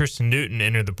not like Tristan Newton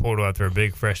entered the portal after a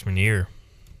big freshman year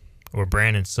or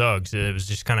Brandon Suggs. It was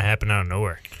just kind of happened out of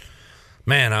nowhere.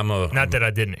 Man, Not that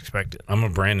I didn't expect it. I'm a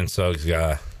Brandon Suggs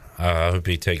guy. I hope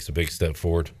he takes a big step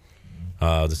forward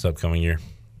this upcoming year.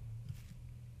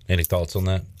 Any thoughts on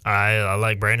that? I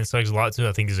like Brandon Suggs a lot, too.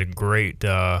 I think he's a great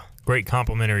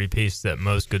complimentary piece that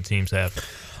most good teams have.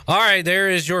 All right, there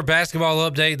is your basketball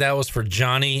update. That was for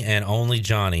Johnny and only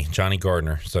Johnny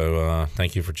Gardner. So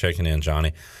thank you for checking in,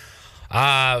 Johnny.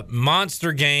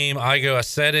 Monster game. I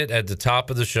said it at the top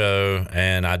of the show,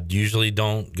 and I usually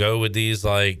don't go with these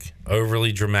like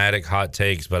overly dramatic hot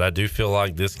takes, but I do feel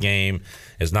like this game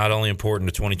is not only important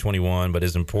to 2021, but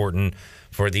is important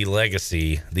for the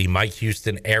legacy, the Mike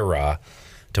Houston era,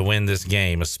 to win this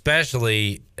game.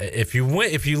 Especially if you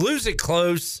lose it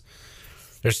close,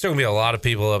 there's still gonna be a lot of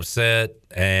people upset,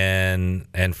 and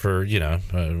for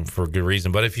for good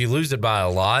reason. But if you lose it by a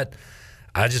lot,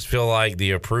 I just feel like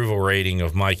the approval rating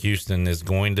of Mike Houston is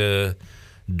going to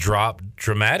drop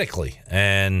dramatically.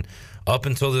 And up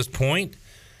until this point,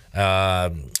 4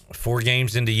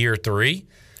 games into year 3,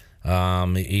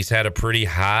 he's had a pretty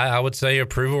high, I would say,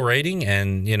 approval rating.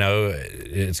 And,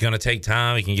 it's going to take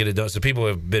time. He can get it done. So people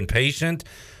have been patient.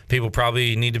 People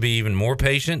probably need to be even more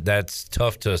patient. That's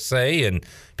tough to say, and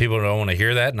people don't want to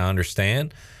hear that, and I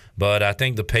understand. But I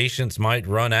think the patience might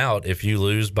run out if you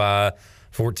lose by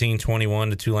 14-21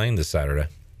 to Tulane this Saturday.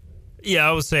 Yeah,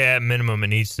 I would say at minimum it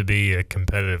needs to be a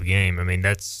competitive game. I mean,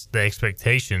 that's the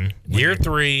expectation. Year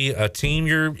 3, a team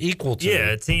you're equal to. Yeah,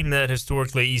 a team that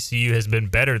historically ECU has been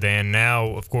better than. Now,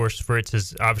 of course, Fritz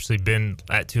has obviously been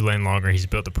at Tulane longer. He's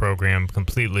built the program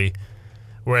completely,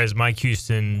 whereas Mike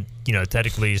Houston,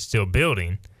 technically is still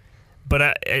building. But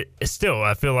I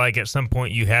feel like at some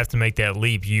point you have to make that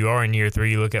leap. You are in year 3.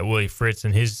 You look at Willie Fritz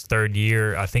in his 3rd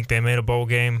year. I think they made a bowl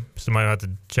game. Somebody will have to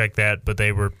check that, but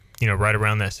they were right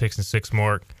around that 6-6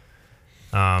 mark.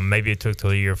 Maybe it took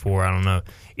till year 4. I don't know.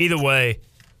 Either way,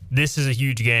 this is a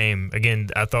huge game. Again,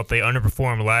 I thought they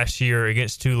underperformed last year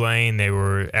against Tulane. They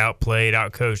were outplayed,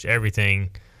 outcoached, everything.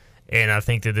 And I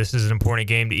think that this is an important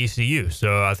game to ECU.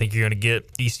 So I think you're going to get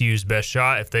ECU's best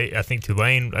shot. I think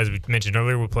Tulane, as we mentioned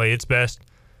earlier, will play its best.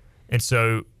 And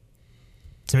so,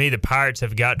 to me, the Pirates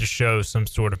have got to show some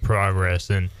sort of progress.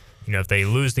 And if they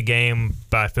lose the game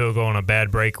by a field goal on a bad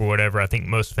break or whatever, I think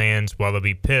most fans, while they'll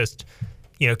be pissed,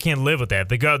 can't live with that. If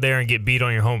they go out there and get beat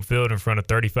on your home field in front of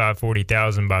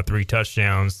 40,000 by 3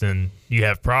 touchdowns, then you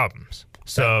have problems.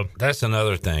 So that's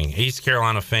another thing. East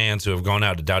Carolina fans who have gone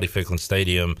out to Dowdy-Ficklen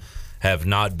Stadium have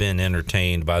not been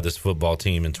entertained by this football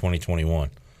team in 2021,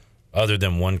 other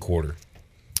than one quarter.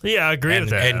 Yeah, I agree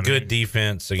with that. And good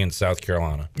defense against South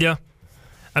Carolina. Yeah.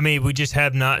 I mean, we just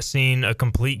have not seen a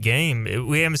complete game.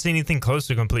 We haven't seen anything close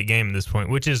to a complete game at this point,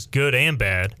 which is good and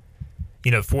bad.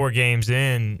 4 games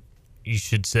in, you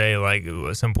should say, like,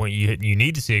 at some point you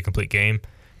need to see a complete game.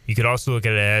 You could also look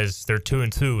at it as they're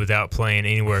 2-2 without playing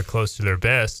anywhere close to their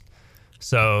best.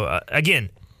 So, again,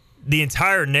 the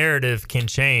entire narrative can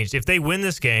change. If they win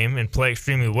this game and play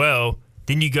extremely well,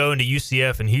 then you go into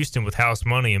UCF and Houston with house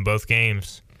money in both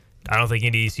games. I don't think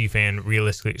any ECU fan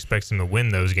realistically expects them to win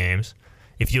those games.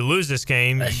 If you lose this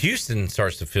game, Houston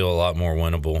starts to feel a lot more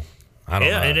winnable. I don't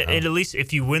know. And at least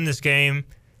if you win this game,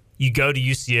 you go to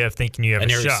UCF thinking you have a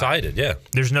shot. And you're excited, yeah.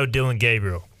 There's no Dylan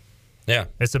Gabriel. Yeah.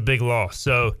 It's a big loss.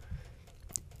 So,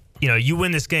 you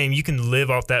win this game, you can live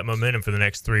off that momentum for the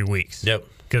next 3 weeks. Yep.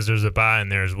 Because there's a bye in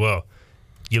there as well.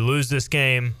 You lose this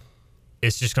game,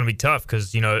 it's just going to be tough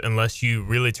because, unless you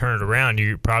really turn it around,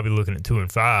 you're probably looking at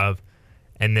 2-5.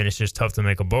 And then it's just tough to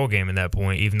make a bowl game at that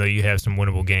point, even though you have some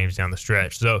winnable games down the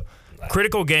stretch. So,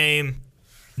 critical game.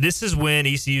 This is when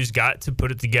ECU's got to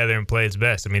put it together and play its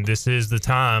best. I mean, this is the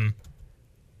time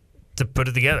to put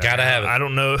it together. Got to have it. I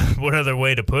don't know what other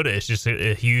way to put it. It's just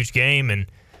a huge game, and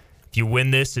if you win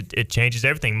this, it changes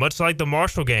everything. Much like the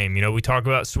Marshall game. We talk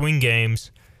about swing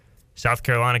games. South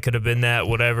Carolina could have been that,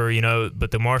 whatever,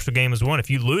 but the Marshall game is one. If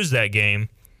you lose that game,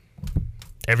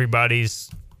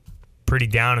 everybody's pretty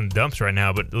down in the dumps right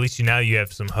now, but at least you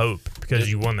have some hope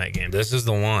because you won that game. This is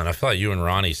the one. I feel like you and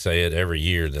Ronnie say it every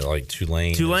year that like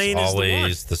Tulane is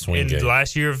always the swing game.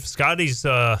 Last year of Scotty's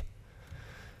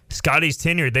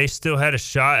tenure, they still had a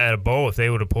shot at a bowl if they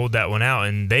would have pulled that one out,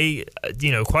 and they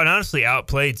quite honestly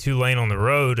outplayed Tulane on the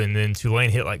road, and then Tulane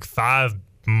hit like 5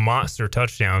 monster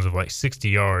touchdowns of like 60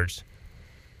 yards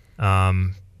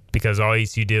because all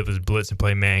ECU did was blitz and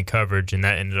play man coverage, and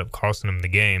that ended up costing them the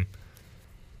game.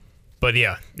 But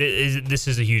yeah, this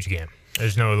is a huge game.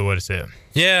 There's no other way to say it.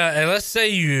 Yeah, and let's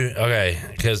say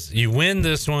because you win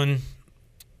this one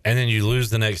and then you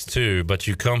lose the next 2, but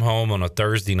you come home on a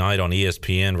Thursday night on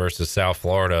ESPN versus South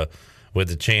Florida with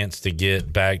the chance to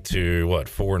get back to,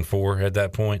 4-4 at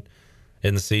that point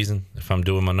in the season, if I'm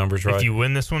doing my numbers right. If you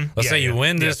win this one? Let's say you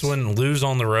win this one, lose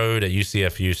on the road at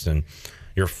UCF Houston.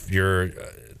 You're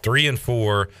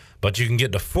 3-4, but you can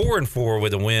get to 4-4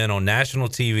 with a win on national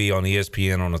TV on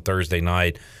ESPN on a Thursday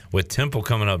night, with Temple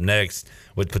coming up next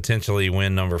with potentially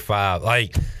win number 5.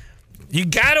 Like, you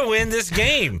got to win this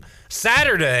game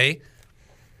Saturday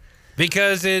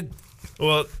because if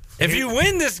you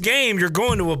win this game, you're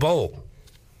going to a bowl.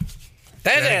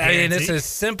 It's as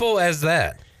simple as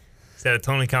that. Is that a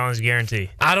Tony Collins guarantee?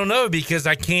 I don't know, because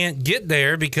I can't get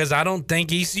there because I don't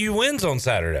think ECU wins on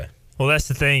Saturday. Well, that's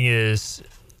the thing is,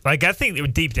 I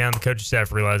think deep down the coaching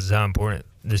staff realizes how important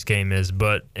this game is,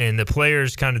 and the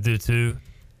players kind of do too.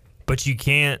 But you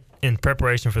can't, in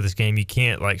preparation for this game, you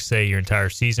can't say your entire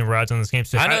season rides on this game.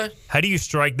 So how do you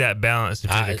strike that balance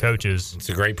between the coaches? It's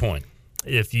a great point.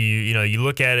 If you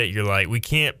look at it, you're like, we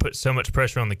can't put so much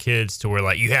pressure on the kids to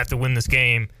where you have to win this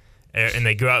game. And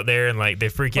they go out there and they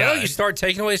freak out. Well, you start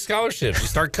taking away scholarships. You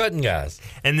start cutting guys.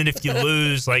 And then if you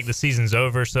lose, the season's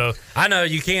over. So I know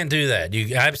you can't do that.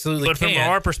 You absolutely can't. But from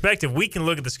our perspective, we can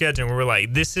look at the schedule and we're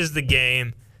like, this is the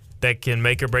game that can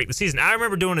make or break the season. I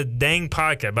remember doing a dang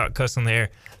podcast about cuss on the air.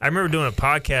 I remember doing a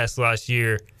podcast last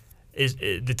year.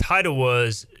 The title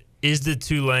was, "Is the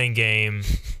Tulane game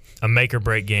a make or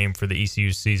break game for the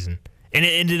ECU season?" And it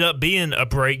ended up being a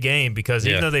break game because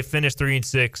even though they finished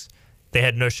 3-6, they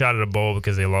had no shot at a bowl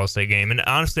because they lost that game. And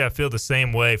honestly, I feel the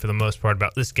same way for the most part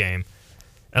about this game,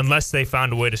 unless they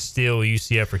find a way to steal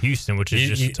UCF or Houston, which is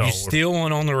just a tall order. You steal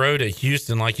one on the road at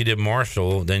Houston like you did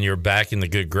Marshall, then you're back in the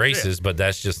good graces. But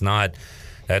that's just not.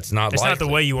 That's not. It's likely. not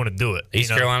the way you want to do it.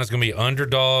 East Carolina's going to be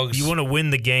underdogs. You want to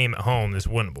win the game at home. That's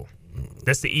winnable.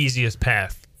 That's the easiest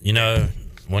path. You know,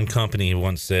 one company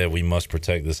once said, "We must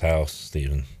protect this house,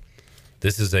 Stephen."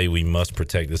 This is a we must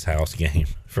protect this house game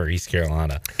for East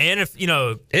Carolina. And if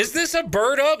is this a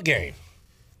bird up game?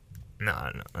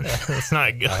 No, it's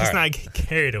not. Let's not get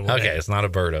carried away. Okay, it's not a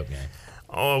bird up game.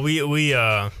 Oh,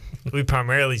 we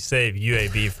primarily save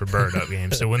UAB for bird up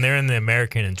games. So when they're in the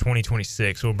American in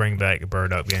 2026, we'll bring back a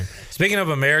bird up game. Speaking of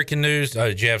American news,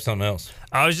 did you have something else?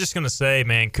 I was just gonna say,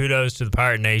 man, kudos to the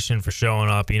Pirate Nation for showing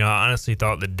up. I honestly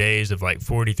thought the days of like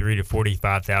 43 to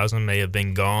 45,000 may have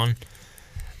been gone.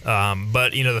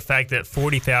 But the fact that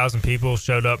 40,000 people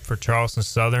showed up for Charleston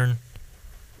Southern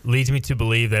leads me to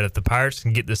believe that if the Pirates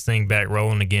can get this thing back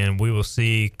rolling again, we will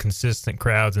see consistent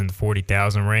crowds in the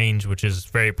 40,000 range, which is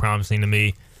very promising to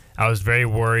me. I was very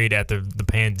worried after the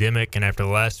pandemic and after the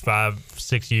last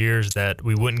 5-6 years that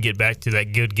we wouldn't get back to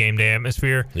that good game day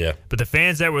atmosphere. Yeah. But the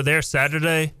fans that were there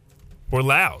Saturday were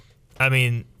loud. I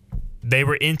mean, they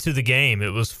were into the game.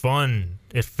 It was fun.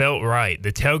 It felt right.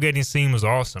 The tailgating scene was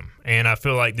awesome. And I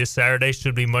feel like this Saturday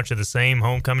should be much of the same.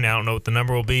 Homecoming, I don't know what the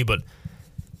number will be, but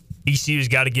ECU's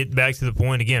got to get back to the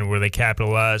point again where they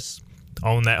capitalize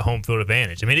on that home field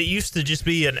advantage. I mean, it used to just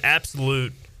be an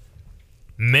absolute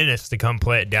menace to come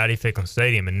play at Dowdy-Ficklen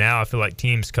Stadium, and now I feel like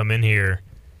teams come in here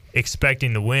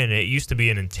expecting to win. It used to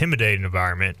be an intimidating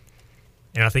environment,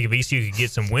 and I think if ECU could get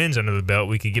some wins under the belt,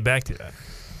 we could get back to that.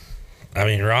 I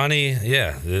mean, Ronnie,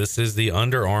 this is the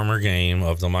Under Armour game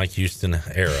of the Mike Houston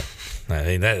era. I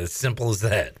mean, that is simple as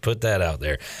that. Put that out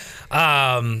there.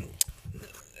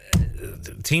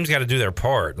 Teams got to do their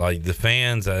part. Like the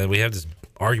fans, we have this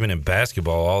argument in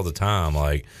basketball all the time.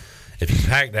 Like, if you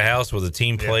pack the house, will the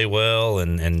team play well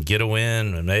and get a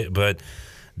win? But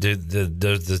does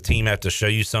the team have to show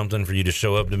you something for you to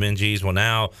show up to Minges? Well,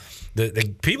 now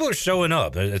the people are showing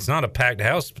up. It's not a packed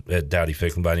house at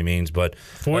Dowdy-Ficklen by any means, but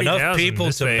enough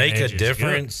people to make a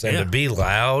difference and to be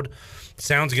loud.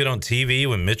 Sounds good on TV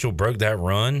when Mitchell broke that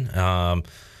run.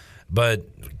 But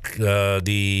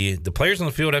the players on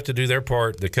the field have to do their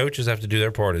part. The coaches have to do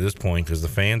their part at this point because the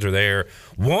fans are there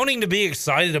wanting to be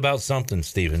excited about something,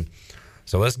 Stephen.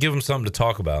 So let's give them something to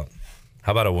talk about.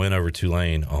 How about a win over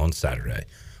Tulane on Saturday?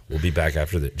 We'll be back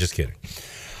after that. Just kidding.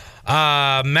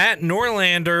 Matt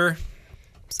Norlander.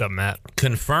 What's up, Matt?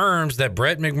 Confirms that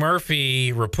Brett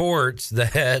McMurphy reports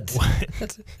that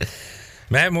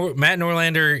Matt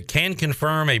Norlander can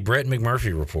confirm a Brett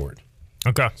McMurphy report.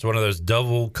 Okay. It's one of those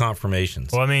double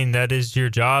confirmations. Well, I mean, that is your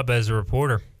job as a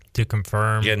reporter to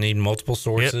confirm. You need multiple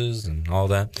sources and all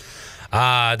that.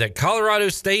 That Colorado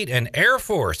State and Air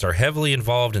Force are heavily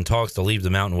involved in talks to leave the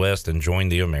Mountain West and join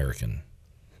the American.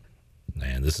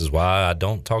 And this is why I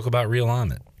don't talk about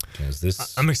realignment.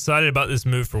 I'm excited about this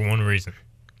move for one reason.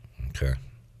 Okay.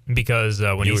 Because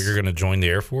when you're going to join the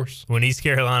Air Force? When East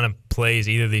Carolina plays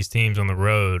either of these teams on the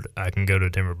road, I can go to a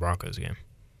Denver Broncos game.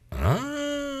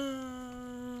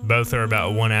 Both are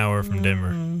about 1 hour from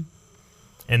Denver.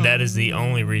 And that is the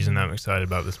only reason I'm excited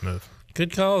about this move.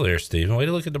 Good call there, Stephen. Way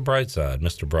to look at the bright side,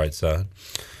 Mr. Brightside.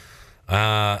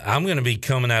 I'm going to be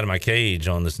coming out of my cage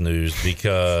on this news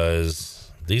because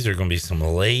these are going to be some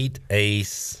late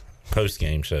ace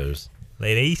post-game shows.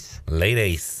 Late ace? Late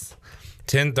ace.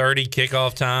 10:30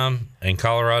 kickoff time in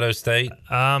Colorado State.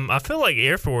 I feel like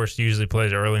Air Force usually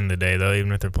plays early in the day, though,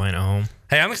 even if they're playing at home.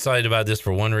 Hey, I'm excited about this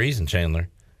for one reason, Chandler.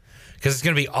 Because it's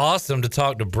going to be awesome to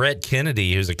talk to Brett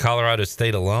Kennedy, who's a Colorado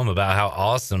State alum, about how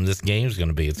awesome this game's going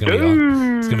to be. It's going to be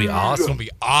awesome. It's going to be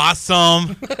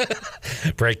awesome.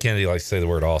 Brett Kennedy likes to say the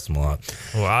word awesome a lot.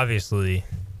 Well, obviously,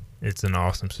 it's an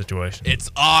awesome situation.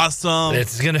 It's awesome.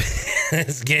 It's going to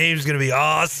this game's going to be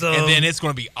awesome. And then it's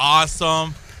going to be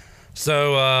awesome.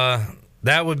 So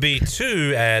that would be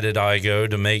 2 added IGO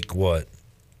to make what?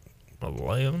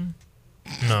 11?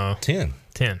 No. 10.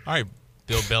 10. All right,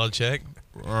 Bill Belichick.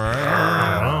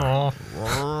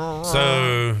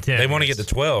 So they want to get to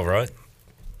 12, right?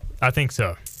 I think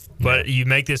so. But you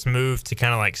make this move to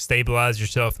kind of like stabilize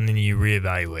yourself and then you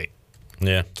reevaluate.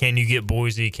 Yeah. Can you get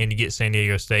Boise? Can you get San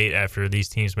Diego State after these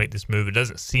teams make this move? It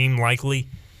doesn't seem likely.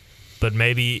 But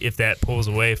maybe if that pulls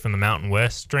away from the Mountain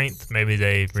West strength, maybe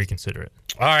they reconsider it.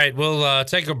 All right, we'll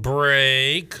take a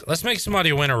break. Let's make somebody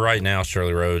a winner right now,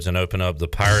 Shirley Rhodes, and open up the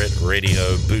Pirate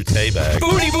Radio Boutte bag.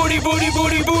 Booty, booty, booty,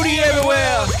 booty, booty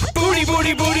everywhere. Booty,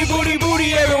 booty, booty, booty,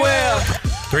 booty everywhere.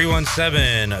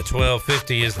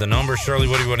 317-1250 is the number. Shirley,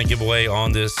 what do you want to give away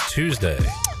on this Tuesday?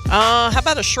 How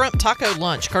about a shrimp taco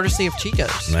lunch, courtesy of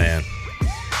Chico's? Man,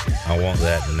 I want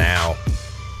that now.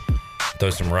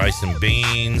 Throw some rice and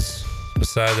beans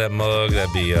beside that mug.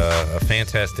 That'd be a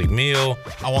fantastic meal.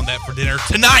 I want that for dinner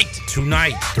tonight.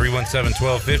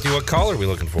 317-1250. What caller are we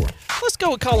looking for? Let's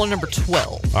go with caller number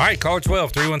 12. All right, caller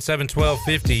 12,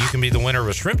 317-1250. You can be the winner of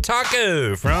a shrimp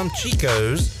taco from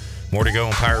Chico's. More to go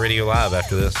on Pirate Radio Live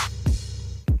after this.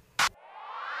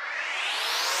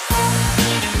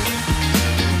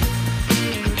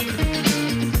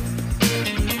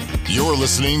 You're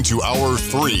listening to Hour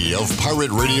 3 of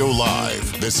Pirate Radio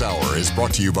Live. This hour is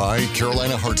brought to you by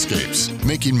Carolina Hardscapes.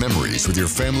 Making memories with your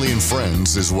family and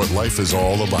friends is what life is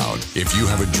all about. If you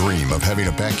have a dream of having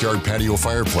a backyard patio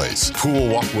fireplace, pool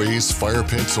walkways, fire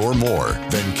pits, or more,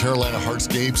 then Carolina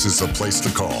Hardscapes is the place to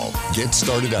call. Get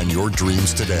started on your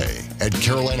dreams today at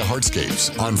Carolina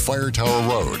Hardscapes on Fire Tower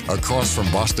Road, across from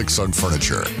Bostic Sugg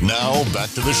Furniture. Now, back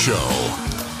to the show.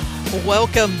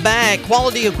 Welcome back.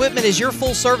 Quality Equipment is your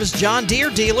full-service John Deere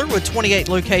dealer with 28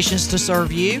 locations to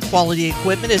serve you. Quality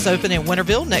Equipment is open in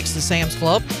Winterville next to Sam's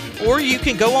Club, or you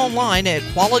can go online at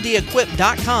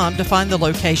qualityequip.com to find the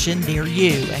location near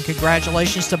you. And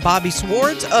congratulations to Bobby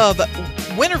Swartz of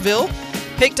Winterville.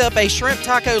 Picked up a shrimp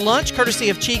taco lunch courtesy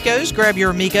of Chico's. Grab your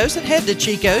amigos and head to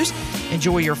Chico's.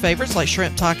 Enjoy your favorites like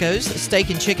shrimp tacos, steak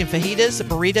and chicken fajitas,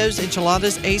 burritos,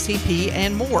 enchiladas, ACP,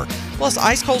 and more. Plus,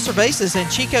 ice cold cervezas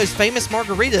and Chico's famous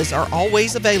margaritas are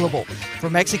always available. For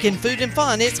Mexican food and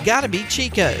fun, it's got to be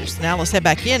Chico's. Now let's head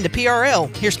back into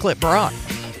PRL. Here's Clip Brock.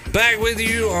 Back with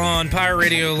you on Pirate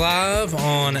Radio Live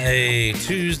on a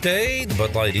Tuesday. The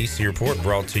Bud Light Eastie Report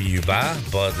brought to you by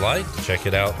Bud Light. Check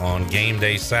it out on Game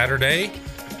Day Saturday.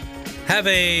 Have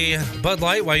a Bud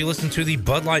Light while you listen to the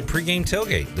Bud Light pregame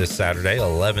tailgate this Saturday,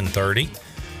 11:30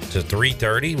 to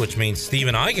 3:30, which means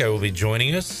Steven Igo will be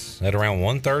joining us at around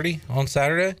 1:30 on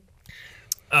Saturday.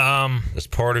 As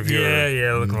part of your...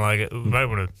 Yeah, looking like it. We might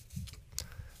want to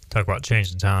talk about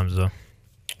changing times, though.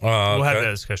 We'll have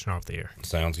that discussion off the air.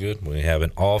 Sounds good. We have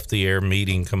an off-the-air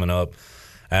meeting coming up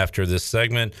after this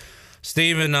segment.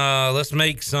 Steven, let's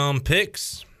make some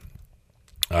picks.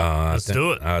 Let's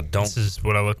do it. This is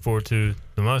what I look forward to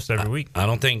the most every week. I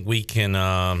don't think we can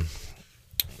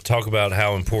talk about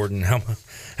how important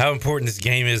this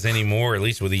game is anymore, at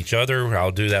least with each other.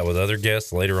 I'll do that with other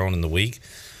guests later on in the week.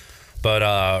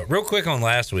 But real quick on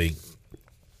last week,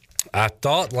 I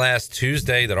thought last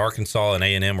Tuesday that Arkansas and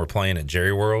A&M were playing at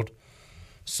Jerry World.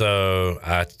 So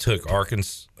I took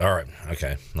Arkansas. All right,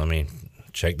 okay, let me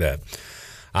check that.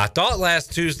 I thought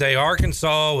last Tuesday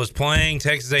Arkansas was playing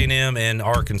Texas A&M in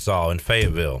Arkansas in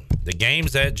Fayetteville. The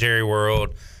game's at Jerry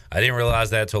World. I didn't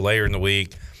realize that until later in the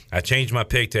week. I changed my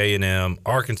pick to A&M.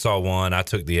 Arkansas won. I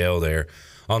took the L there.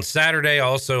 On Saturday, I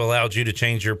also allowed you to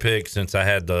change your pick since I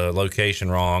had the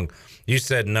location wrong. You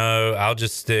said no. I'll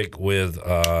just stick with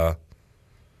A&M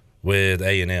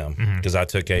because I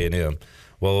took A&M.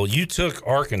 Well, you took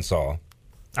Arkansas.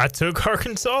 I took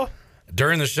Arkansas?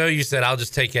 During the show, you said, I'll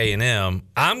just take A&M.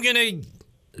 I'm going to,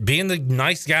 being the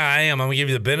nice guy I am, I'm going to give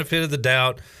you the benefit of the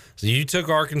doubt. So you took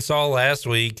Arkansas last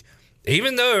week,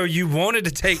 even though you wanted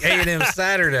to take A&M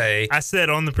Saturday. I said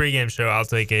on the pregame show, I'll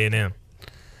take A&M.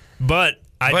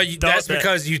 That's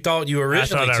because you thought you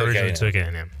originally took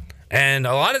A&M. And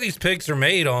a lot of these picks are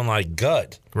made on, like,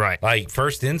 gut. Right. Like,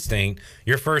 first instinct.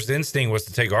 Your first instinct was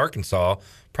to take Arkansas,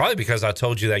 probably because I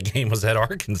told you that game was at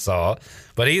Arkansas.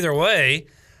 But either way...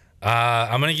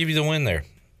 I'm going to give you the win there.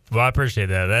 Well, I appreciate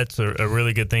that. That's a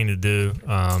really good thing to do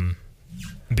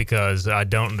because I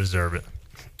don't deserve it.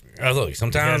 Look,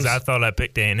 sometimes... Because I thought I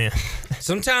picked A&M.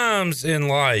 Sometimes in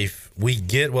life, we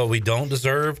get what we don't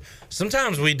deserve.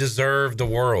 Sometimes we deserve the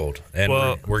world,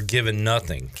 and we're given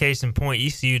nothing. Case in point,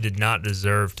 ECU did not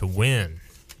deserve to win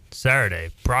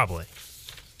Saturday, probably.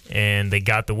 And they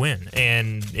got the win.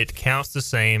 And it counts the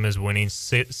same as winning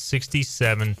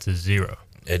 67-0.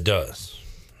 It does.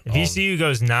 If ECU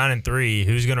goes 9-3,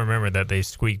 who's going to remember that they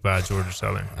squeaked by Georgia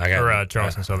Southern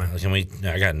Charleston Southern?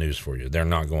 I got news for you. They're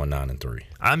not going 9-3.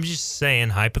 I'm just saying,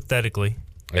 hypothetically.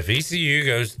 If ECU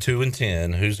goes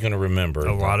 2-10, who's going to remember?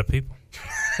 A lot of people.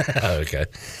 Okay.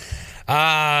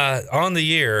 On the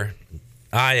year,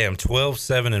 I am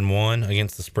 12-7-1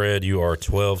 against the spread. You are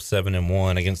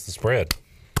 12-7-1 against the spread.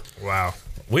 Wow.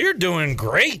 We're doing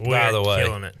great, by the way.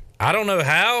 Killing it. I don't know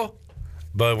how.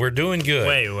 but we're doing good.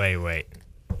 Wait.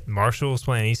 Marshall's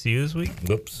playing ECU this week?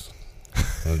 Whoops.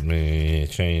 Let me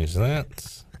change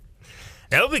that.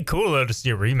 That would be cool, though, to see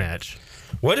a rematch.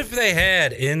 What if they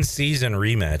had in-season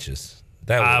rematches?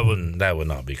 That would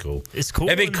not be cool. It's cool.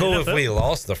 It'd be cool if we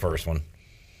lost the first one.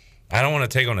 I don't want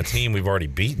to take on a team we've already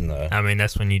beaten, though. I mean,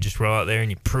 that's when you just roll out there and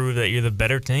you prove that you're the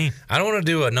better team. I don't want to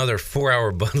do another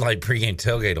 4-hour Bud Light pregame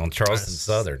tailgate on Charleston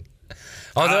Southern.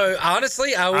 Although,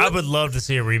 honestly, I would love to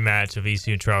see a rematch of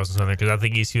ECU and Charleston Southern because I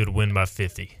think ECU would win by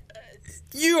 50.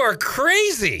 You are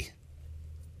crazy.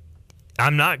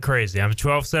 I'm not crazy. I'm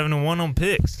 12-7-1 on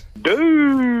picks.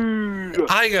 Dude.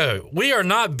 I go, we are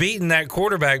not beating that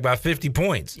quarterback by 50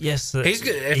 points. Yes.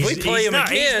 If we play him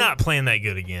again. He's not playing that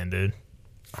good again, dude.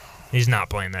 He's not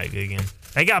playing that good again.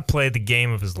 That guy played the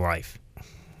game of his life.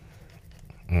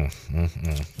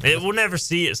 We'll never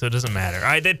see it, so it doesn't matter. All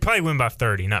right, they'd probably win by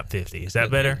 30, not 50. Is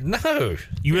that better? No.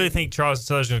 You really think Charleston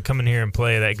Southern's going to come in here and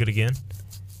play that good again?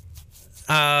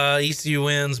 ECU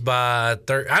wins by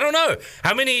 30. I don't know.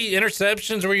 How many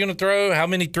interceptions are we going to throw? How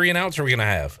many 3-and-outs are we going to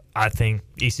have? I think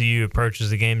ECU approaches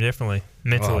the game differently,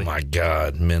 mentally. Oh, my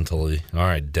God, mentally. All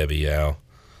right, Debbie Yow.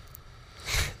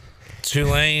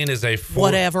 Tulane is a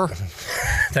whatever.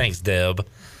 Thanks, Deb.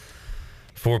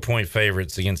 4-point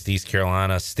favorites against East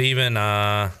Carolina. Steven,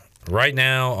 right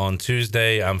now on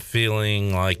Tuesday, I'm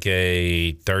feeling like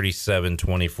a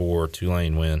 37-24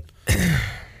 Tulane win.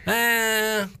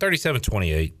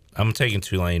 37-28. I'm taking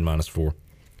Tulane -4.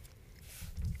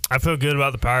 I feel good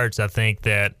about the Pirates. I think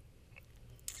that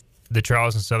the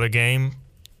Charleston Southern game,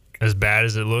 as bad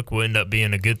as it looked, will end up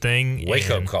being a good thing.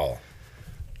 Wake-up call.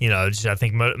 You know, I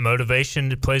think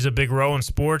motivation plays a big role in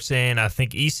sports, and I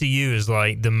think ECU is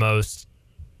like the most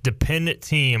dependent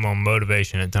team on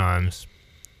motivation at times.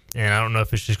 And I don't know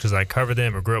if it's just because I cover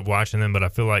them or grew up watching them, but I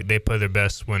feel like they play their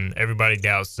best when everybody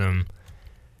doubts them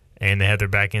and they have their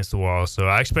back against the wall. So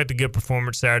I expect a good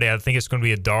performance Saturday. I think it's going to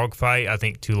be a dogfight. I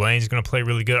think Tulane's going to play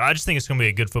really good. I just think it's going to be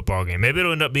a good football game. Maybe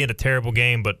it'll end up being a terrible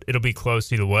game, but it'll be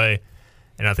close either way,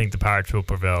 and I think the Pirates will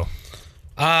prevail.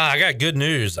 I got good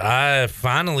news. I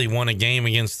finally won a game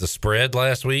against the spread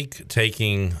last week,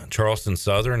 taking Charleston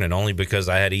Southern, and only because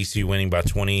I had ECU winning by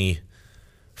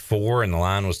 24 and the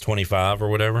line was 25 or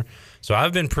whatever. So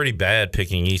I've been pretty bad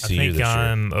picking ECU this year. I think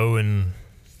I'm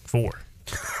 0-4.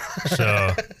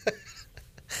 So,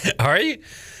 are you?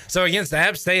 So against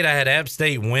App State, I had App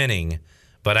State winning,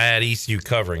 but I had ECU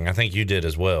covering. I think you did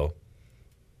as well.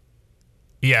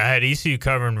 Yeah, I had ECU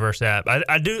covering versus App.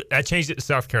 I changed it to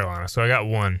South Carolina, so I got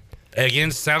one.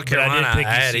 Against South Carolina, I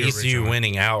had ECU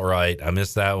winning outright. I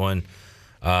missed that one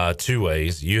 2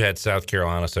 ways. You had South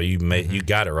Carolina, so you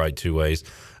got it right 2 ways.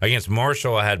 Against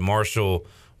Marshall, I had Marshall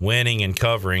winning and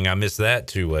covering. I missed that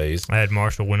 2 ways. I had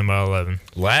Marshall winning by 11.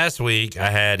 Last week,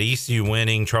 I had ECU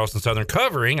winning, Charleston Southern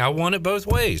covering. I won it both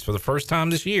ways for the first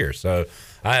time this year. So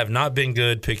I have not been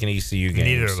good picking ECU games.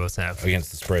 Neither of us have.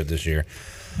 Against the spread this year.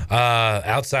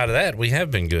 Outside of that, we have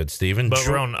been good, Stephen. But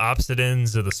we're on opposite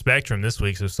ends of the spectrum this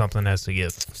week, so something has to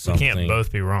give. We can't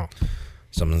both be wrong.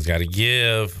 Something's got to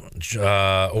give.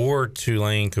 Or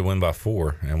Tulane could win by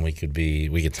 4, and we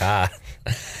could tie.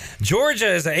 Georgia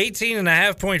is an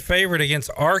 18.5-point favorite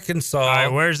against Arkansas. All right,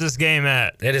 where's this game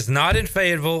at? It is not in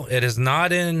Fayetteville. It is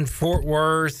not in Fort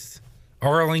Worth,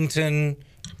 Arlington,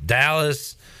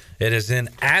 Dallas. It is in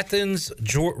Athens,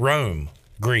 Rome,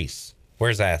 Greece.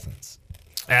 Where's Athens?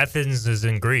 Athens is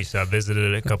in Greece. I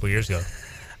visited it a couple years ago.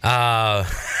 I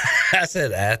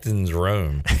said Athens,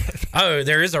 Rome. Oh,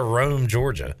 there is a Rome,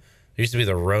 Georgia. It used to be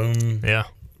the Rome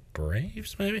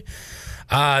Braves, maybe?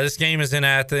 This game is in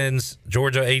Athens.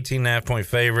 Georgia, 18.5-point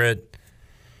favorite.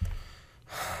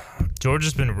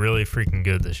 Georgia's been really freaking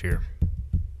good this year.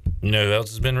 You know who else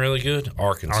has been really good?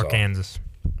 Arkansas.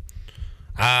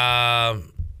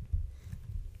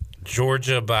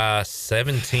 Georgia by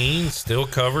 17 still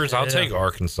covers. I'll take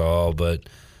Arkansas, but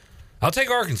I'll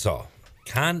take Arkansas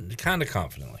kind of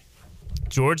confidently.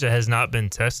 Georgia has not been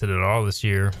tested at all this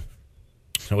year,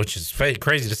 which is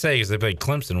crazy to say because they played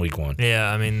Clemson week 1.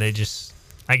 Yeah, I mean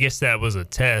I guess that was a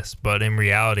test, but in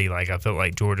reality, like I felt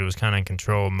like Georgia was kind of in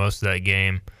control of most of that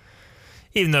game,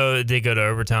 even though it did go to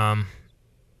overtime.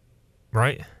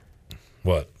 Right?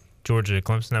 What? Georgia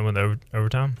Clemson that went to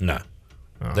overtime? No,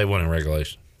 they won in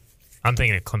regulation. I'm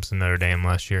thinking of Clemson Notre Dame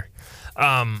last year.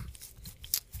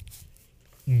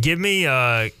 Give me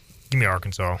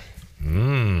Arkansas.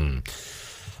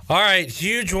 All right,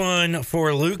 huge one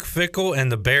for Luke Fickell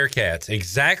and the Bearcats.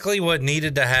 Exactly what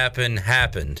needed to happen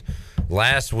happened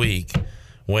last week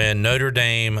when Notre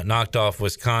Dame knocked off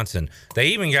Wisconsin. They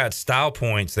even got style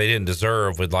points they didn't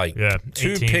deserve with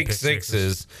 2 pick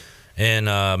sixes in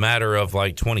a matter of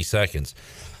like 20 seconds.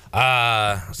 Do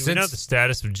we know the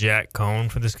status of Jack Cohn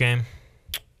for this game?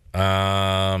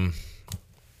 I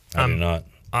do not.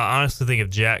 I honestly think if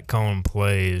Jack Cohn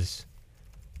plays,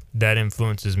 that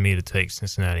influences me to take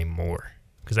Cincinnati more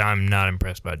because I'm not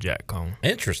impressed by Jack Cohn.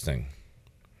 Interesting.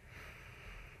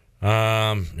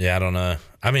 Yeah, I don't know.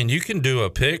 I mean, you can do a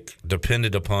pick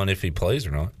dependent upon if he plays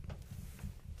or not.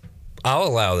 I'll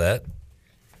allow that.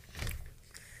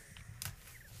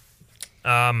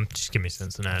 Just give me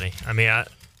Cincinnati. I mean,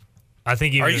 I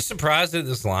think. Are you surprised at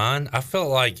this line? I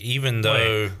felt like even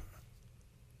though,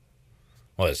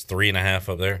 it's 3.5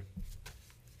 up there.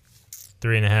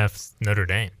 3.5 Notre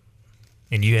Dame,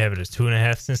 and you have it as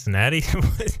 2.5 Cincinnati.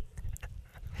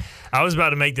 I was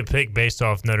about to make the pick based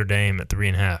off Notre Dame at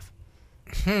 3.5.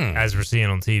 As we're seeing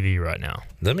on TV right now.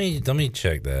 Let me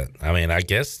check that. I mean, I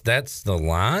guess that's the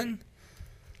line.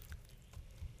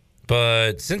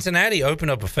 But Cincinnati opened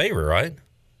up a favor, right?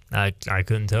 I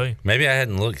couldn't tell you. Maybe I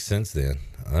hadn't looked since then.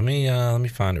 Let me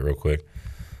find it real quick.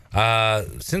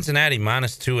 Cincinnati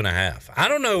minus 2.5. I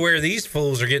don't know where these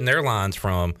fools are getting their lines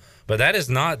from, but that is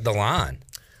not the line.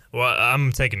 Well,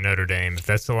 I'm taking Notre Dame. If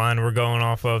that's the line we're going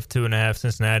off of, 2.5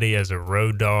 Cincinnati as a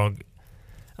road dog.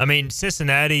 I mean,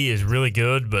 Cincinnati is really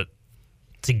good, but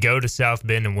to go to South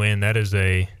Bend and win, that is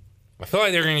a... I feel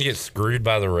like they're going to get screwed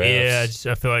by the refs.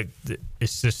 Yeah, I feel like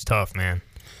it's just tough, man.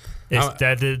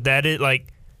 That is like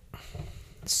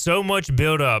so much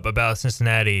build up about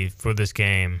Cincinnati for this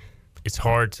game. It's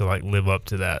hard to like live up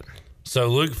to that. So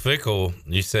Luke Fickell,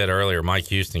 you said earlier, Mike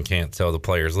Houston can't tell the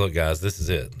players, look, guys, this is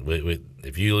it.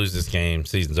 If you lose this game,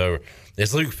 season's over.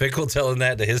 Is Luke Fickell telling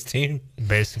that to his team?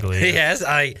 Basically, he has.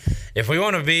 If we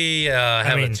want to be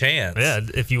have a chance, yeah.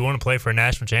 If you want to play for a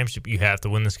national championship, you have to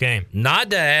win this game.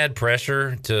 Not to add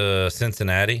pressure to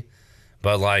Cincinnati,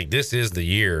 but like this is the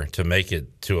year to make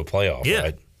it to a playoff. Yeah.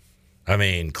 Right? I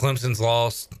mean, Clemson's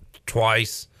lost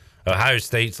twice. Ohio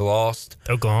State's lost.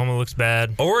 Oklahoma looks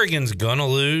bad. Oregon's gonna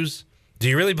lose. Do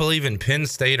you really believe in Penn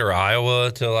State or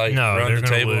Iowa to run the table? No, they're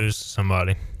going to lose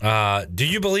somebody. Do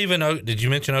you believe in? Did you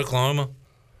mention Oklahoma?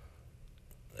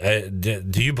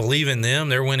 Do you believe in them?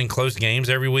 They're winning close games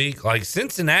every week. Like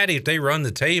Cincinnati, if they run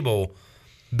the table,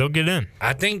 they'll get in.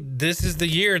 I think this is the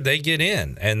year they get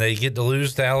in, and they get to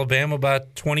lose to Alabama by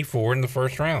 24 in the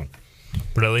first round.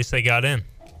 But at least they got in.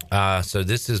 So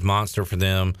this is monster for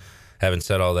them. Having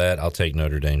said all that, I'll take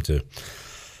Notre Dame too.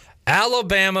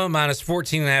 Alabama minus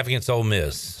 14.5 against Ole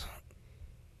Miss.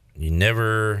 You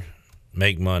never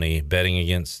make money betting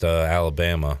against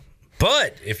Alabama.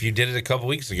 But if you did it a couple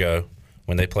weeks ago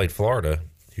when they played Florida,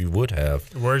 you would have.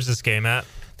 Where's this game at?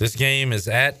 This game is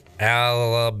at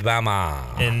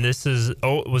Alabama. And this is,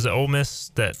 was it Ole Miss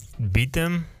that beat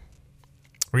them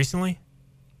recently?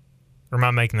 Or am I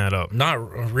making that up?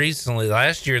 Not recently.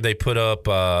 Last year they put up...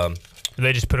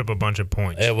 they just put up a bunch of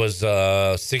points. It was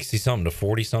 60-something to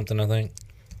 40-something, I think.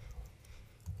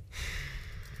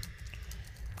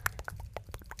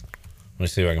 Let me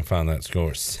see if I can find that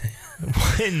score.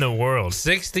 What in the world?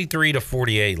 63 to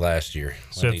 48 last year.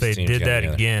 So if they did that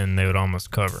again, they would almost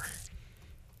cover.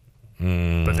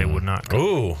 But they would not cover.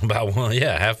 Ooh, about one.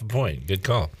 Yeah, half a point. Good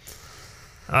call.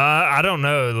 I don't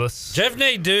know. Jeff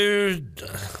Nadeau.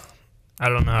 I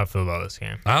don't know how I feel about this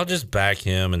game. I'll just back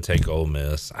him and take Ole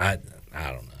Miss. I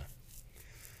don't know.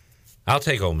 I'll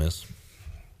take Ole Miss.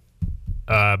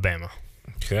 Bama.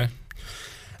 Okay.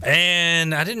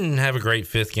 And I didn't have a great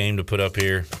fifth game to put up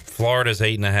here. Florida's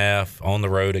 8.5 on the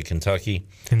road at Kentucky.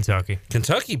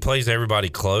 Kentucky plays everybody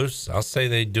close. I'll say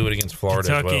they do it against Florida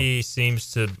Kentucky as well.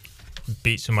 Seems to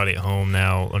beat somebody at home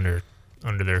now under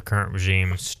their current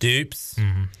regime. Stoops.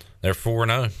 Mm-hmm. They're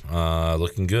 4-0.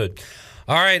 Looking good.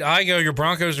 All right, Igo, your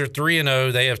Broncos are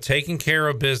 3-0. They have taken care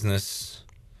of business.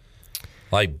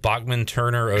 Like Bachman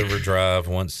Turner Overdrive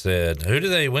once said. When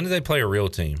do they play a real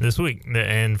team? This week,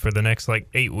 and for the next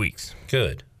 8 weeks.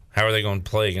 Good. How are they going to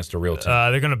play against a real team?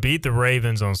 They're going to beat the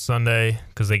Ravens on Sunday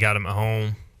because they got them at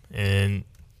home, and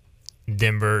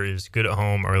Denver is good at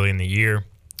home early in the year,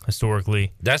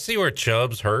 historically. Did I see where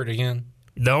Chubb's hurt again?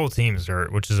 The whole team's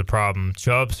hurt, which is a problem.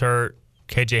 Chubb's hurt.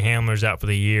 KJ Hamler's out for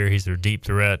the year. He's their deep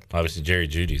threat. Obviously, Jerry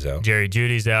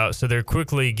Jeudy's out. So they're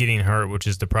quickly getting hurt, which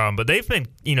is the problem. But they've been,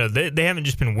 they haven't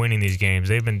just been winning these games.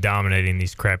 They've been dominating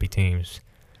these crappy teams.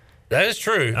 That is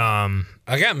true. I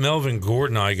got Melvin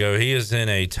Gordon. He is in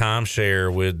a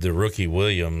timeshare with the rookie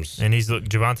Williams, and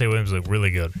Javonte Williams looked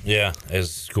really good. Yeah,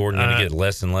 is Gordon going to get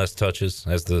less and less touches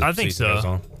as the season goes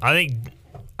on? I think,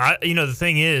 the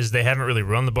thing is they haven't really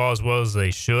run the ball as well as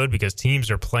they should because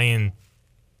teams are playing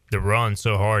the run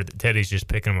so hard that Teddy's just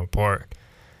picking them apart.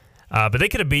 But they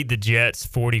could have beat the Jets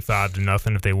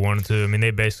 45-0 if they wanted to. I mean,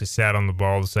 they basically sat on the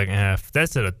ball the second half.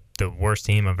 That's the worst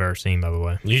team I've ever seen, by the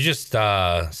way. You just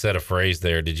said a phrase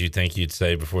there. Did you think you'd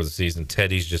say before the season,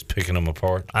 Teddy's just picking them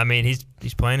apart? I mean,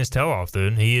 he's playing his tail off,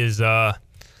 dude. He is.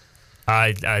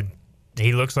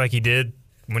 He looks like he did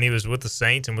when he was with the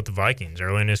Saints and with the Vikings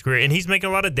early in his career, and he's making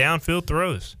a lot of downfield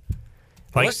throws.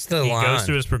 Like, what's the line? He goes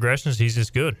through his progressions. He's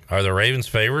just good. Are the Ravens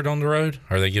favored on the road?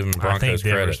 Or are they giving Broncos I think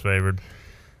Denver's credit? Favored.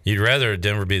 You'd rather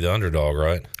Denver be the underdog,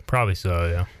 right? Probably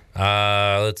so,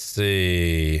 yeah. Let's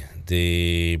see.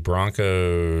 The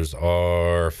Broncos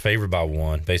are favored by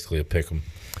 1, basically a pick 'em.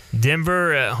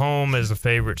 Denver at home as a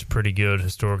favorite's pretty good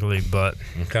historically, but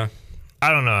okay.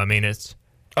 I don't know. I mean, it's.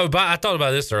 Oh, but I thought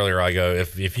about this earlier. I go,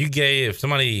 if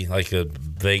somebody like a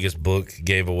Vegas book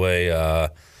gave away a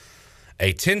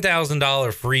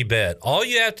 $10,000 free bet, all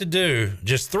you have to do,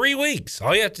 just 3 weeks,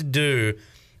 all you have to do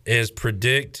is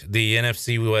predict the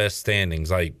NFC West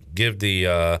standings, like give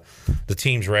the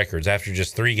team's records after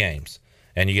just 3 games,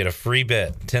 and you get a free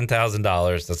bet,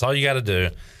 $10,000. That's all you got to do.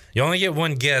 You only get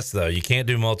one guess, though. You can't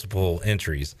do multiple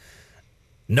entries.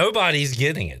 Nobody's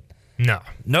getting it. No.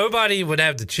 Nobody would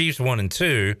have the Chiefs 1 and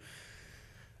 2.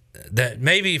 That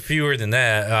maybe fewer than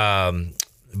that.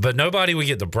 But nobody would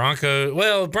get the Broncos.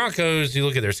 Well, Broncos, you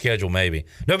look at their schedule, maybe.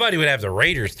 Nobody would have the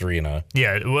Raiders 3-0.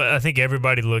 Yeah, well, I think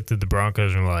everybody looked at the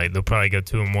Broncos and were like, they'll probably go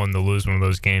 2-1. They'll lose one of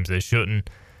those games. They shouldn't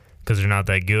because they're not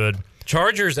that good.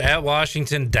 Chargers at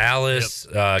Washington, Dallas,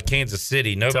 Kansas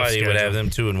City. Nobody would have them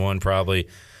 2-1 probably,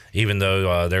 even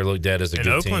though they're looked at as a good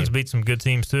team. And Oakland's beat some good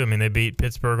teams, too. I mean, they beat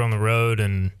Pittsburgh on the road,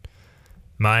 and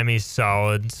Miami's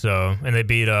solid. And they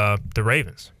beat the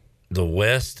Ravens. The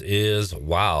West is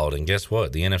wild, and guess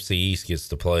what? The NFC East gets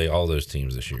to play all those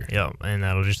teams this year. Yeah, and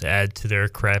that'll just add to their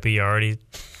crappy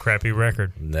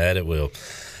record. That it will.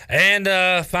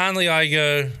 And finally, I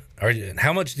go,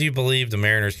 how much do you believe the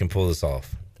Mariners can pull this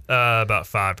off? About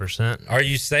 5%. Are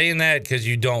you saying that because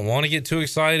you don't want to get too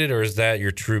excited, or is that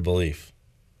your true belief?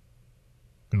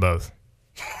 Both.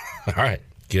 All right,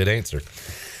 good answer.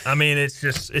 I mean,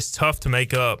 it's tough to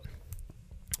make up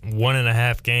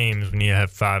 1.5 games when you have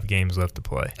 5 games left to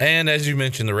play. And as you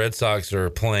mentioned, the Red Sox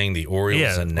are playing the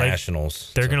Orioles and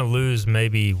Nationals. They're going to lose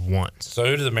maybe once. So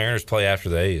who do the Mariners play after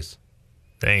the A's?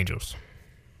 The Angels.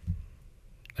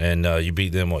 And you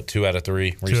beat them, 2 out of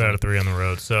 3? 2 out of 3 on the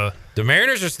road. So the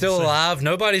Mariners are still alive.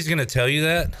 Nobody's going to tell you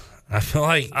that. I feel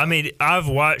like. I mean, I've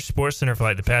watched SportsCenter for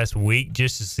like the past week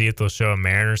just to see if they'll show a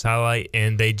Mariners highlight,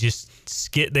 and they just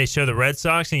they show the Red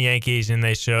Sox and Yankees, and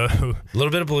they show a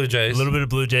little bit of Blue Jays.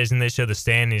 And they show the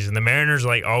standings. And the Mariners are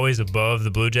like always above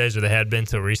the Blue Jays, or they had been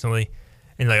till recently.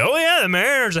 And like, oh yeah, the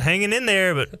Mariners are hanging in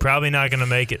there, but probably not going to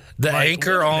make it. The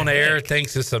anchor on air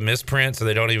thinks it's a misprint, so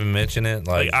they don't even mention it.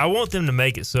 Like, I want them to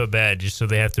make it so bad, just so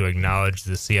they have to acknowledge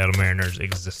the Seattle Mariners'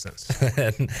 existence.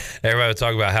 Everybody would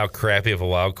talk about how crappy of a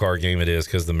wild card game it is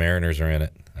because the Mariners are in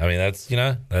it. I mean, that's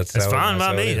fine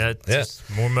by me. That's just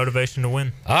more motivation to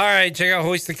win. All right, check out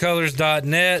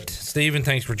hoistthecolors.net. Steven,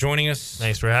 thanks for joining us.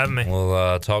 Thanks for having me.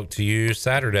 We'll talk to you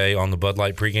Saturday on the Bud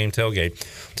Light pregame tailgate.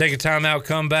 Take a timeout,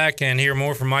 come back, and hear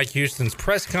more from Mike Houston's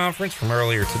press conference from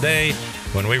earlier today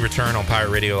when we return on Pirate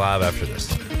Radio Live after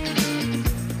this.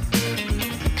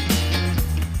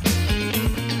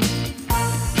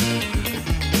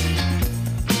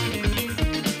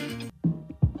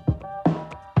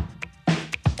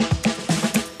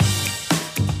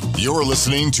 You're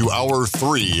listening to Hour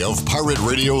 3 of Pirate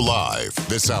Radio Live.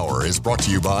 This hour is brought to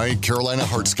you by Carolina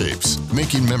Hardscapes.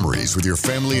 Making memories with your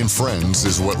family and friends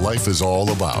is what life is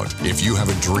all about. If you have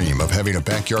a dream of having a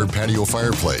backyard patio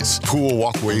fireplace, pool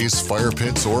walkways, fire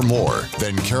pits, or more,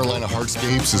 then Carolina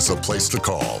Hardscapes is the place to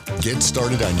call. Get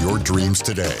started on your dreams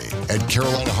today at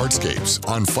Carolina Hardscapes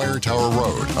on Fire Tower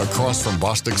Road, across from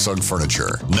Bostic Sugg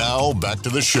Furniture. Now, back to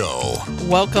the show.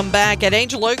 Welcome back. At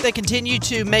Angel Oak, they continue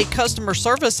to make customer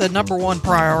service a number one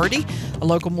priority. A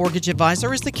local mortgage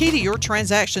advisor is the key to your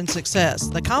transaction success.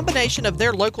 The combination of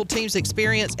their local team's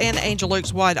experience and Angel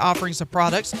Oak's wide offerings of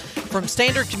products, from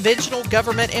standard, conventional,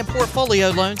 government, and portfolio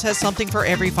loans, has something for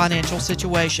every financial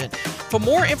situation. For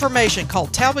more information, call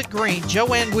Talbot Green,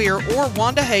 Joanne Weir, or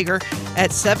Wanda Hager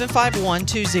at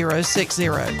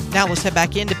 751-2060. Now let's head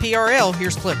back into PRL.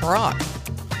 Here's Clip Brock.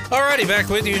 Alrighty, back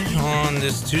with you on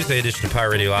this Tuesday edition of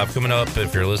Pirate Radio Live. Coming up,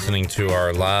 if you're listening to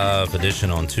our live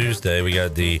edition on Tuesday, we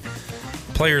got the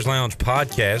Players Lounge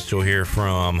podcast. You'll hear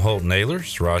from Holton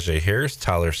Ahlers, Rajay Harris,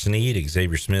 Tyler Snead,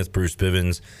 Xavier Smith, Bruce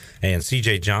Bivens, and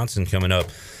CJ Johnson coming up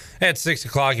at 6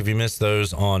 o'clock if you missed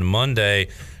those on Monday.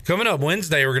 Coming up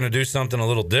Wednesday, we're going to do something a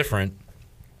little different.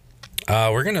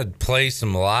 We're going to play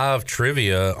some live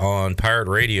trivia on Pirate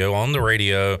Radio, on the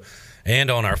radio, and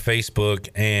on our Facebook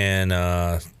and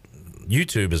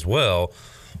YouTube as well,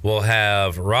 we'll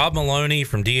have Rob Maloney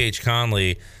from D.H.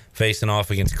 Conley facing off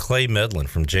against Clay Medlin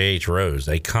from J.H. Rose,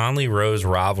 a Conley-Rose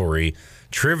rivalry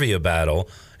trivia battle.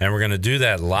 And we're going to do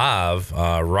that live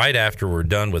right after we're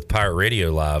done with Pirate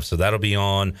Radio Live. So that'll be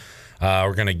on.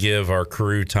 We're going to give our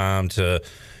crew time to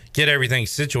get everything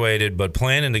situated, but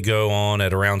planning to go on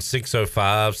at around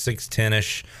 6:05,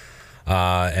 6:10-ish.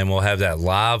 And we'll have that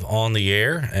live on the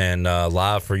air and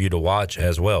live for you to watch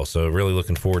as well. So really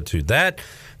looking forward to that.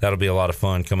 That'll be a lot of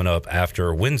fun coming up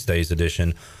after Wednesday's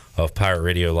edition of Pirate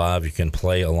Radio Live. You can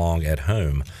play along at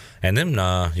home. And then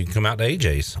you can come out to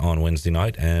AJ's on Wednesday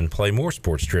night and play more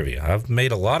sports trivia. I've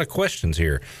made a lot of questions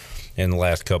here in the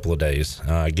last couple of days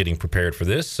getting prepared for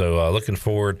this. So looking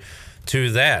forward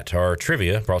to that. Our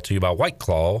trivia brought to you by White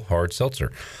Claw Hard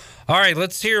Seltzer. All right,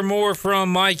 let's hear more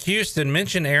from Mike Houston.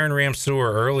 Mentioned Aaron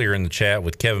Ramseur earlier in the chat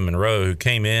with Kevin Monroe, who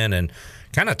came in and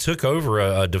kind of took over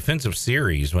a defensive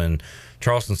series when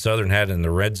Charleston Southern had it in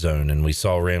the red zone, and we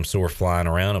saw Ramseur flying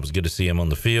around. It was good to see him on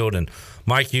the field, and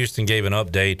Mike Houston gave an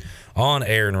update on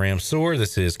Aaron Ramseur.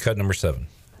 This is cut number 7.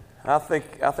 I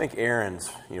think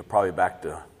Aaron's probably back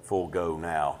to full go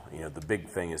now. The big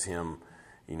thing is him.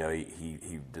 He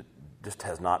just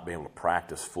has not been able to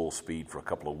practice full speed for a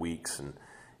couple of weeks, and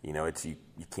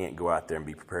you can't go out there and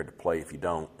be prepared to play if you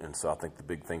don't. And so I think the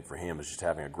big thing for him is just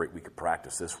having a great week of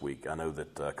practice this week. I know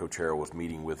that Coach Harrell was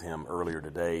meeting with him earlier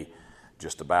today,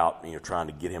 just about trying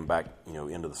to get him back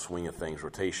into the swing of things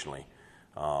rotationally.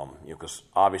 Because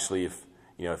obviously if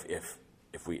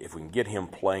we can get him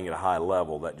playing at a high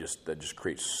level, that just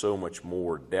creates so much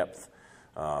more depth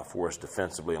for us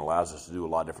defensively and allows us to do a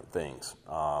lot of different things.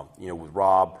 With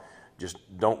Rob, just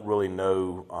don't really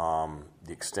know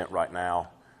the extent right now.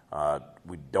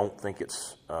 We don't think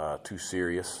it's too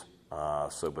serious.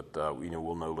 But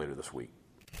we'll know later this week.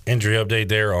 Injury update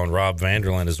there on Rob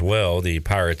Vanderland as well, the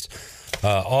Pirates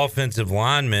offensive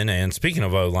lineman. And speaking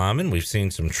of O-linemen, we've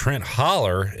seen some Trent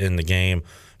Holler in the game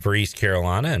for East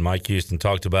Carolina, and Mike Houston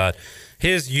talked about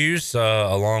his use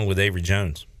along with Avery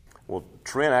Jones. Well,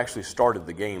 Trent actually started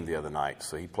the game the other night,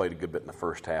 so he played a good bit in the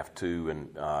first half too, and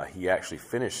he actually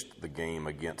finished the game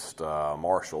against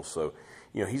Marshall. So,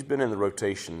 he's been in the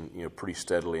rotation, pretty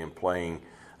steadily and playing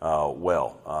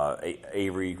well.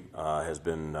 Avery has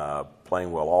been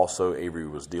playing well also. Avery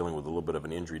was dealing with a little bit of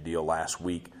an injury deal last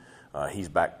week. He's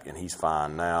back and he's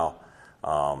fine now.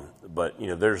 But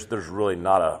there's really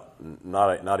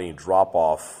not any drop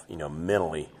off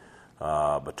mentally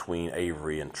between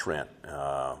Avery and Trent.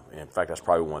 In fact, that's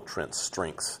probably one of Trent's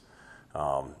strengths.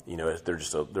 They're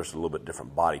just a little bit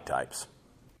different body types.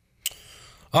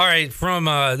 All right,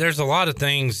 there's a lot of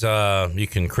things you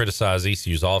can criticize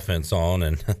ECU's offense on,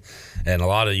 and a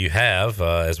lot of you have,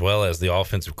 as well as the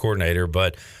offensive coordinator.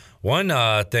 But one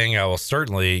thing I will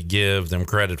certainly give them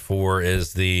credit for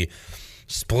is the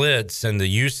splits and the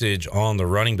usage on the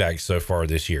running backs so far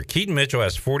this year. Keaton Mitchell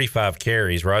has 45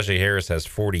 carries. Rajay Harris has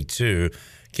 42.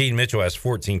 Keaton Mitchell has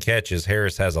 14 catches.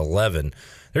 Harris has 11.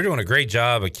 They're doing a great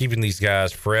job of keeping these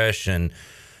guys fresh and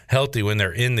healthy when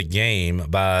they're in the game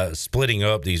by splitting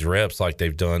up these reps like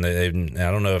they've done. I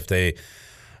don't know if they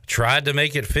tried to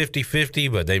make it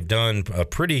 50-50, but they've done a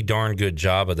pretty darn good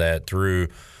job of that through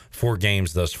 4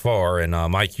 games thus far. And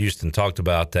Mike Houston talked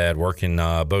about that, working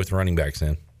both running backs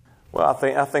in. Well,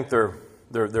 I think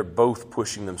they're both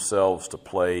pushing themselves to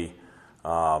play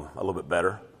a little bit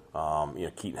better.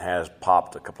 Keaton has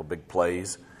popped a couple of big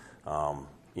plays. I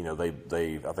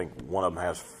think one of them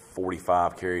has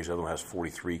 45 carries, the other one has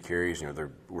 43 carries.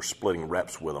 We're splitting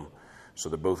reps with them, so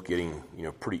they're both getting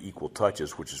pretty equal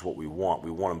touches, which is what we want.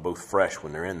 We want them both fresh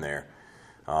when they're in there.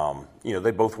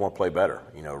 They both want to play better.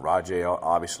 Rajay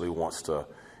obviously wants to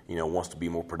be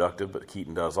more productive, but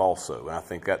Keaton does also, and I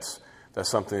think that's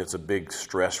something that's a big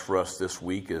stress for us this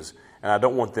week. And I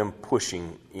don't want them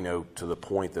pushing to the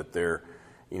point that they're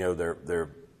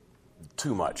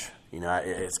too much.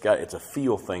 It's a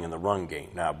feel thing in the run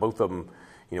game. Now both of them.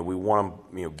 We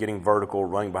want them, getting vertical,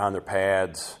 running behind their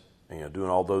pads, doing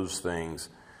all those things.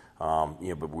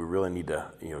 But we really need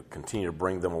to, continue to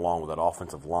bring them along with that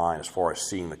offensive line as far as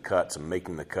seeing the cuts and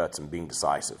making the cuts and being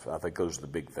decisive. I think those are the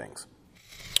big things.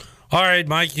 All right,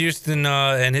 Mike Houston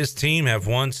and his team have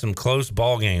won some close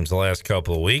ball games the last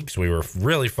couple of weeks. We were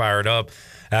really fired up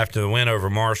after the win over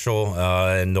Marshall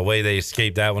and the way they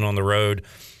escaped that one on the road.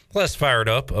 Less fired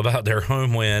up about their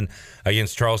home win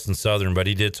against Charleston Southern, but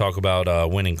he did talk about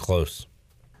winning close.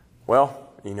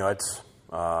 Well, it's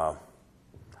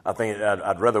I think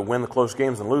I'd rather win the close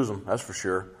games than lose them. That's for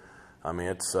sure. I mean,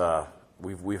 it's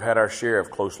we've had our share of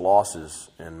close losses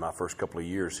in my first couple of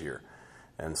years here,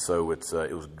 And so it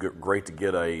was great to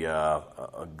get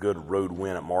a good road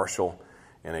win at Marshall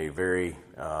in a very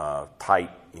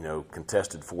tight,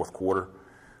 contested fourth quarter.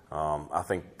 I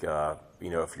think,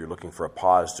 if you're looking for a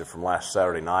positive from last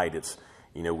Saturday night, it's,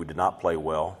 we did not play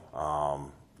well.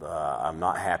 I'm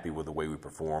not happy with the way we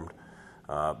performed,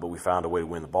 but we found a way to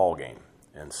win the ball game.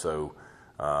 And so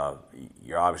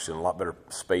you're obviously in a lot better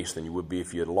space than you would be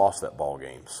if you had lost that ball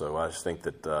game. So I just think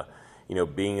that,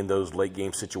 being in those late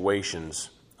game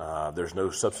situations, there's no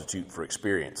substitute for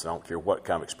experience. I don't care what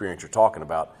kind of experience you're talking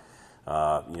about.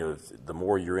 The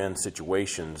more you're in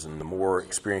situations and the more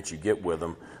experience you get with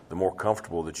them, the more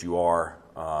comfortable that you are,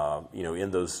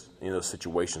 in those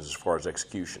situations as far as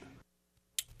execution.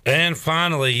 And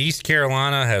finally, East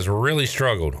Carolina has really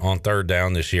struggled on third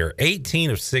down this year.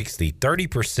 18 of 60,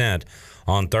 30%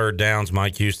 on third downs.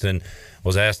 Mike Houston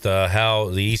was asked how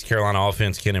the East Carolina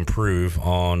offense can improve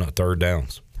on third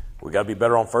downs. We got to be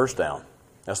better on first down.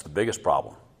 That's the biggest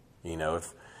problem.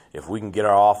 If we can get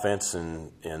our offense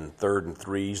in third and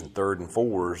threes and third and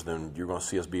fours, then you're going to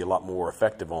see us be a lot more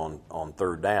effective on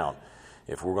third down.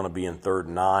 If we're going to be in third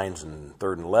and nines and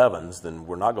third and 11s, then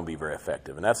we're not going to be very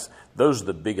effective. And those are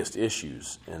the biggest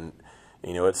issues. And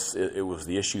it was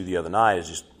the issue the other night is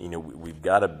just we've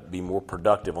got to be more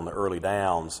productive on the early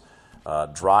downs,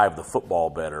 drive the football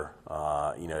better.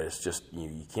 It's just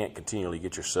you can't continually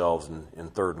get yourselves in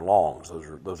third and longs.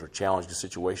 Those are challenging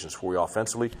situations for you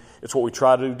offensively. It's what we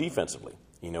try to do defensively.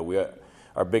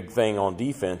 Our big thing on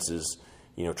defense is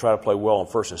try to play well on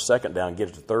first and second down, get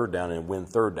it to third down, and win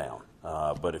third down.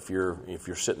 But if you're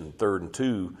sitting third and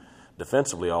two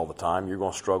defensively all the time, you're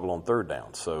going to struggle on third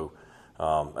down. So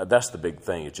that's the big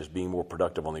thing. It's just being more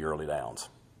productive on the early downs.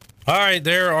 All right,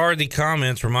 there are the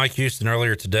comments from Mike Houston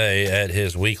earlier today at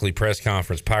his weekly press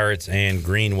conference, Pirates and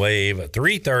Green Wave,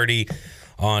 3:30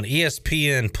 on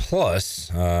ESPN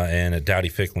Plus and at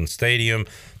Dowdy-Ficklin Stadium.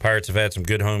 Pirates have had some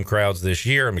good home crowds this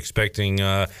year. I'm expecting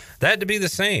that to be the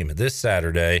same this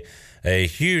Saturday. A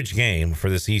huge game for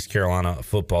this East Carolina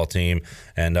football team.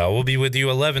 And we'll be with you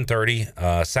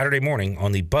 11:30 Saturday morning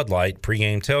on the Bud Light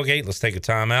pregame tailgate. Let's take a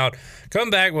time out. Come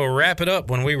back. We'll wrap it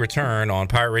up when we return on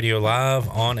Pirate Radio Live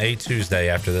on a Tuesday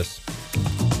after this.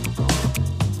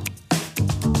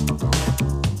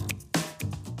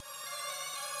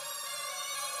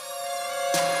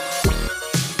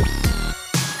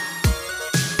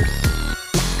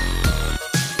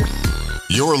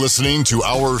 You're listening to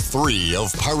Hour 3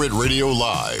 of Pirate Radio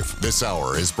Live. This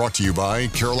hour is brought to you by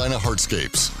Carolina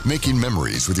Hardscapes. Making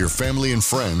memories with your family and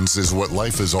friends is what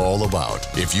life is all about.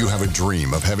 If you have a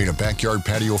dream of having a backyard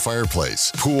patio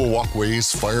fireplace, pool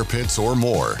walkways, fire pits, or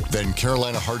more, then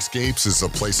Carolina Hardscapes is the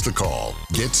place to call.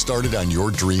 Get started on your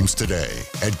dreams today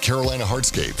at Carolina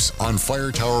Hardscapes on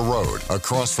Fire Tower Road,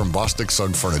 across from Bostic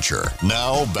Sugg Furniture.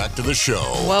 Now, back to the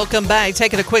show. Welcome back.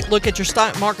 Taking a quick look at your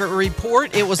stock market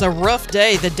report. It was a rough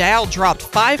day. The Dow dropped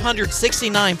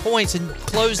 569 points and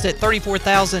closed at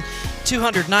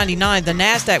 34,299. The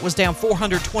NASDAQ was down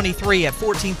 423 at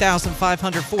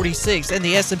 14,546. And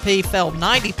the S&P fell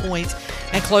 90 points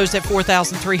and closed at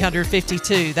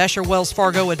 4,352. That's your Wells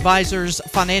Fargo Advisors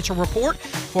financial report.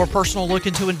 For a personal look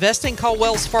into investing, call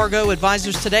Wells Fargo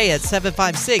Advisors today at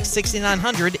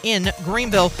 756-6900 in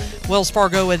Greenville. Wells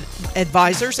Fargo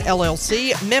Advisors,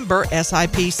 LLC, member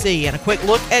SIPC. And a quick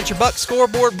look at your Buck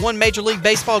scoreboard. One Major League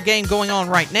Baseball game going on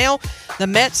right now. The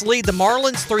Mets lead the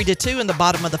Marlins 3-2 in the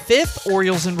bottom of the fifth.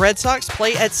 Orioles and Red Sox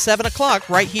play at 7 o'clock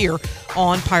right here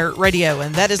on Pirate Radio.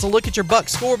 And that is a look at your Buck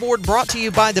scoreboard brought to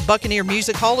you by the Buccaneer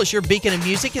Music Hall. It's your beacon of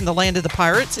music in the land of the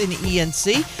Pirates in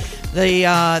ENC. They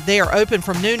are open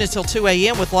from noon until 2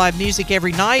 a.m. with live music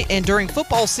every night. And during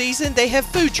football season, they have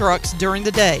food trucks during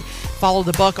the day. Follow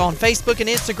the Buck on Facebook and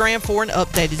Instagram for an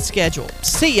updated schedule.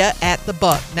 See ya at the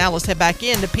Buck. Now let's head back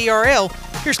into PRL.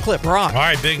 Here's Clip Rock. All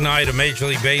right, big night of Major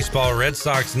League Baseball. Red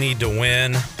Sox need to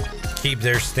win, keep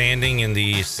their standing in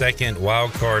the second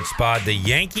wild card spot. The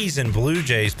Yankees and Blue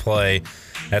Jays play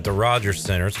at the Rogers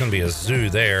Center. It's going to be a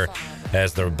zoo there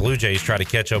as the Blue Jays try to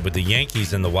catch up with the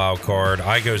Yankees in the wild card.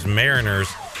 Igos Mariners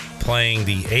playing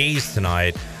the A's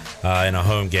tonight in a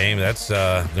home game. That's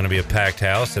going to be a packed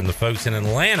house. And the folks in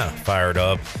Atlanta fired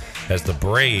up as the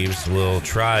Braves will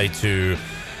try to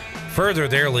further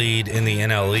their lead in the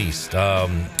NL East.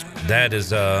 That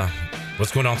is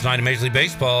what's going on tonight in Major League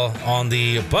Baseball on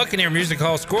the Buccaneer Music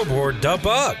Hall scoreboard. Da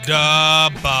Buck.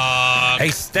 A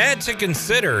stat to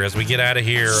consider as we get out of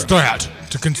here. Stat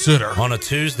to consider. On a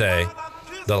Tuesday,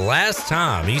 the last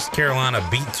time East Carolina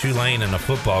beat Tulane in a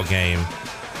football game,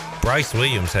 Bryce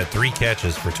Williams had 3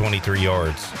 catches for 23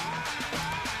 yards.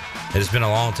 It has been a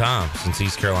long time since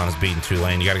East Carolina's beaten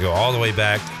Tulane. You got to go all the way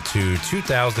back to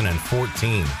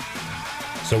 2014.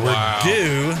 So we're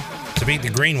due to beat the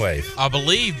Green Wave. I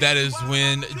believe that is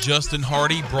when Justin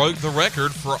Hardy broke the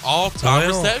record for all-time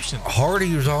receptions.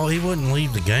 Hardy was he wouldn't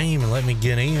leave the game and let me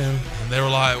get in. And they were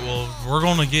like, well, we're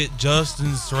going to get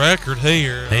Justin's record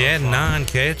here. He had 9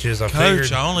 catches.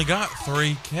 Coach, I only got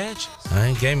 3 catches.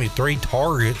 He gave me 3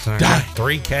 targets, and I got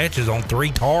 3 catches on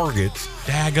 3 targets.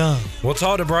 Daggum. We'll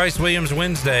talk to Bryce Williams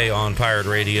Wednesday on Pirate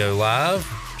Radio Live.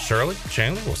 Shirley,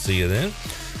 Chandler, we'll see you then.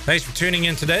 Thanks for tuning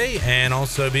in today and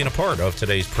also being a part of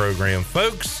today's program,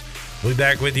 folks. We'll be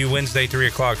back with you Wednesday, 3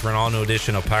 o'clock for an all-new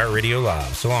edition of Pirate Radio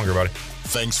Live. So long, everybody.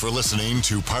 Thanks for listening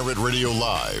to Pirate Radio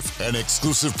Live, an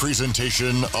exclusive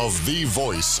presentation of the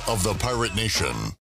voice of the Pirate Nation.